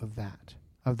out of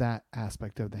that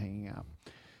aspect of the hanging out.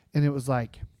 And it was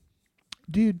like,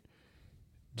 dude,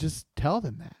 just tell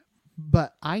them that.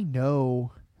 But I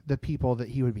know the people that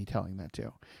he would be telling that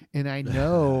to, and I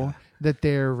know that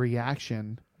their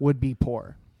reaction would be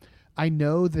poor. I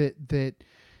know that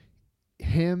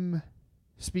him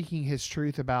speaking his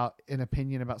truth about an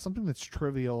opinion about something that's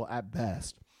trivial at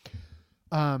best,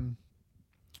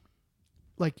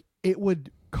 like it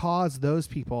would cause those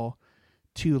people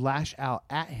to lash out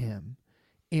at him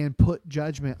and put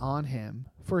judgment on him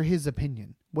for his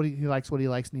opinion, what he likes,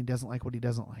 and he doesn't like what he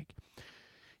doesn't like.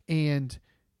 And,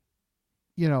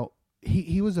 you know,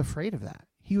 he was afraid of that.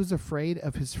 He was afraid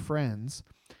of his friends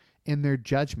and their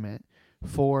judgment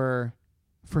for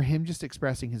him just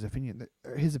expressing his opinion.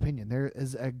 There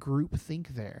is a group think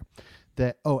there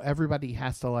that, oh, everybody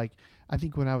has to like. I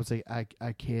think when I was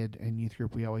a kid in youth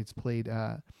group, we always played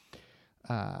Settlers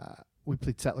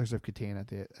of Catan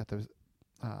at the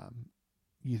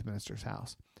youth minister's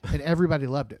house, and everybody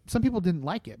loved it. Some people didn't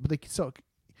like it, but they still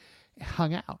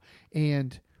hung out.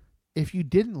 And if you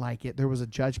didn't like it, there was a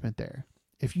judgment there.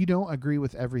 If you don't agree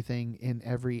with everything in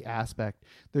every aspect,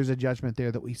 there's a judgment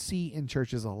there that we see in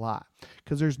churches a lot,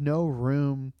 because there's no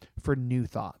room for new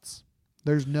thoughts.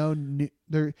 There's no new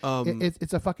there.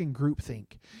 It's a fucking group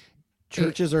think.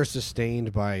 Churches are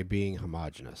sustained by being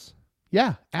homogenous.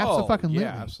 Yeah, absolutely.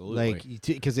 Yeah, absolutely. Like,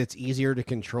 because it's easier to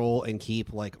control and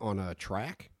keep like on a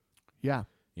track. Yeah.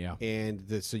 Yeah.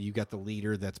 And so you got the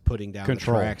leader that's putting down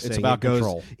Control. the track. It's saying about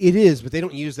control. It is, but they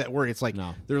don't use that word. It's like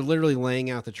they're literally laying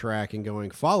out the track and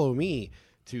going, follow me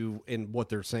to, and what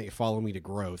they're saying, follow me to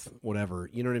growth, whatever.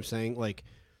 You know what I'm saying? Like,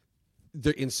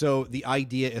 and so the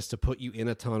idea is to put you in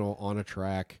a tunnel on a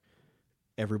track,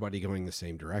 everybody going the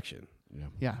same direction. Yeah.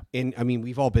 Yeah. And I mean,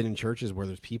 we've all been in churches where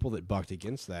there's people that bucked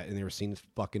against that and they were seen as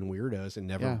fucking weirdos and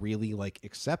never really like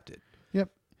accepted. Yep.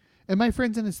 And my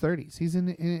friend's in his 30s. He's in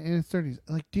his 30s.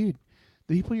 Like, dude,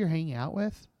 the people you're hanging out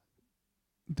with,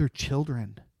 they're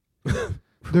children.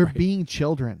 They're being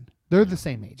children. They're the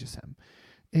same age as him.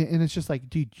 And it's just like,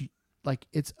 dude, like,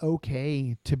 it's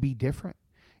okay to be different.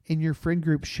 And your friend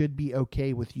group should be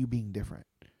okay with you being different.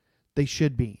 They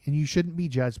should be. And you shouldn't be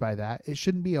judged by that. It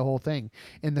shouldn't be a whole thing.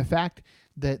 And the fact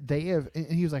that they have,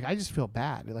 and he was like, I just feel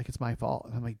bad. Like, it's my fault.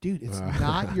 And I'm like, dude, it's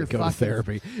not your fucking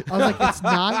therapy. I was like, it's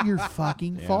not your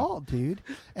fucking fault, dude.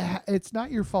 It's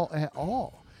not your fault at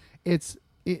all.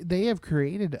 They have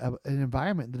created an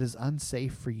environment that is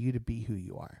unsafe for you to be who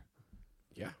you are.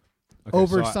 Yeah.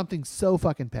 Over something so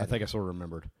fucking petty. I think I sort of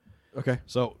remembered. Okay.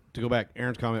 So to go back,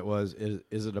 Aaron's comment was,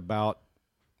 is it about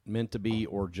meant to be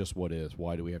or just what is?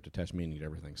 Why do we have to attach meaning to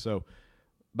everything? So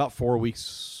about 3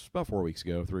 weeks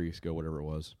ago, whatever it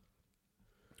was,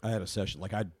 I had a session.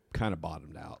 Like, I'd kind of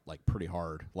bottomed out, like, pretty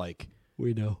hard. Like,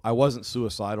 we know. I wasn't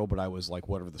suicidal, but I was like,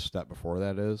 whatever the step before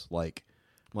that is. Like,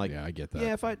 yeah, I get that.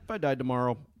 Yeah, if I died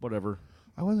tomorrow, whatever.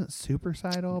 I wasn't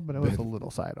supercidal, but I was a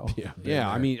little sidal. Yeah.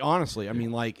 I mean, honestly, I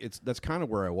mean, like, that's kind of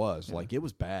where I was. Yeah. Like, it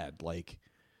was bad. Like,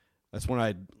 that's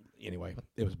when anyway,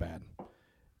 it was bad.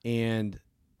 And,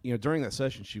 you know, during that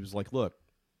session, she was like, look,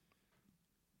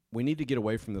 we need to get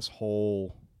away from this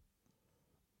whole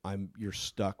you're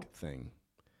stuck thing,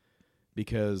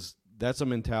 because that's a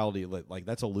mentality, like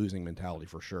that's a losing mentality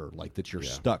for sure. Like, that you're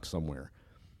stuck somewhere.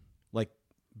 Like,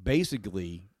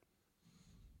 basically,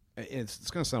 it's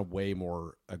going to sound way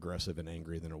more aggressive and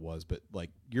angry than it was, but like,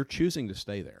 you're choosing to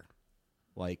stay there.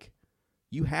 Like,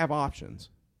 you have options.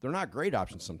 They're not great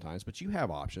options sometimes, but you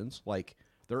have options. Like,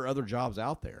 there are other jobs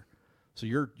out there. So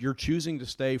you're choosing to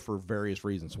stay for various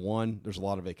reasons. One, there's a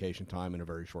lot of vacation time in a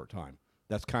very short time.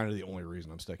 That's kind of the only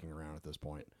reason I'm sticking around at this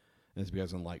point. And it's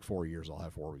because in like 4 years, I'll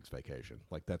have 4 weeks vacation.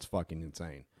 Like, that's fucking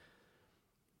insane.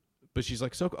 But she's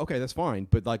like, so, okay, that's fine.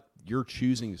 But like, you're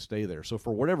choosing to stay there. So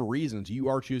for whatever reasons, you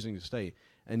are choosing to stay.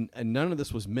 And none of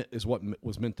this is what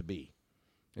was meant to be.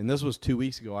 And this was 2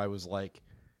 weeks ago. I was like,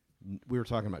 we were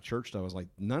talking about church stuff. I was like,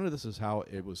 none of this is how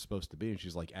it was supposed to be. And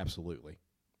she's like, absolutely.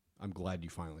 I'm glad you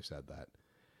finally said that.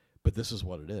 But this is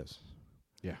what it is.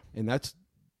 Yeah. And that's,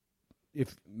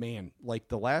 like,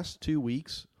 the last 2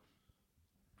 weeks,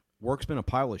 work's been a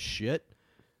pile of shit,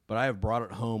 but I have brought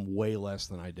it home way less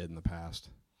than I did in the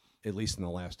past, at least in the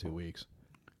last 2 weeks.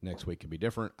 Next week could be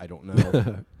different. I don't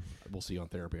know. We'll see on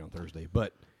therapy on Thursday.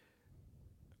 But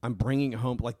I'm bringing it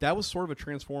home. Like, that was sort of a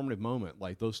transformative moment,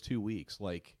 like, those 2 weeks.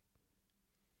 Like,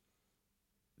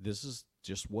 this is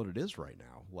just what it is right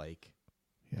now. Like,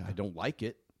 I don't like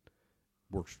it.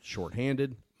 We're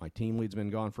shorthanded. My team lead's been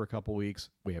gone for a couple weeks.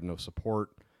 We have no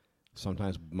support.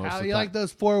 Sometimes How do you like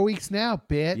those 4 weeks now,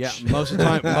 bitch? Yeah, most of the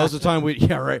time most of the time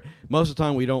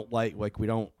we don't we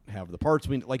don't have the parts.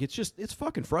 It's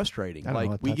fucking frustrating.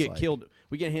 Like, we get killed.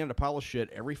 We get handed a pile of shit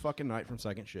every fucking night from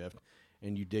second shift,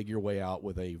 and you dig your way out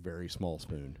with a very small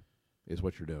spoon, is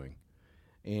what you're doing.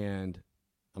 And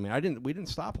I mean, we didn't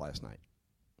stop last night.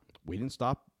 We didn't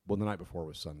stop. Well, the night before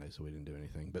was Sunday, so we didn't do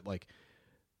anything. But like,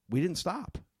 we didn't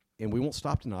stop, and we won't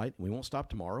stop tonight. We won't stop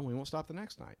tomorrow. And we won't stop the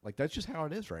next night. Like, that's just how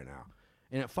it is right now,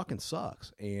 and it fucking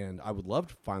sucks. And I would love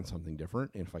to find something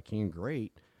different, and if I can,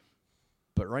 great.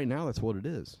 But right now, that's what it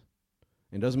is.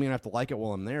 It doesn't mean I have to like it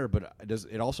while I'm there, but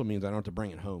it also means I don't have to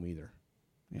bring it home either.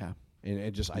 Yeah. And I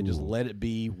just let it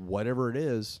be whatever it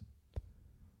is.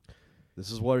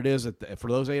 This is what it is for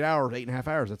those 8.5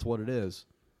 hours. That's what it is.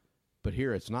 But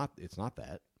here, it's not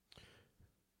that.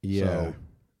 Yeah. So,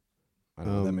 I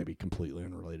don't know, that may be completely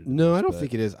unrelated. No, I don't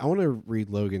think it is. I want to read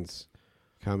Logan's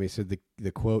comment. He said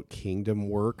the quote, kingdom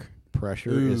work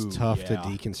pressure is tough to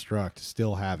deconstruct.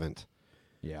 Still haven't.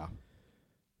 Yeah.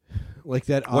 Like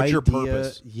that What's idea. your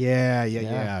purpose?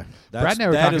 Yeah. Brad and I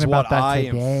were talking about that I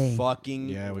today. am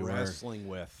fucking wrestling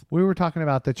with. We were talking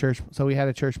about the church. So we had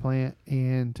a church plant,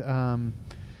 and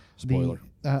Spoiler.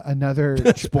 Another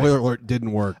spoiler alert,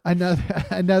 didn't work.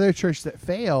 Another church that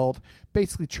failed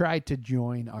basically tried to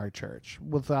join our church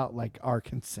without like our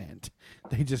consent.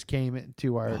 They just came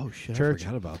into our church. I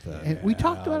forgot about that. And we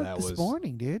talked about it this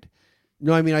morning, dude.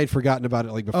 No, I mean I had forgotten about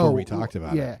it like before we talked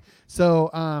about it. Yeah.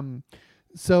 So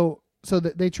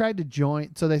they tried to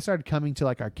join. So they started coming to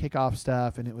like our kickoff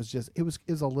stuff, and it was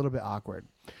a little bit awkward.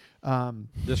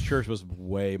 This church was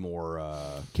way more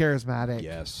charismatic.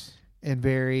 Yes. And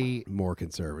very more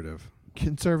conservative.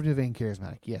 Conservative and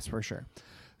charismatic. Yes, for sure.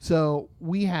 So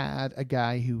we had a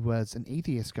guy who was an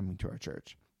atheist coming to our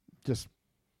church. Just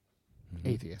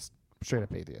atheist. Straight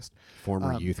up atheist.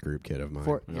 Former youth group kid of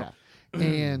mine. Yeah.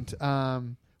 And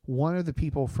one of the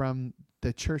people from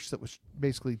the church that was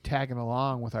basically tagging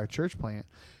along with our church plant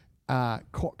kind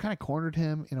of cornered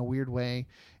him in a weird way.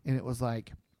 And it was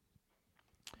like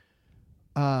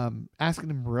asking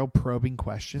him real probing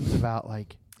questions about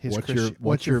like,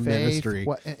 what's your faith? Ministry?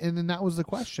 And then that was the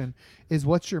question: is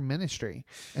what's your ministry?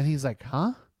 And he's like,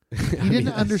 huh? He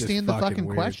didn't understand the fucking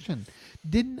question.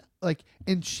 Didn't like,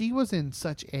 and she was in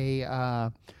such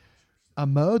a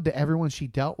mode that everyone she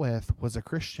dealt with was a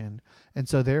Christian, and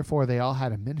so therefore they all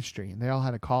had a ministry and they all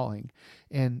had a calling,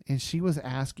 and she was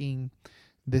asking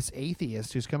this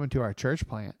atheist who's coming to our church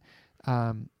plant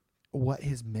what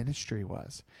his ministry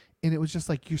was. And it was just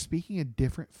like, you're speaking a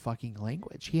different fucking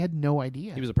language. He had no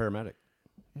idea. He was a paramedic.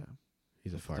 Yeah.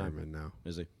 He's a fireman now.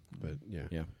 Is he? But yeah.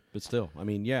 Yeah. But still, I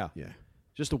mean, yeah. Yeah.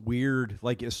 Just a weird,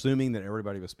 like, assuming that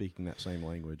everybody was speaking that same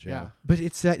language. Yeah. But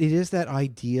it is that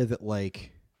idea that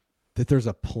like, that there's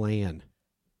a plan.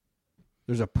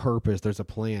 There's a purpose. There's a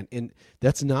plan. And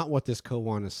that's not what this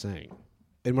koan is saying.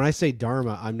 And when I say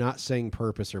dharma, I'm not saying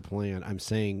purpose or plan. I'm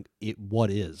saying what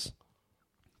is.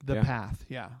 The path,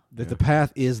 yeah. That the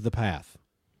path is the path.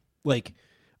 Like,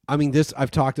 I mean,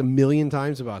 I've talked a million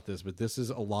times about this, but this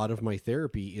is a lot of my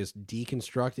therapy is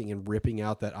deconstructing and ripping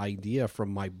out that idea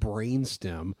from my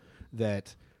brainstem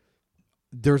that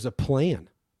there's a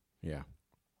plan. Yeah.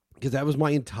 Because that was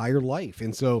my entire life.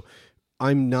 And so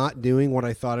I'm not doing what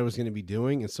I thought I was going to be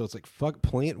doing. And so it's like, fuck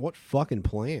plan. What fucking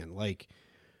plan? Like,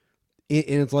 and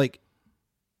it's like,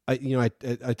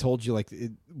 I told you, like,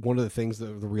 one of the things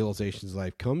the realizations that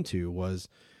I've come to was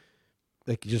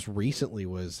like just recently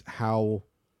was how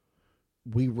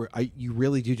you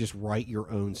really do just write your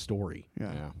own story.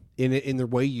 Yeah. In the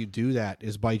way you do that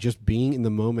is by just being in the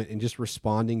moment and just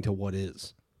responding to what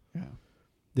is. Yeah.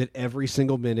 That every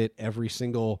single minute, every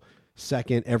single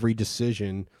second, every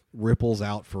decision ripples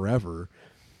out forever.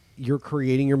 You're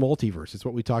creating your multiverse. It's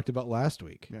what we talked about last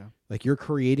week. Yeah. Like you're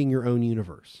creating your own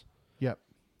universe. Yep.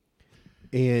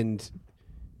 And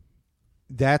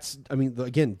that's, I mean,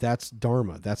 again, that's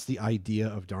dharma. That's the idea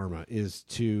of dharma, is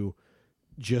to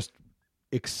just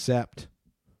accept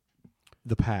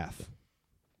the path.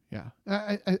 Yeah.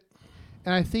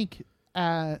 I think,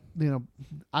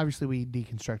 obviously we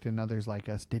deconstructed and others like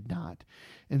us did not.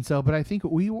 And so, but I think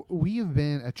we have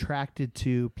been attracted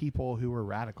to people who were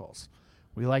radicals.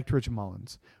 We liked Richard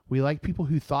Mullins. We liked people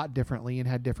who thought differently and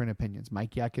had different opinions.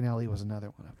 Mike Yaconelli was another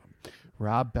one of them.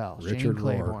 Rob Bell, Shane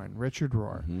Claiborne, Richard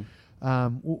Rohr.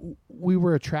 Mm-hmm. We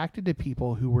were attracted to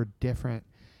people who were different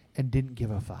and didn't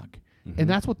give a fuck. Mm-hmm. And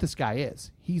that's what this guy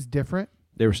is. He's different.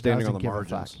 They were standing on the doesn't give a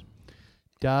margins. fuck.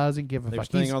 Doesn't give a They were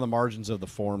fuck. standing on the margins of the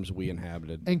forms we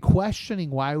inhabited. And questioning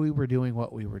why we were doing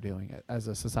what we were doing as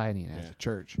a society and as a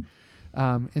church.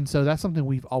 And so that's something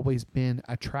we've always been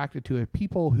attracted to,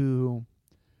 people who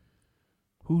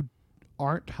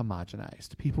aren't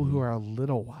homogenized, people who are a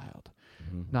little wild.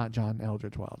 Not John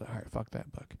Eldridge Wild. All right, fuck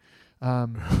that book.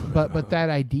 But that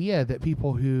idea that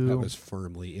people who that was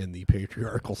firmly in the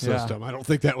patriarchal system. I don't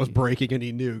think that was breaking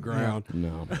any new ground.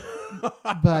 No.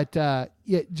 But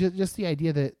yeah, just the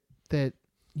idea that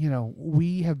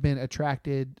we have been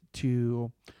attracted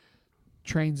to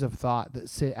trains of thought that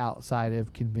sit outside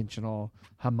of conventional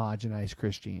homogenized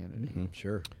Christianity. Mm-hmm.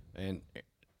 Sure. And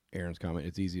Aaron's comment,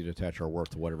 it's easy to attach our worth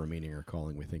to whatever meaning or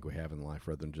calling we think we have in life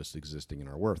rather than just existing in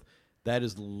our worth. That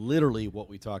is literally what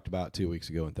we talked about 2 weeks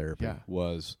ago in therapy,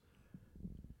 was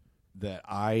that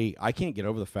I can't get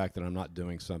over the fact that I'm not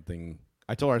doing something.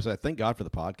 I told her, I said, thank God for the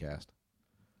podcast.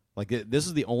 Like, this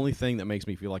is the only thing that makes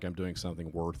me feel like I'm doing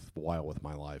something worthwhile with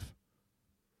my life.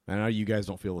 And I know you guys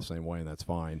don't feel the same way, and that's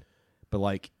fine. But,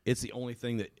 like, it's the only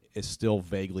thing that is still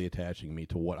vaguely attaching me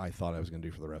to what I thought I was going to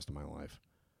do for the rest of my life.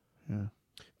 Yeah.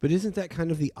 But isn't that kind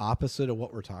of the opposite of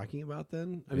what we're talking about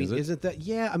then? I mean, isn't that...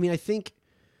 Yeah, I mean, I think...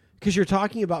 Because you're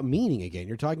talking about meaning again.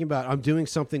 You're talking about, I'm doing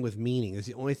something with meaning. It's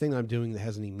the only thing I'm doing that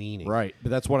has any meaning. Right.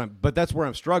 But that's where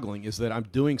I'm struggling, is that I'm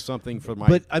doing something for my...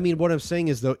 But, I mean, what I'm saying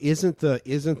is, though, isn't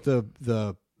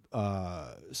the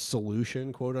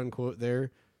solution, quote unquote, there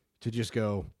to just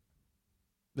go,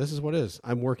 this is what it is.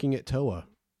 I'm working at TOA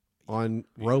on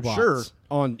robots. Sure.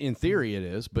 In theory it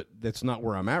is, but that's not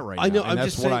where I'm at right now. I know. And I'm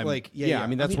that's just what saying, I'm, like... I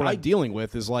mean, that's what I'm dealing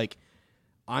with, is like...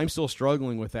 I'm still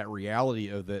struggling with that reality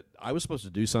of that I was supposed to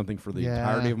do something for the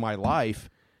entirety of my life,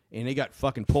 and it got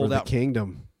fucking pulled out.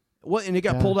 Kingdom. Well, and it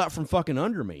got pulled out from fucking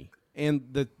under me.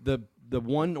 And the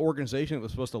one organization that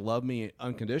was supposed to love me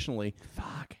unconditionally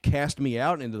cast me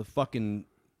out into the fucking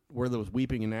where there was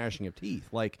weeping and gnashing of teeth.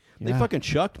 Like, they fucking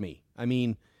chucked me. I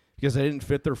mean, because I didn't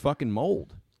fit their fucking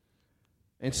mold.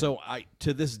 And so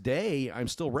to this day, I'm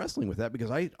still wrestling with that, because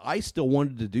I still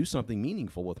wanted to do something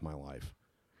meaningful with my life.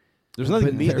 There's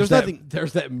nothing.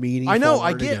 There's that meaning. I know.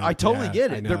 I totally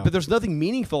get it. But there's nothing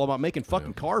meaningful about making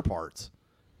fucking car parts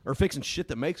or fixing shit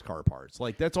that makes car parts.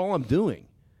 Like, that's all I'm doing.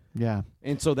 Yeah.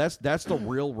 And so that's the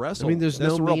real wrestle. I mean, that's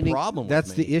no the real meaning, problem.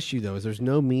 That's with me. the issue, though. Is there's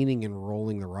no meaning in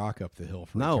rolling the rock up the hill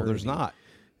for No, eternity. there's not.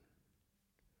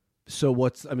 So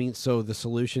so the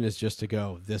solution is just to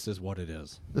go, this is what it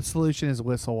is. The solution is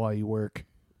whistle while you work.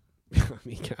 I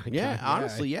mean,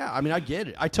 honestly, yeah. I mean, I get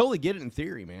it. I totally get it in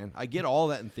theory, man. I get all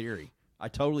that in theory. I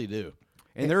totally do.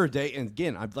 And there are days, and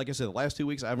again, like I said, the last 2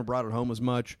 weeks I haven't brought it home as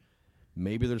much.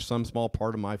 Maybe there's some small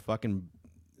part of my fucking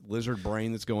lizard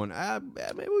brain that's going,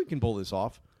 maybe we can pull this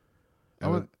off.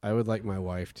 I would like my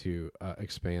wife to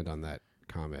expand on that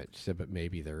comment. She said, but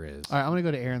maybe there is. All right, I'm going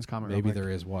to go to Aaron's comment. Maybe there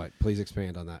is what? Please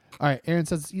expand on that. All right, Aaron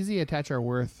says it's easy to attach our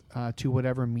worth to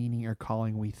whatever meaning or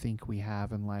calling we think we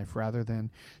have in life, rather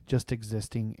than just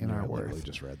existing in our worth. I literally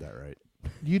just read that right.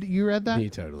 You read that? He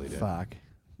totally did. Fuck.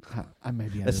 I may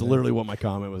be. That's literally what my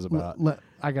comment was about.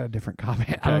 I got a different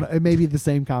comment. I don't know. It may be the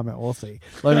same comment. We'll see.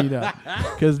 Let me know,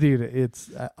 because dude, it's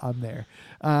I'm there.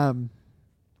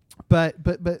 But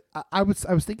I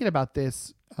was thinking about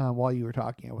this while you were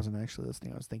talking. I wasn't actually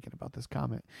listening. I was thinking about this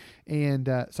comment, and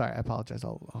sorry, I apologize.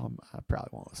 I probably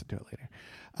won't listen to it later.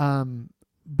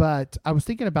 But I was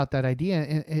thinking about that idea,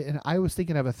 and I was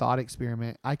thinking of a thought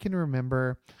experiment. I can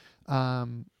remember,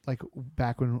 like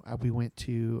back when we went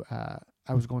to.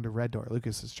 I was going to Red Door,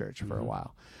 Lucas's church, for a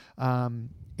while.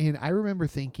 And I remember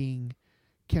thinking,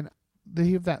 can they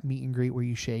have that meet and greet where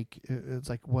you shake? It's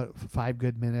like, 5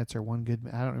 good minutes or 1 good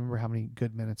minute? I don't remember how many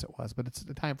good minutes it was, but it's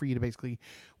the time for you to basically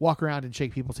walk around and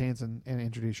shake people's hands and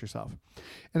introduce yourself.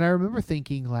 And I remember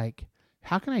thinking, like,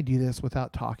 how can I do this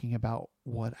without talking about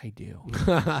what I do?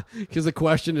 Because the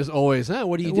question is always,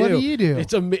 what do you do? What do you do?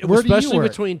 It's especially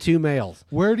between two males.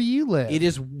 Where do you live? It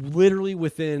is literally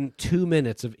within 2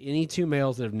 minutes of any two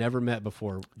males that have never met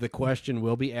before. The question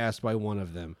will be asked by one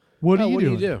of them. What do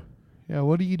you do? Yeah,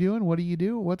 what are you doing? What do you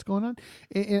do? What's going on?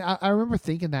 And I remember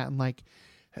thinking that, and like,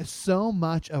 so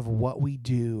much of what we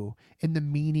do and the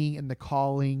meaning and the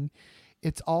calling,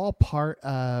 it's all part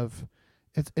of...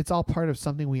 It's all part of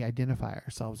something we identify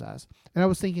ourselves as. And I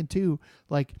was thinking too,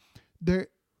 like there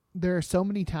are so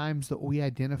many times that we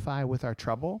identify with our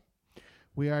trouble.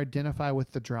 We identify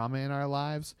with the drama in our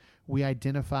lives. We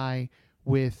identify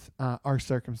with our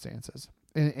circumstances.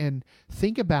 And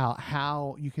think about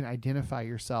how you can identify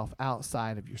yourself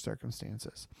outside of your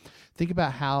circumstances. Think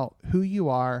about who you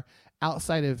are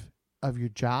outside of your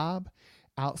job,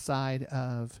 outside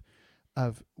of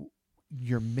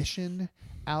your mission,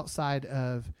 outside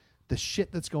of the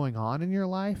shit that's going on in your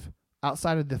life,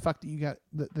 outside of the fact that you got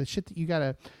the shit that you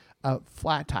got a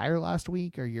flat tire last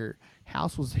week, or your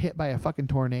house was hit by a fucking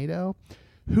tornado.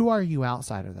 Who are you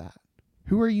outside of that?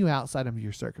 Who are you outside of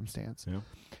your circumstance? Yeah.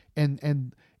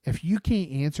 And if you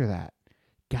can't answer that,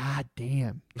 god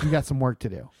damn, you got some work to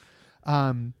do.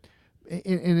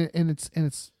 and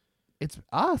it's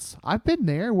us. I've been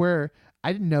there where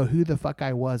I didn't know who the fuck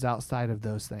I was outside of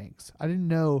those things. I didn't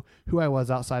know who I was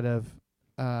outside of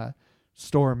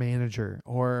store manager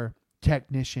or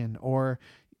technician or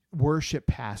worship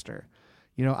pastor.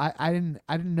 You know, I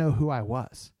didn't know who I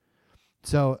was.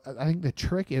 So I think the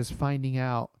trick is finding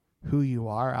out who you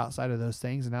are outside of those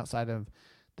things and outside of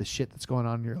the shit that's going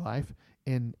on in your life,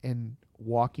 and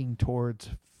walking towards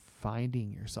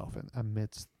finding yourself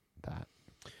amidst that.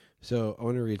 So I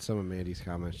want to read some of Mandy's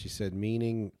comments. She said,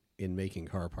 meaning in making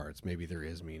car parts. Maybe there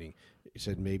is meaning. She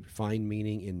said, maybe find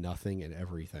meaning in nothing and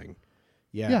everything.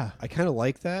 Yeah. I kind of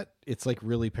like that. It's like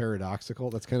really paradoxical.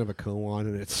 That's kind of a koan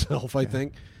in itself, I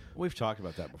think. We've talked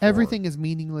about that before. Everything is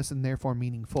meaningless and therefore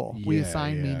meaningful. We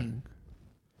assign meaning.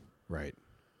 Right.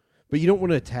 But you don't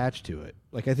want to attach to it.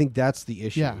 Like, I think that's the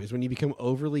issue, is when you become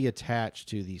overly attached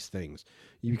to these things.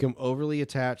 You become overly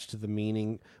attached to the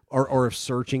meaning or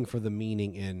searching for the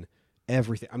meaning in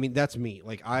everything. I mean, that's me.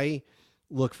 Like, I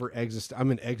look for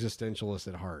I'm an existentialist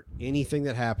at heart. Anything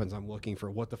that happens, I'm looking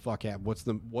for what the fuck happened. What's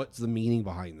the meaning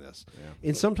behind this? Yeah.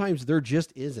 And sometimes there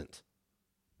just isn't.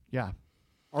 Yeah.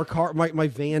 Our car, my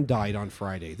van died on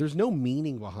Friday. There's no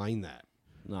meaning behind that.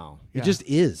 No, it just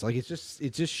is. Like, it's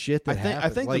just shit that happens. I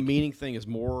think like, the meaning thing is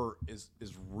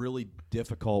really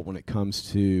difficult when it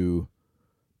comes to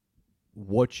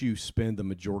what you spend the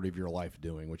majority of your life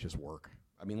doing, which is work.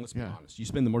 I mean, let's be honest. You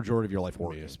spend the majority of your life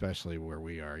working, especially where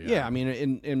we are. Yeah, I mean,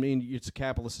 it's a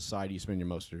capitalist society. You spend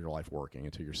most of your life working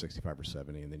until you're 65 or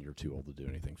 70, and then you're too old to do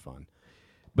anything fun.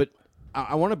 But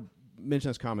I want to mention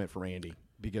this comment from Andy.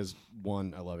 Because,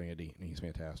 one, I love Andy, and he's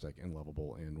fantastic and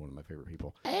lovable and one of my favorite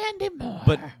people. Andy Moore.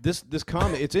 But this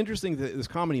comment, it's interesting that this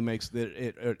comment he makes, that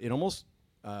it almost,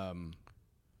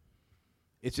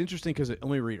 it's interesting because, let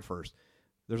me read it first.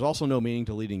 There's also no meaning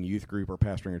to leading a youth group or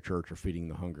pastoring a church or feeding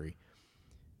the hungry.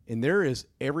 And there is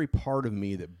every part of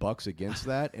me that bucks against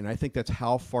that, and I think that's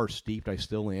how far steeped I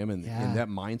still am in that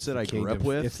mindset I grew up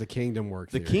with. It's the kingdom work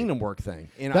theory. The kingdom work thing.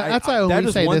 And that's why when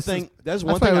we say this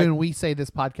when we say this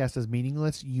podcast is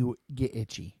meaningless, you get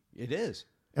itchy. It is.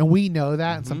 And we know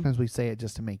that, and sometimes we say it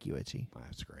just to make you itchy.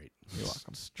 That's great. You're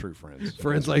welcome. It's true friends.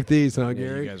 Friends like these, huh,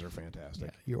 Gary? You guys are fantastic.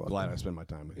 Yeah, you're welcome. Glad I spend my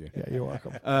time with you. Yeah, you're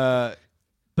welcome.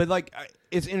 But like,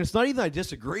 it's not even that I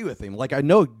disagree with him. Like, I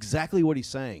know exactly what he's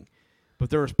saying. But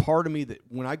there was part of me that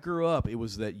when I grew up, it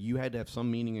was that you had to have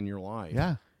some meaning in your life.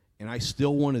 Yeah. And I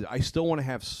still want to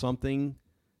have something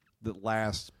that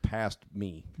lasts past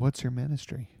me. What's your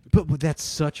ministry? But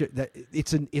that's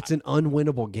it's an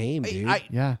unwinnable game,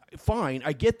 dude. Fine,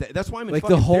 I get that. That's why I'm in like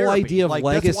the whole therapy. idea of like,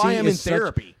 legacy. That's why I'm in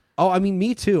therapy. I mean,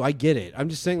 me too. I get it. I'm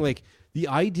just saying, like, the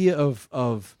idea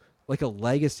of like a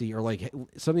legacy or like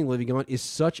something living on is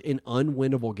such an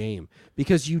unwinnable game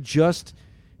because you just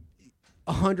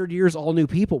 100 years, all new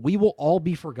people. We will all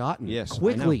be forgotten. Yes,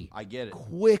 quickly. I get it.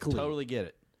 Quickly, totally get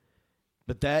it.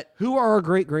 But who are our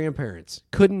great grandparents?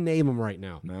 Couldn't name them right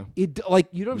now. No, you know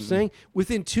what I'm saying?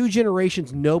 Within 2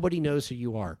 generations, nobody knows who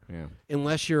you are. Yeah,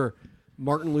 unless you're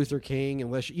Martin Luther King.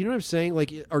 Unless you know what I'm saying,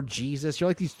 like, or Jesus. You're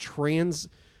like these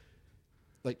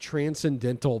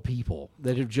transcendental people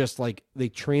that have just like they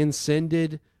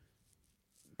transcended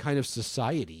kind of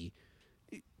society.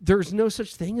 There's no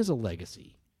such thing as a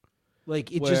legacy.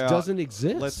 Like, it just doesn't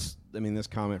exist. This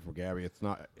comment from Gabby,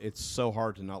 it's so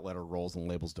hard to not let our roles and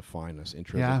labels define us.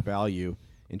 Intrinsic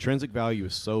value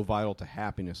is so vital to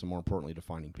happiness and, more importantly, to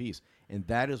finding peace. And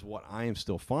that is what I am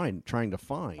still trying to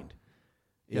find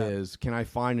is, can I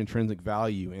find intrinsic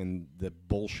value in the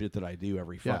bullshit that I do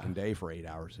every fucking day for 8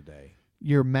 hours a day?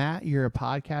 You're Matt, you're a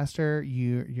podcaster,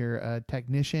 you're a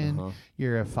technician,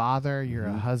 you're a father, you're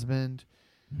a husband.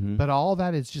 Mm-hmm. But all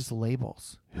that is just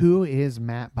labels. Who is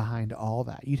Matt behind all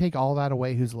that? You take all that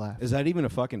away, who's left? Is that even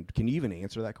can you even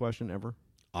answer that question ever?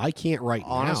 I can't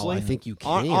honestly. Now. I think you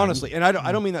can. Honestly, and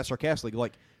I don't mean that sarcastically.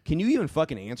 Like, can you even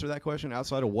fucking answer that question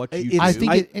outside of what you do? I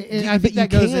think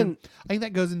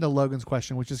that goes into Logan's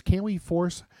question, which is, can we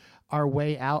force our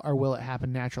way out, or will it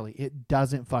happen naturally? It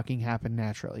doesn't fucking happen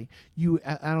naturally.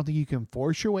 I don't think you can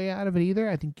force your way out of it either.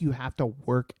 I think you have to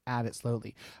work at it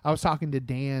slowly. I was talking to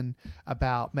Dan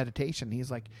about meditation. He's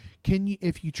like,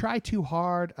 if you try too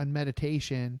hard on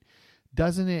meditation,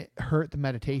 doesn't it hurt the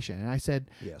meditation? And I said,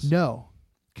 yes. No.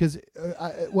 Because,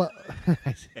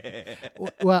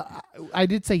 I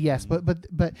did say yes, but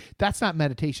that's not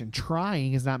meditation.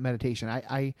 Trying is not meditation.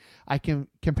 I can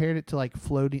compare it to like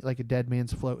floating, like a dead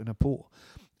man's float in a pool,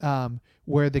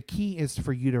 where the key is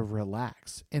for you to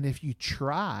relax. And if you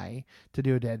try to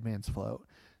do a dead man's float,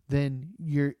 then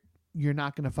you're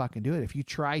not going to fucking do it. If you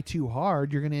try too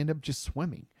hard, you're going to end up just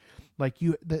swimming. Like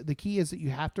the key is that you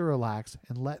have to relax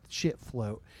and let shit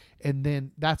float, and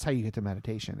then that's how you get to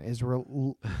meditation is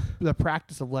the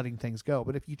practice of letting things go.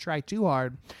 But if you try too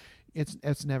hard,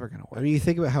 it's never going to work. I mean, you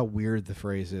think about how weird the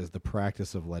phrase is, the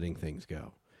practice of letting things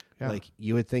go. Yeah. Like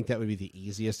you would think that would be the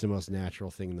easiest and most natural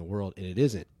thing in the world, and it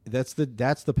isn't. That's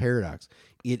the paradox.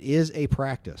 It is a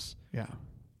practice. Yeah.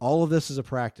 All of this is a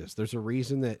practice. There's a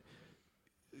reason that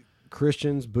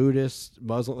Christians, Buddhists,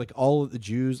 Muslims, like all of the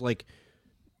Jews, like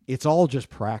it's all just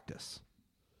practice.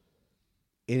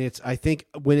 And I think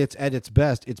when it's at its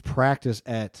best, it's practice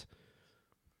at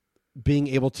being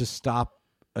able to stop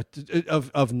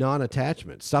of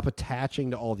non-attachment, stop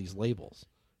attaching to all these labels,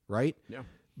 right? Yeah.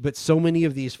 But so many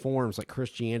of these forms, like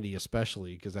Christianity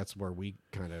especially, because that's where we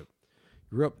kind of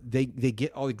grew up, they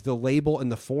get all like, the label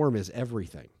and the form is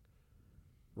everything,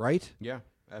 right? Yeah,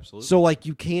 absolutely. So like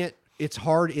you can't, it's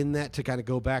hard in that to kind of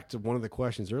go back to one of the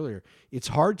questions earlier. It's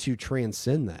hard to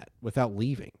transcend that without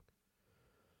leaving.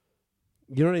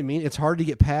 You know what I mean? It's hard to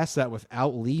get past that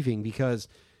without leaving because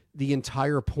the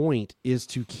entire point is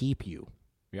to keep you.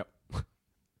 Yep.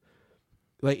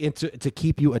 Like, and to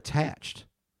keep you attached.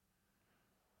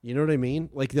 You know what I mean?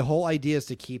 Like the whole idea is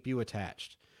to keep you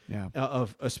attached. Yeah.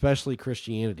 Of especially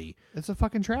Christianity. It's a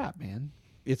fucking trap, man.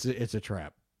 It's a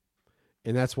trap.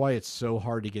 And that's why it's so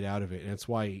hard to get out of it. And that's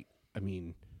why, I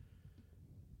mean,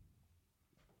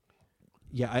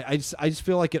 yeah, I just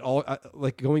feel like it all,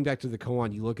 like going back to the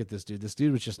koan, you look at this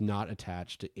dude was just not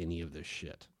attached to any of this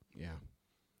shit. Yeah.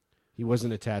 He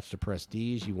wasn't attached to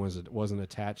prestige. He wasn't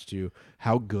attached to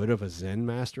how good of a Zen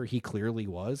master he clearly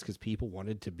was because people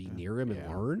wanted to be near him and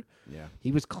learn. Yeah.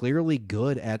 He was clearly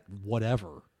good at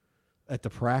whatever, at the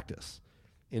practice,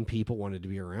 and people wanted to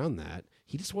be around that.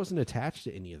 He just wasn't attached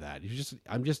to any of that. He was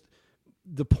just,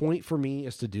 the point for me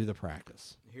is to do the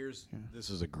practice. This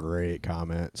is a great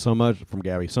comment. So much from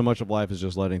Gabby. So much of life is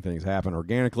just letting things happen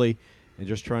organically and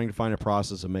just trying to find a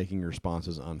process of making your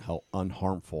responses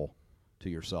unharmful to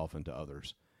yourself and to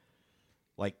others.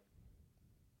 Like,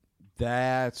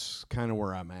 that's kind of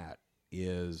where I'm at,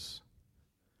 is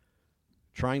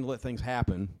trying to let things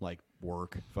happen, like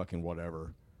work, fucking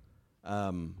whatever.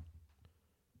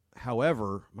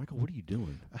 However, Michael, what are you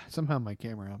doing? Somehow my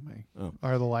camera on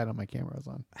or the light on my camera is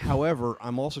on. However,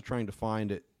 I'm also trying to find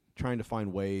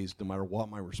ways, no matter what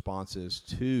my response is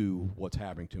to what's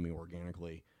happening to me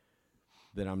organically,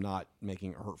 that I'm not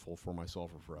making it hurtful for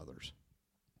myself or for others.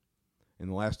 And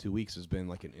the last 2 weeks has been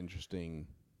like an interesting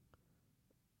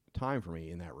time for me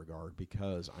in that regard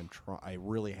because I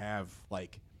really have,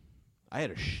 like, I had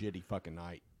a shitty fucking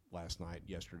night last night,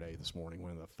 yesterday, this morning,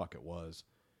 when the fuck it was.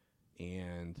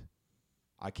 And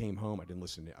I came home. I didn't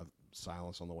listen to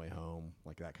silence on the way home,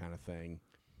 like that kind of thing.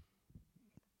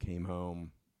 Came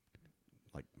home,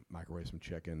 like microwave some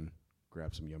chicken,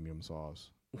 grab some yum yum sauce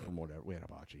from whatever. We had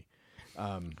hibachi,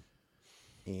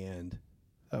 and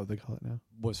they call it now.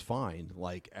 Was fine.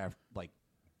 Like half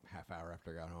hour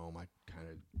after I got home, I kind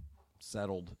of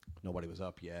settled. Nobody was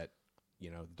up yet. You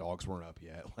know, the dogs weren't up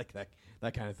yet. Like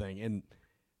that kind of thing, and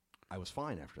I was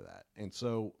fine after that. And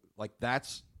so, like,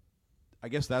 I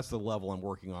guess that's the level I'm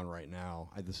working on right now.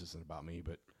 This isn't about me,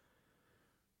 but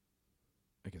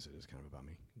I guess it is kind of about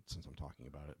me since I'm talking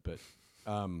about it. But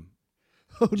I'm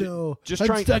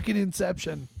stuck in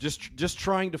Inception. Just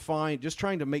trying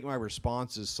to make my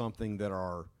responses something that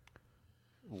are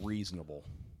reasonable.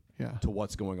 Yeah. To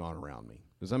what's going on around me.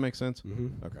 Does that make sense?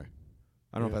 Mm-hmm. Okay.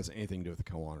 I don't know if that's anything to do with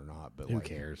the koan or not, but who like,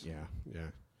 cares? Yeah. Yeah.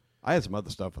 I had some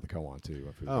other stuff with the koan too.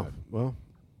 I feel bad. Well.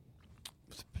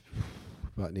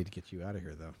 Well, I need to get you out of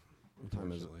here, though. What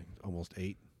time is it? Almost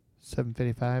 8.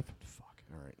 7:55. Fuck.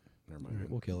 All right. Never mind. All right,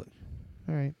 we'll kill it.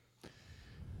 All right.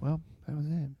 Well, that was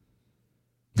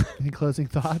it. Any closing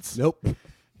thoughts? Nope.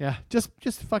 Yeah.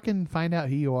 Just fucking find out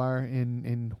who you are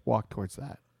and walk towards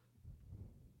that.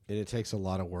 And it takes a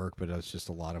lot of work, but it's just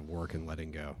a lot of work and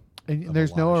letting go. And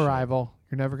there's no arrival.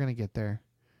 You're never going to get there.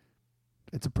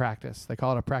 It's a practice. They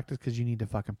call it a practice because you need to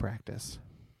fucking practice.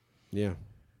 Yeah.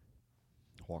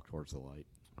 Walk towards the light.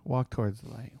 Walk towards the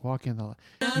light. Walk in the light.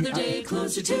 Another day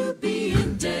closer to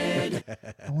being dead.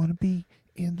 I want to be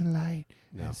in the light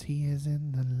as he is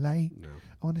in the light. No.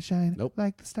 I want to shine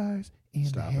like the stars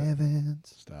in the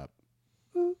heavens. Stop.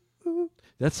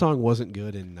 That song wasn't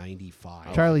good in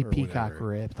 95. Charlie or Peacock whenever.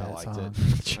 ripped I that liked song.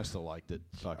 it. I still liked it.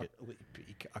 Fuck it. Charlie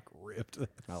Peacock ripped.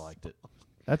 I liked it.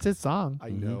 That's his song. I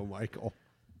know, Michael.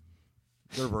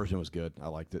 Their version was good. I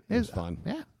liked it. It was fun.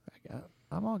 Yeah.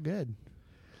 I'm all good.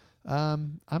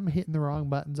 I'm hitting the wrong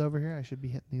buttons over here. I should be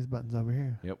hitting these buttons over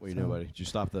here. Yep. What do you know, buddy? Did you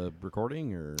stop the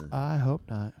recording or? I hope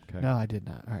not. Okay. No, I did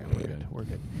not. All right, we're good. We're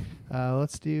good.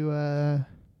 Let's do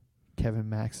Kevin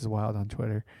Max is wild on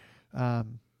Twitter.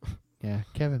 Yeah,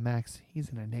 Kevin Max, he's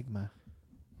an enigma.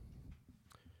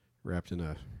 Wrapped in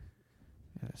a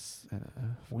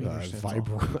wiener schnitzel.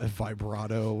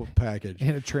 vibrato package.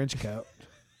 In a trench coat.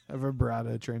 A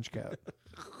vibrato trench coat.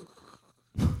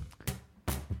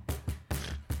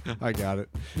 I got it.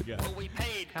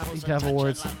 Happy Dev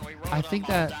Awards. I think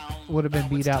that would have been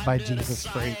beat out by Jesus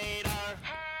Freak.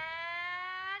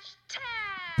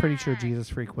 Pretty sure Jesus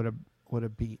Freak would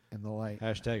have beat In the Light.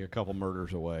 Hashtag a couple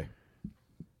murders away.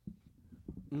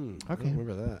 I Okay. don't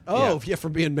remember that. Oh, yeah,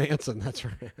 from being Manson. That's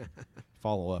right.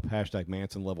 Follow up. Hashtag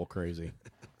Manson level crazy.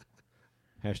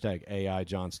 Hashtag AI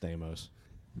John Stamos.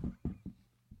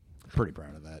 Pretty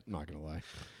proud of that. Not going to lie.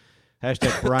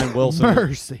 Hashtag Brian Wilson.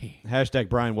 Mercy. Hashtag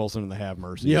Brian Wilson and the Have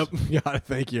Mercies. Yep. Got it.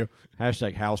 Thank you.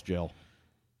 Hashtag house gel.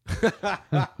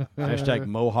 Hashtag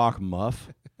Mohawk muff.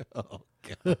 Oh,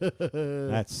 God.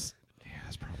 That's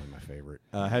probably my favorite.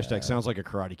 Hashtag sounds like a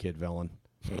Karate Kid villain.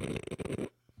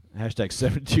 Hashtag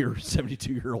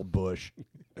 72-year-old Bush.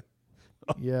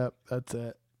 Yep, that's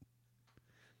it.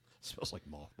 Smells like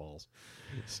mothballs.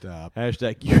 Stop.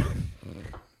 Hashtag you.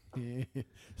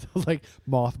 Sounds like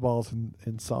mothballs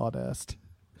and sawdust.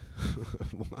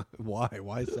 Why?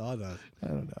 Why sawdust? I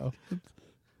don't know.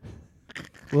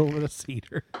 A little bit of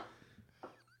cedar.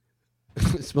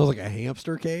 It smells like a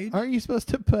hamster cage. Aren't you supposed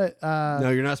to put? No,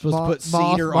 you're not supposed to put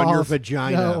cedar on your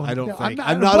vagina. No, I don't no, think.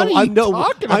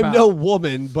 I'm no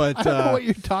woman, but I don't know what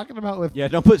you're talking about with. Yeah,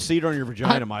 don't put cedar on your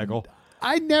vagina, Michael.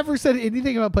 I never said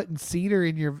anything about putting cedar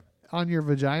on your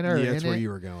vagina. Or Yeah, that's in where it. you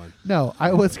were going. No,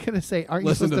 I was gonna say, aren't you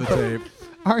Listen supposed to to the put? tape.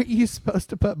 Aren't you supposed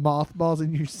to put mothballs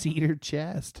in your cedar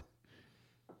chest?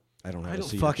 I don't have I a don't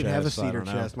cedar fucking have a chest, so I cedar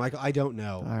don't know. chest, Michael. I don't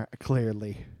know. All right,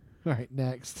 clearly. All right,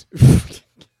 next.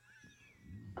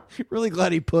 Really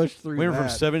glad he pushed through. We went from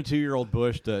that. 72-year-old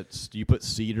Bush to you put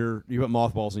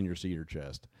mothballs in your cedar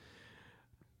chest.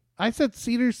 I said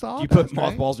cedar Do sawdust. you put right?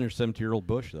 mothballs in your 70-year-old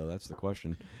Bush, though? That's the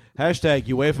question. Hashtag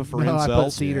UEFA for No, I incels.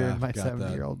 put cedar Yeah, in my got that.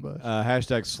 70-year-old bush.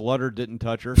 Hashtag Slutter didn't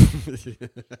touch her.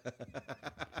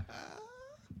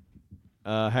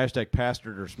 Hashtag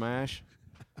Pastored or smash.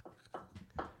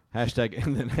 Hashtag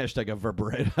and then hashtag a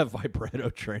vibrato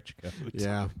trench coat.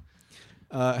 Yeah.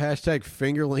 Hashtag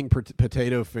fingerling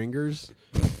potato fingers.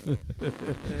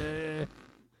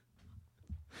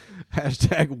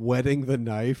 Hashtag wetting the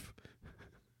knife.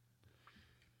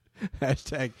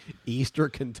 Hashtag Easter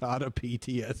cantata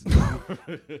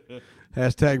PTSD.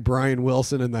 Hashtag Brian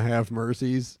Wilson and the Have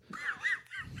Mercies.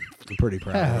 I'm pretty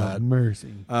proud of Have that.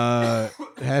 mercy.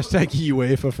 Hashtag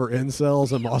UEFA for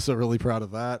incels. I'm also really proud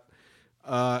of that.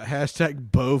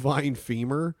 Hashtag bovine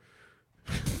femur.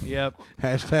 Yep.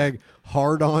 Hashtag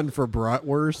hard on for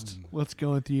bratwurst. What's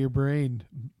going through your brain?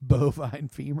 Bovine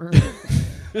femur.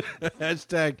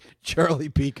 Hashtag Charlie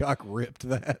Peacock ripped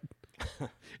that.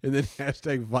 And then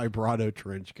hashtag vibrato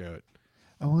trench coat.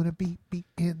 I want to be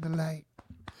in the light.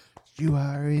 You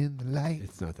are in the light.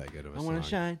 It's not that good of a I song. want to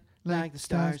shine like the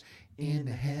stars in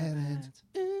the heavens.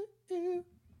 I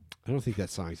don't think that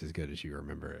song's as good as you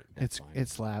remember it. It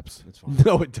slaps. It's fine.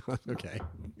 No, it doesn't. Okay.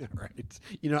 All right.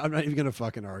 You know, I'm not even going to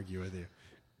fucking argue with you.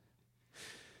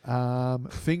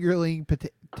 Fingerling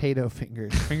potato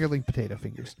fingers. Fingerling potato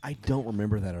fingers. I don't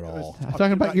remember that at all. I'm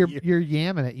talking about you're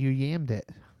yamming it. You yammed it.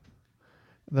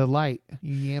 The light.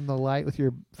 You yammed the light with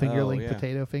your fingerling yeah.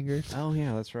 potato fingers. Oh,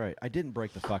 yeah, that's right. I didn't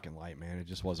break the fucking light, man. It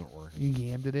just wasn't working. You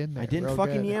yammed it in there. I didn't real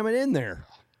fucking good. yam it in there.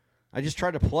 I just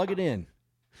tried to plug it in.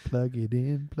 Plug it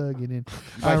in. Plug it in.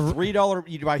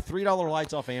 You buy $3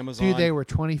 lights off Amazon. Dude, they were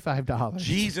 $25.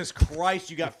 Jesus Christ,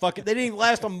 you got fucking. They didn't even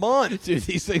last a month. Dude,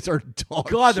 these things are dog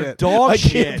God, shit. they're dog I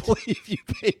shit. can't believe you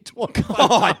paid $25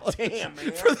 God damn,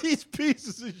 man. for these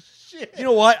pieces of shit. You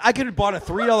know what? I could have bought a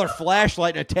 $3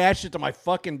 flashlight and attached it to my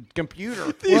fucking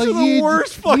computer. These are the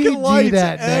worst fucking lights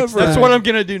ever. That's what I'm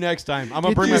gonna do next time. I'm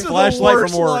gonna bring my These are the flashlight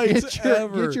worst from work. lights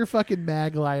ever. Get your fucking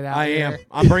mag light out. I am. there.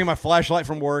 I'm bringing my flashlight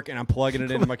from work and I'm plugging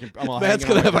it into my computer. Matt's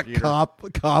gonna have a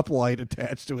cop light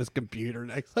attached to his computer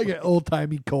next. Like an old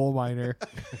timey coal miner.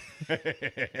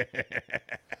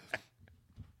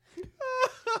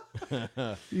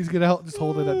 He's gonna just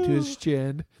hold it up to his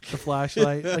chin, the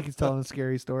flashlight, like he's telling a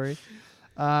scary story.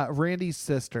 Randy's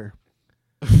sister.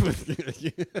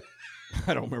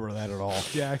 I don't remember that at all.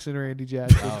 Jackson, Randy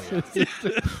Jackson.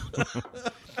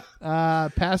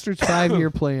 Pastor's 5-year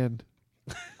plan.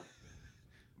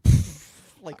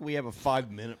 Like we have a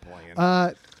 5-minute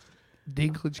plan.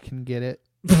 Dinklage can get it.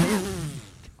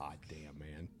 God damn,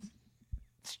 man.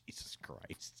 Jesus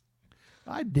Christ.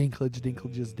 I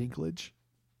Dinklage is Dinklage.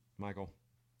 Michael.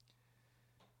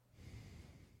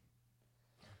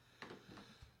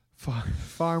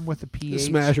 Farm with a PH.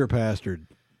 Smasher Bastard.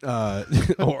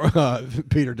 or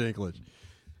Peter Dinklage.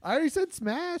 I already said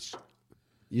Smash.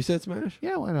 You said Smash?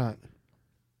 Yeah, why not?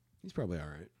 He's probably all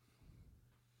right.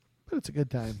 But it's a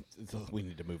good time. We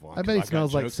need to move on. I bet he 'cause I've got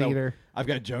smells like jokes cedar. I've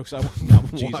got jokes. No,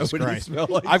 Jesus would he Christ. smell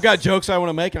like I've got jokes I want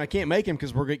to make, and I can't make them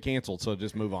because we're getting canceled. So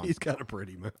just move on. He's got a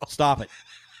pretty mouth. Stop it.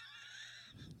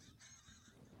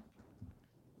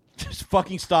 Just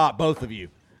fucking stop, both of you.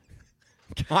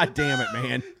 God damn it,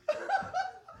 man.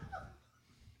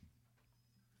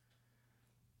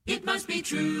 It must be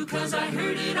true, 'cause I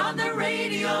heard it on the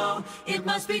radio. It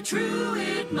must be true,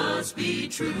 it must be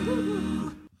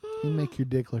true. You make your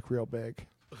dick look real big.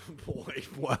 Boy,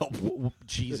 well,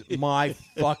 Jesus, my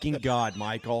fucking God,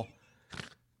 Michael.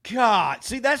 God,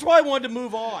 see, that's why I wanted to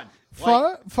move on.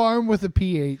 Farm with a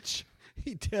PH.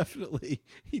 He definitely.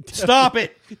 Stop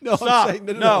it. No, Stop. I'm saying,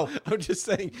 no. No. I'm just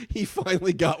saying he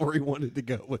finally got where he wanted to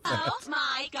go with that. Oh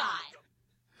my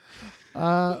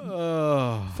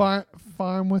God.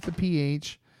 Farm with a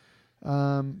PH.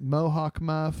 Mohawk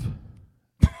Muff.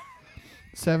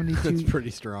 72. That's pretty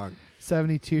strong.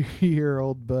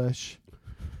 72-year-old Bush.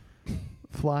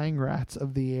 Flying Rats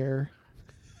of the Air.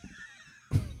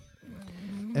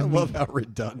 I love how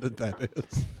redundant that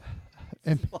is.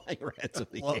 Flying Rats of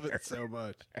the I love Air. it so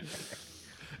much.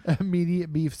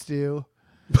 Immediate beef stew.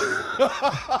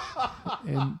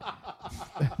 and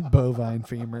bovine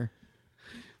femur.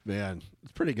 Man,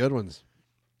 it's pretty good ones.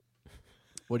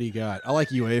 What do you got? I like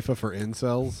UEFA for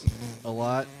incels a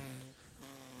lot.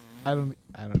 I don't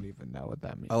even know what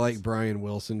that means. I like Brian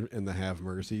Wilson and the Have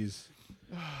Mercies.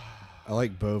 I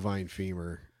like bovine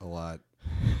femur a lot.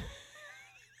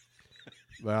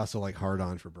 But I also like hard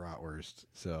on for bratwurst.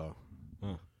 So,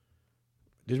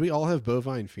 did we all have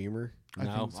bovine femur?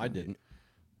 No, I didn't.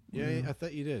 Yeah, I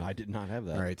thought you did. I did not have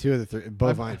that. All right, 2 of the 3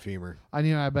 bovine femur. I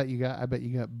bet you got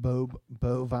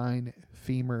bovine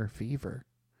femur fever.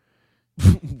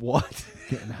 What?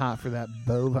 Getting hot for that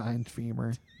bovine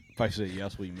femur. If I say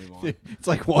yes, we move on. It's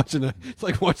like watching a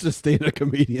stand-up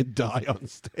comedian die on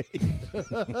stage.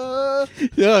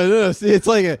 No. See, it's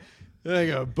like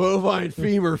a bovine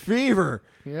femur fever.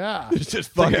 Yeah. It's just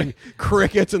fucking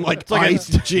crickets and like ice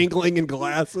jingling in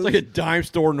glasses. It's like a dime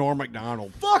store Norm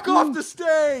Macdonald. Fuck off the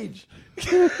stage.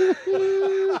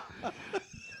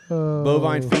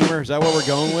 Bovine femur, is that what we're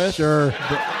going with? Sure.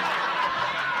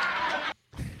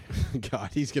 God,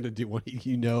 he's gonna do one.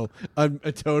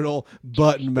 A total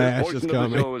button mash This is portion of the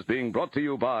coming. show is being brought to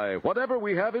you by Whatever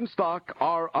We Have in Stock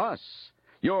Are Us,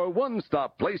 your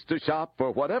one-stop place to shop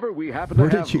for whatever we happen Where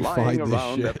to did have you lying find this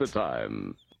around shit? at the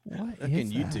time. What Fucking is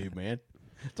that? YouTube, man.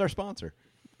 It's our sponsor.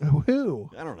 Who?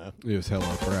 I don't know. It was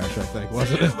HelloFresh, I think,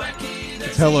 wasn't it?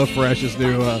 It's HelloFresh's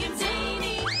new.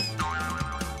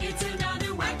 It's another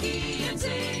wacky and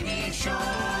zany show.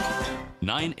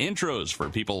 9 intros for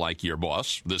people like your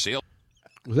boss, the sales.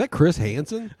 Was that Chris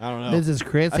Hansen? I don't know. This is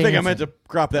Chris I think I Hansen. meant to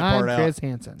crop that part I'm out. Chris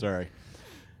Hansen. Sorry.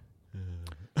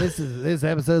 This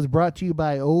episode is brought to you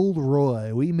by Old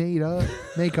Roy. We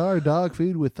make our dog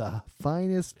food with the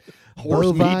finest Horse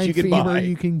meat bovine you can femur buy.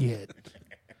 you can get.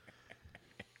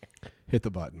 Hit the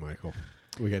button, Michael.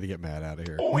 We got to get Matt out of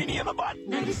here. Weenie in the butt.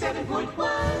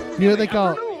 97.1. You know what they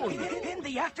call In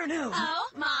the afternoon. Oh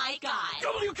my God.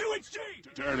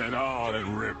 WQHD. Turn it on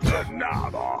and rip the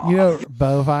knob off. You know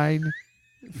bovine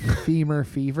femur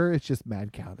fever? It's just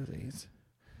mad cow disease.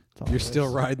 That's all You're it still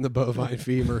is. riding the bovine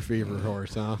fever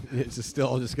horse, huh? It's just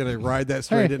going to ride that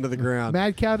straight Hey, into the ground.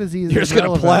 Mad cow disease. You're is just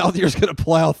going to relevant. plow. You're just going to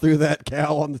plow through that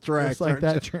cow on the track. Just like aren't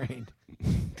that you? train.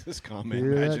 This comment.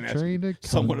 Hear that Imagine train asking to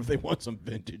someone come. if they want some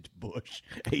vintage Bush,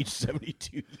 age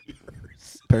 72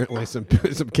 years. Apparently, some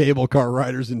cable car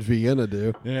riders in Vienna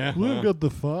do. Yeah. We've got the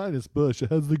finest Bush.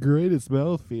 It has the greatest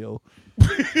mouthfeel.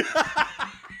 Is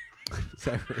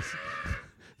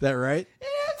that right? It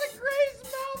has a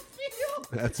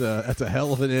great mouthfeel. That's a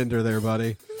hell of an ender there,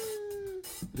 buddy.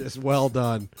 Just well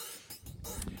done.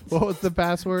 What was the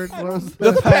password? What was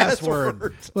The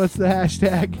password. What's the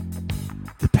hashtag?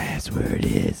 The password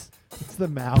is. It's the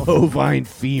mouth. Bovine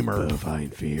femur.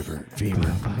 Bovine fever.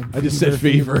 Bovine I just said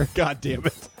fever. God damn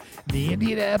it. The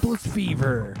Indianapolis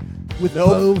Fever with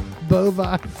Nope.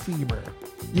 bovine femur.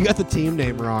 You got the team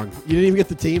name wrong. You didn't even get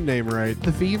the team name right.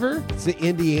 The Fever? It's the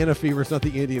Indiana Fever. It's not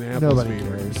the Indianapolis Nobody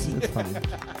Fever. cares. It's fine.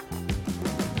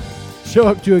 Show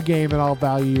up to a game and I'll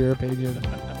value your opinion.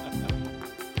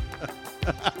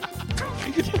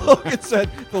 Logan said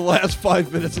the last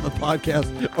 5 minutes of the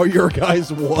podcast are your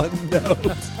guys' one note.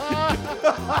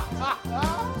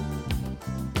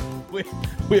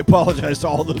 We apologize to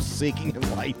all those seeking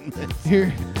enlightenment.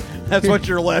 Here, That's what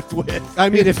you're left with. I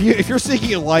mean, if you're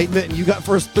seeking enlightenment and you got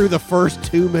through the first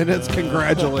 2 minutes,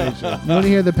 congratulations. You want to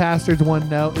hear the pastor's one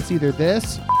note? It's either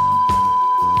this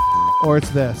or it's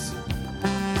this.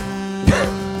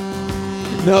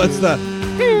 No, it's the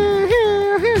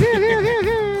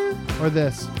or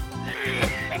this.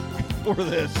 Or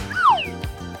this.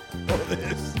 Or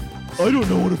this. I don't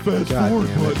know what a fast forward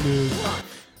button is.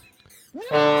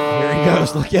 Here he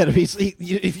goes. Look at him.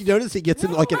 If you notice, he gets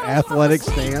into like an athletic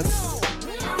stance.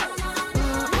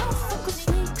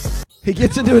 He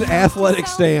gets into an athletic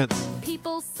stance.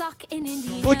 People suck in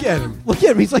Indiana. Look at him. Look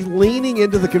at him. He's like leaning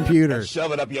into the computer.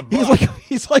 Shove it up your butt.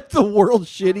 He's like the world's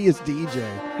shittiest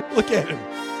DJ. Look at him.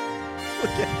 Look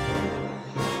at him.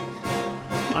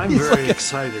 I'm He's very like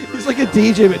excited. He's like a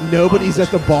DJ, but nobody's at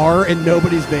the bar and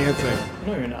nobody's dancing.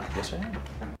 No, you're not. Yes, I am.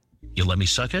 You let me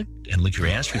suck it and lick your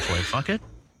ass before I fuck it?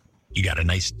 You got a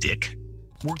nice dick.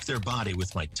 Work their body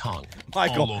with my tongue. all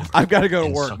Michael, over I've got to go to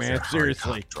and work, suck man. their hard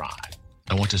Seriously. cock dry.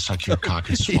 I want to suck your cock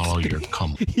and swallow your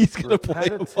cum. He's gonna play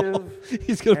him all.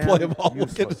 He's gonna play him all.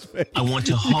 Look at his face. I want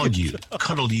to hug you,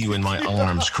 cuddle you in my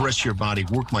arms, caress your body,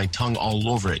 work my tongue all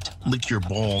over it, lick your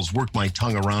balls, work my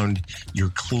tongue around your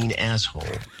clean asshole.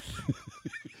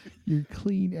 Your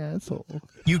clean asshole.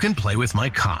 You can play with my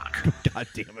cock. God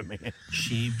damn it, man.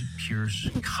 Shaved Pierce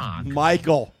cock.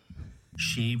 Michael.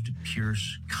 Shaved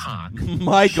Pierce cock.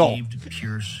 Michael. Shaved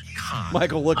Pierce cock.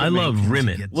 Michael, look at I me. love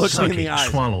rimming, Look me in sucking, the eyes.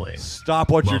 swallowing.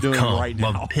 Stop what you're Love doing cum, right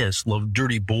now. Love piss, love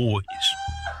dirty boys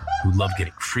who love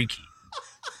getting freaky.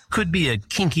 Could be a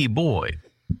kinky boy.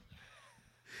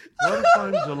 What if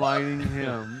I'm delighting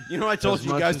him? You know, I told as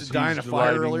you much guys as to die in he's a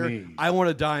fire delighting earlier. me? I want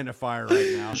to die in a fire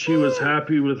right now. She was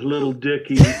happy with little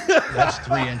Dickie. That's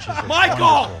 3 inches. Michael!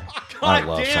 God I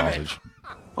love damn it. sausage.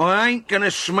 I ain't gonna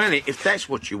smell it if that's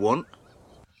what you want.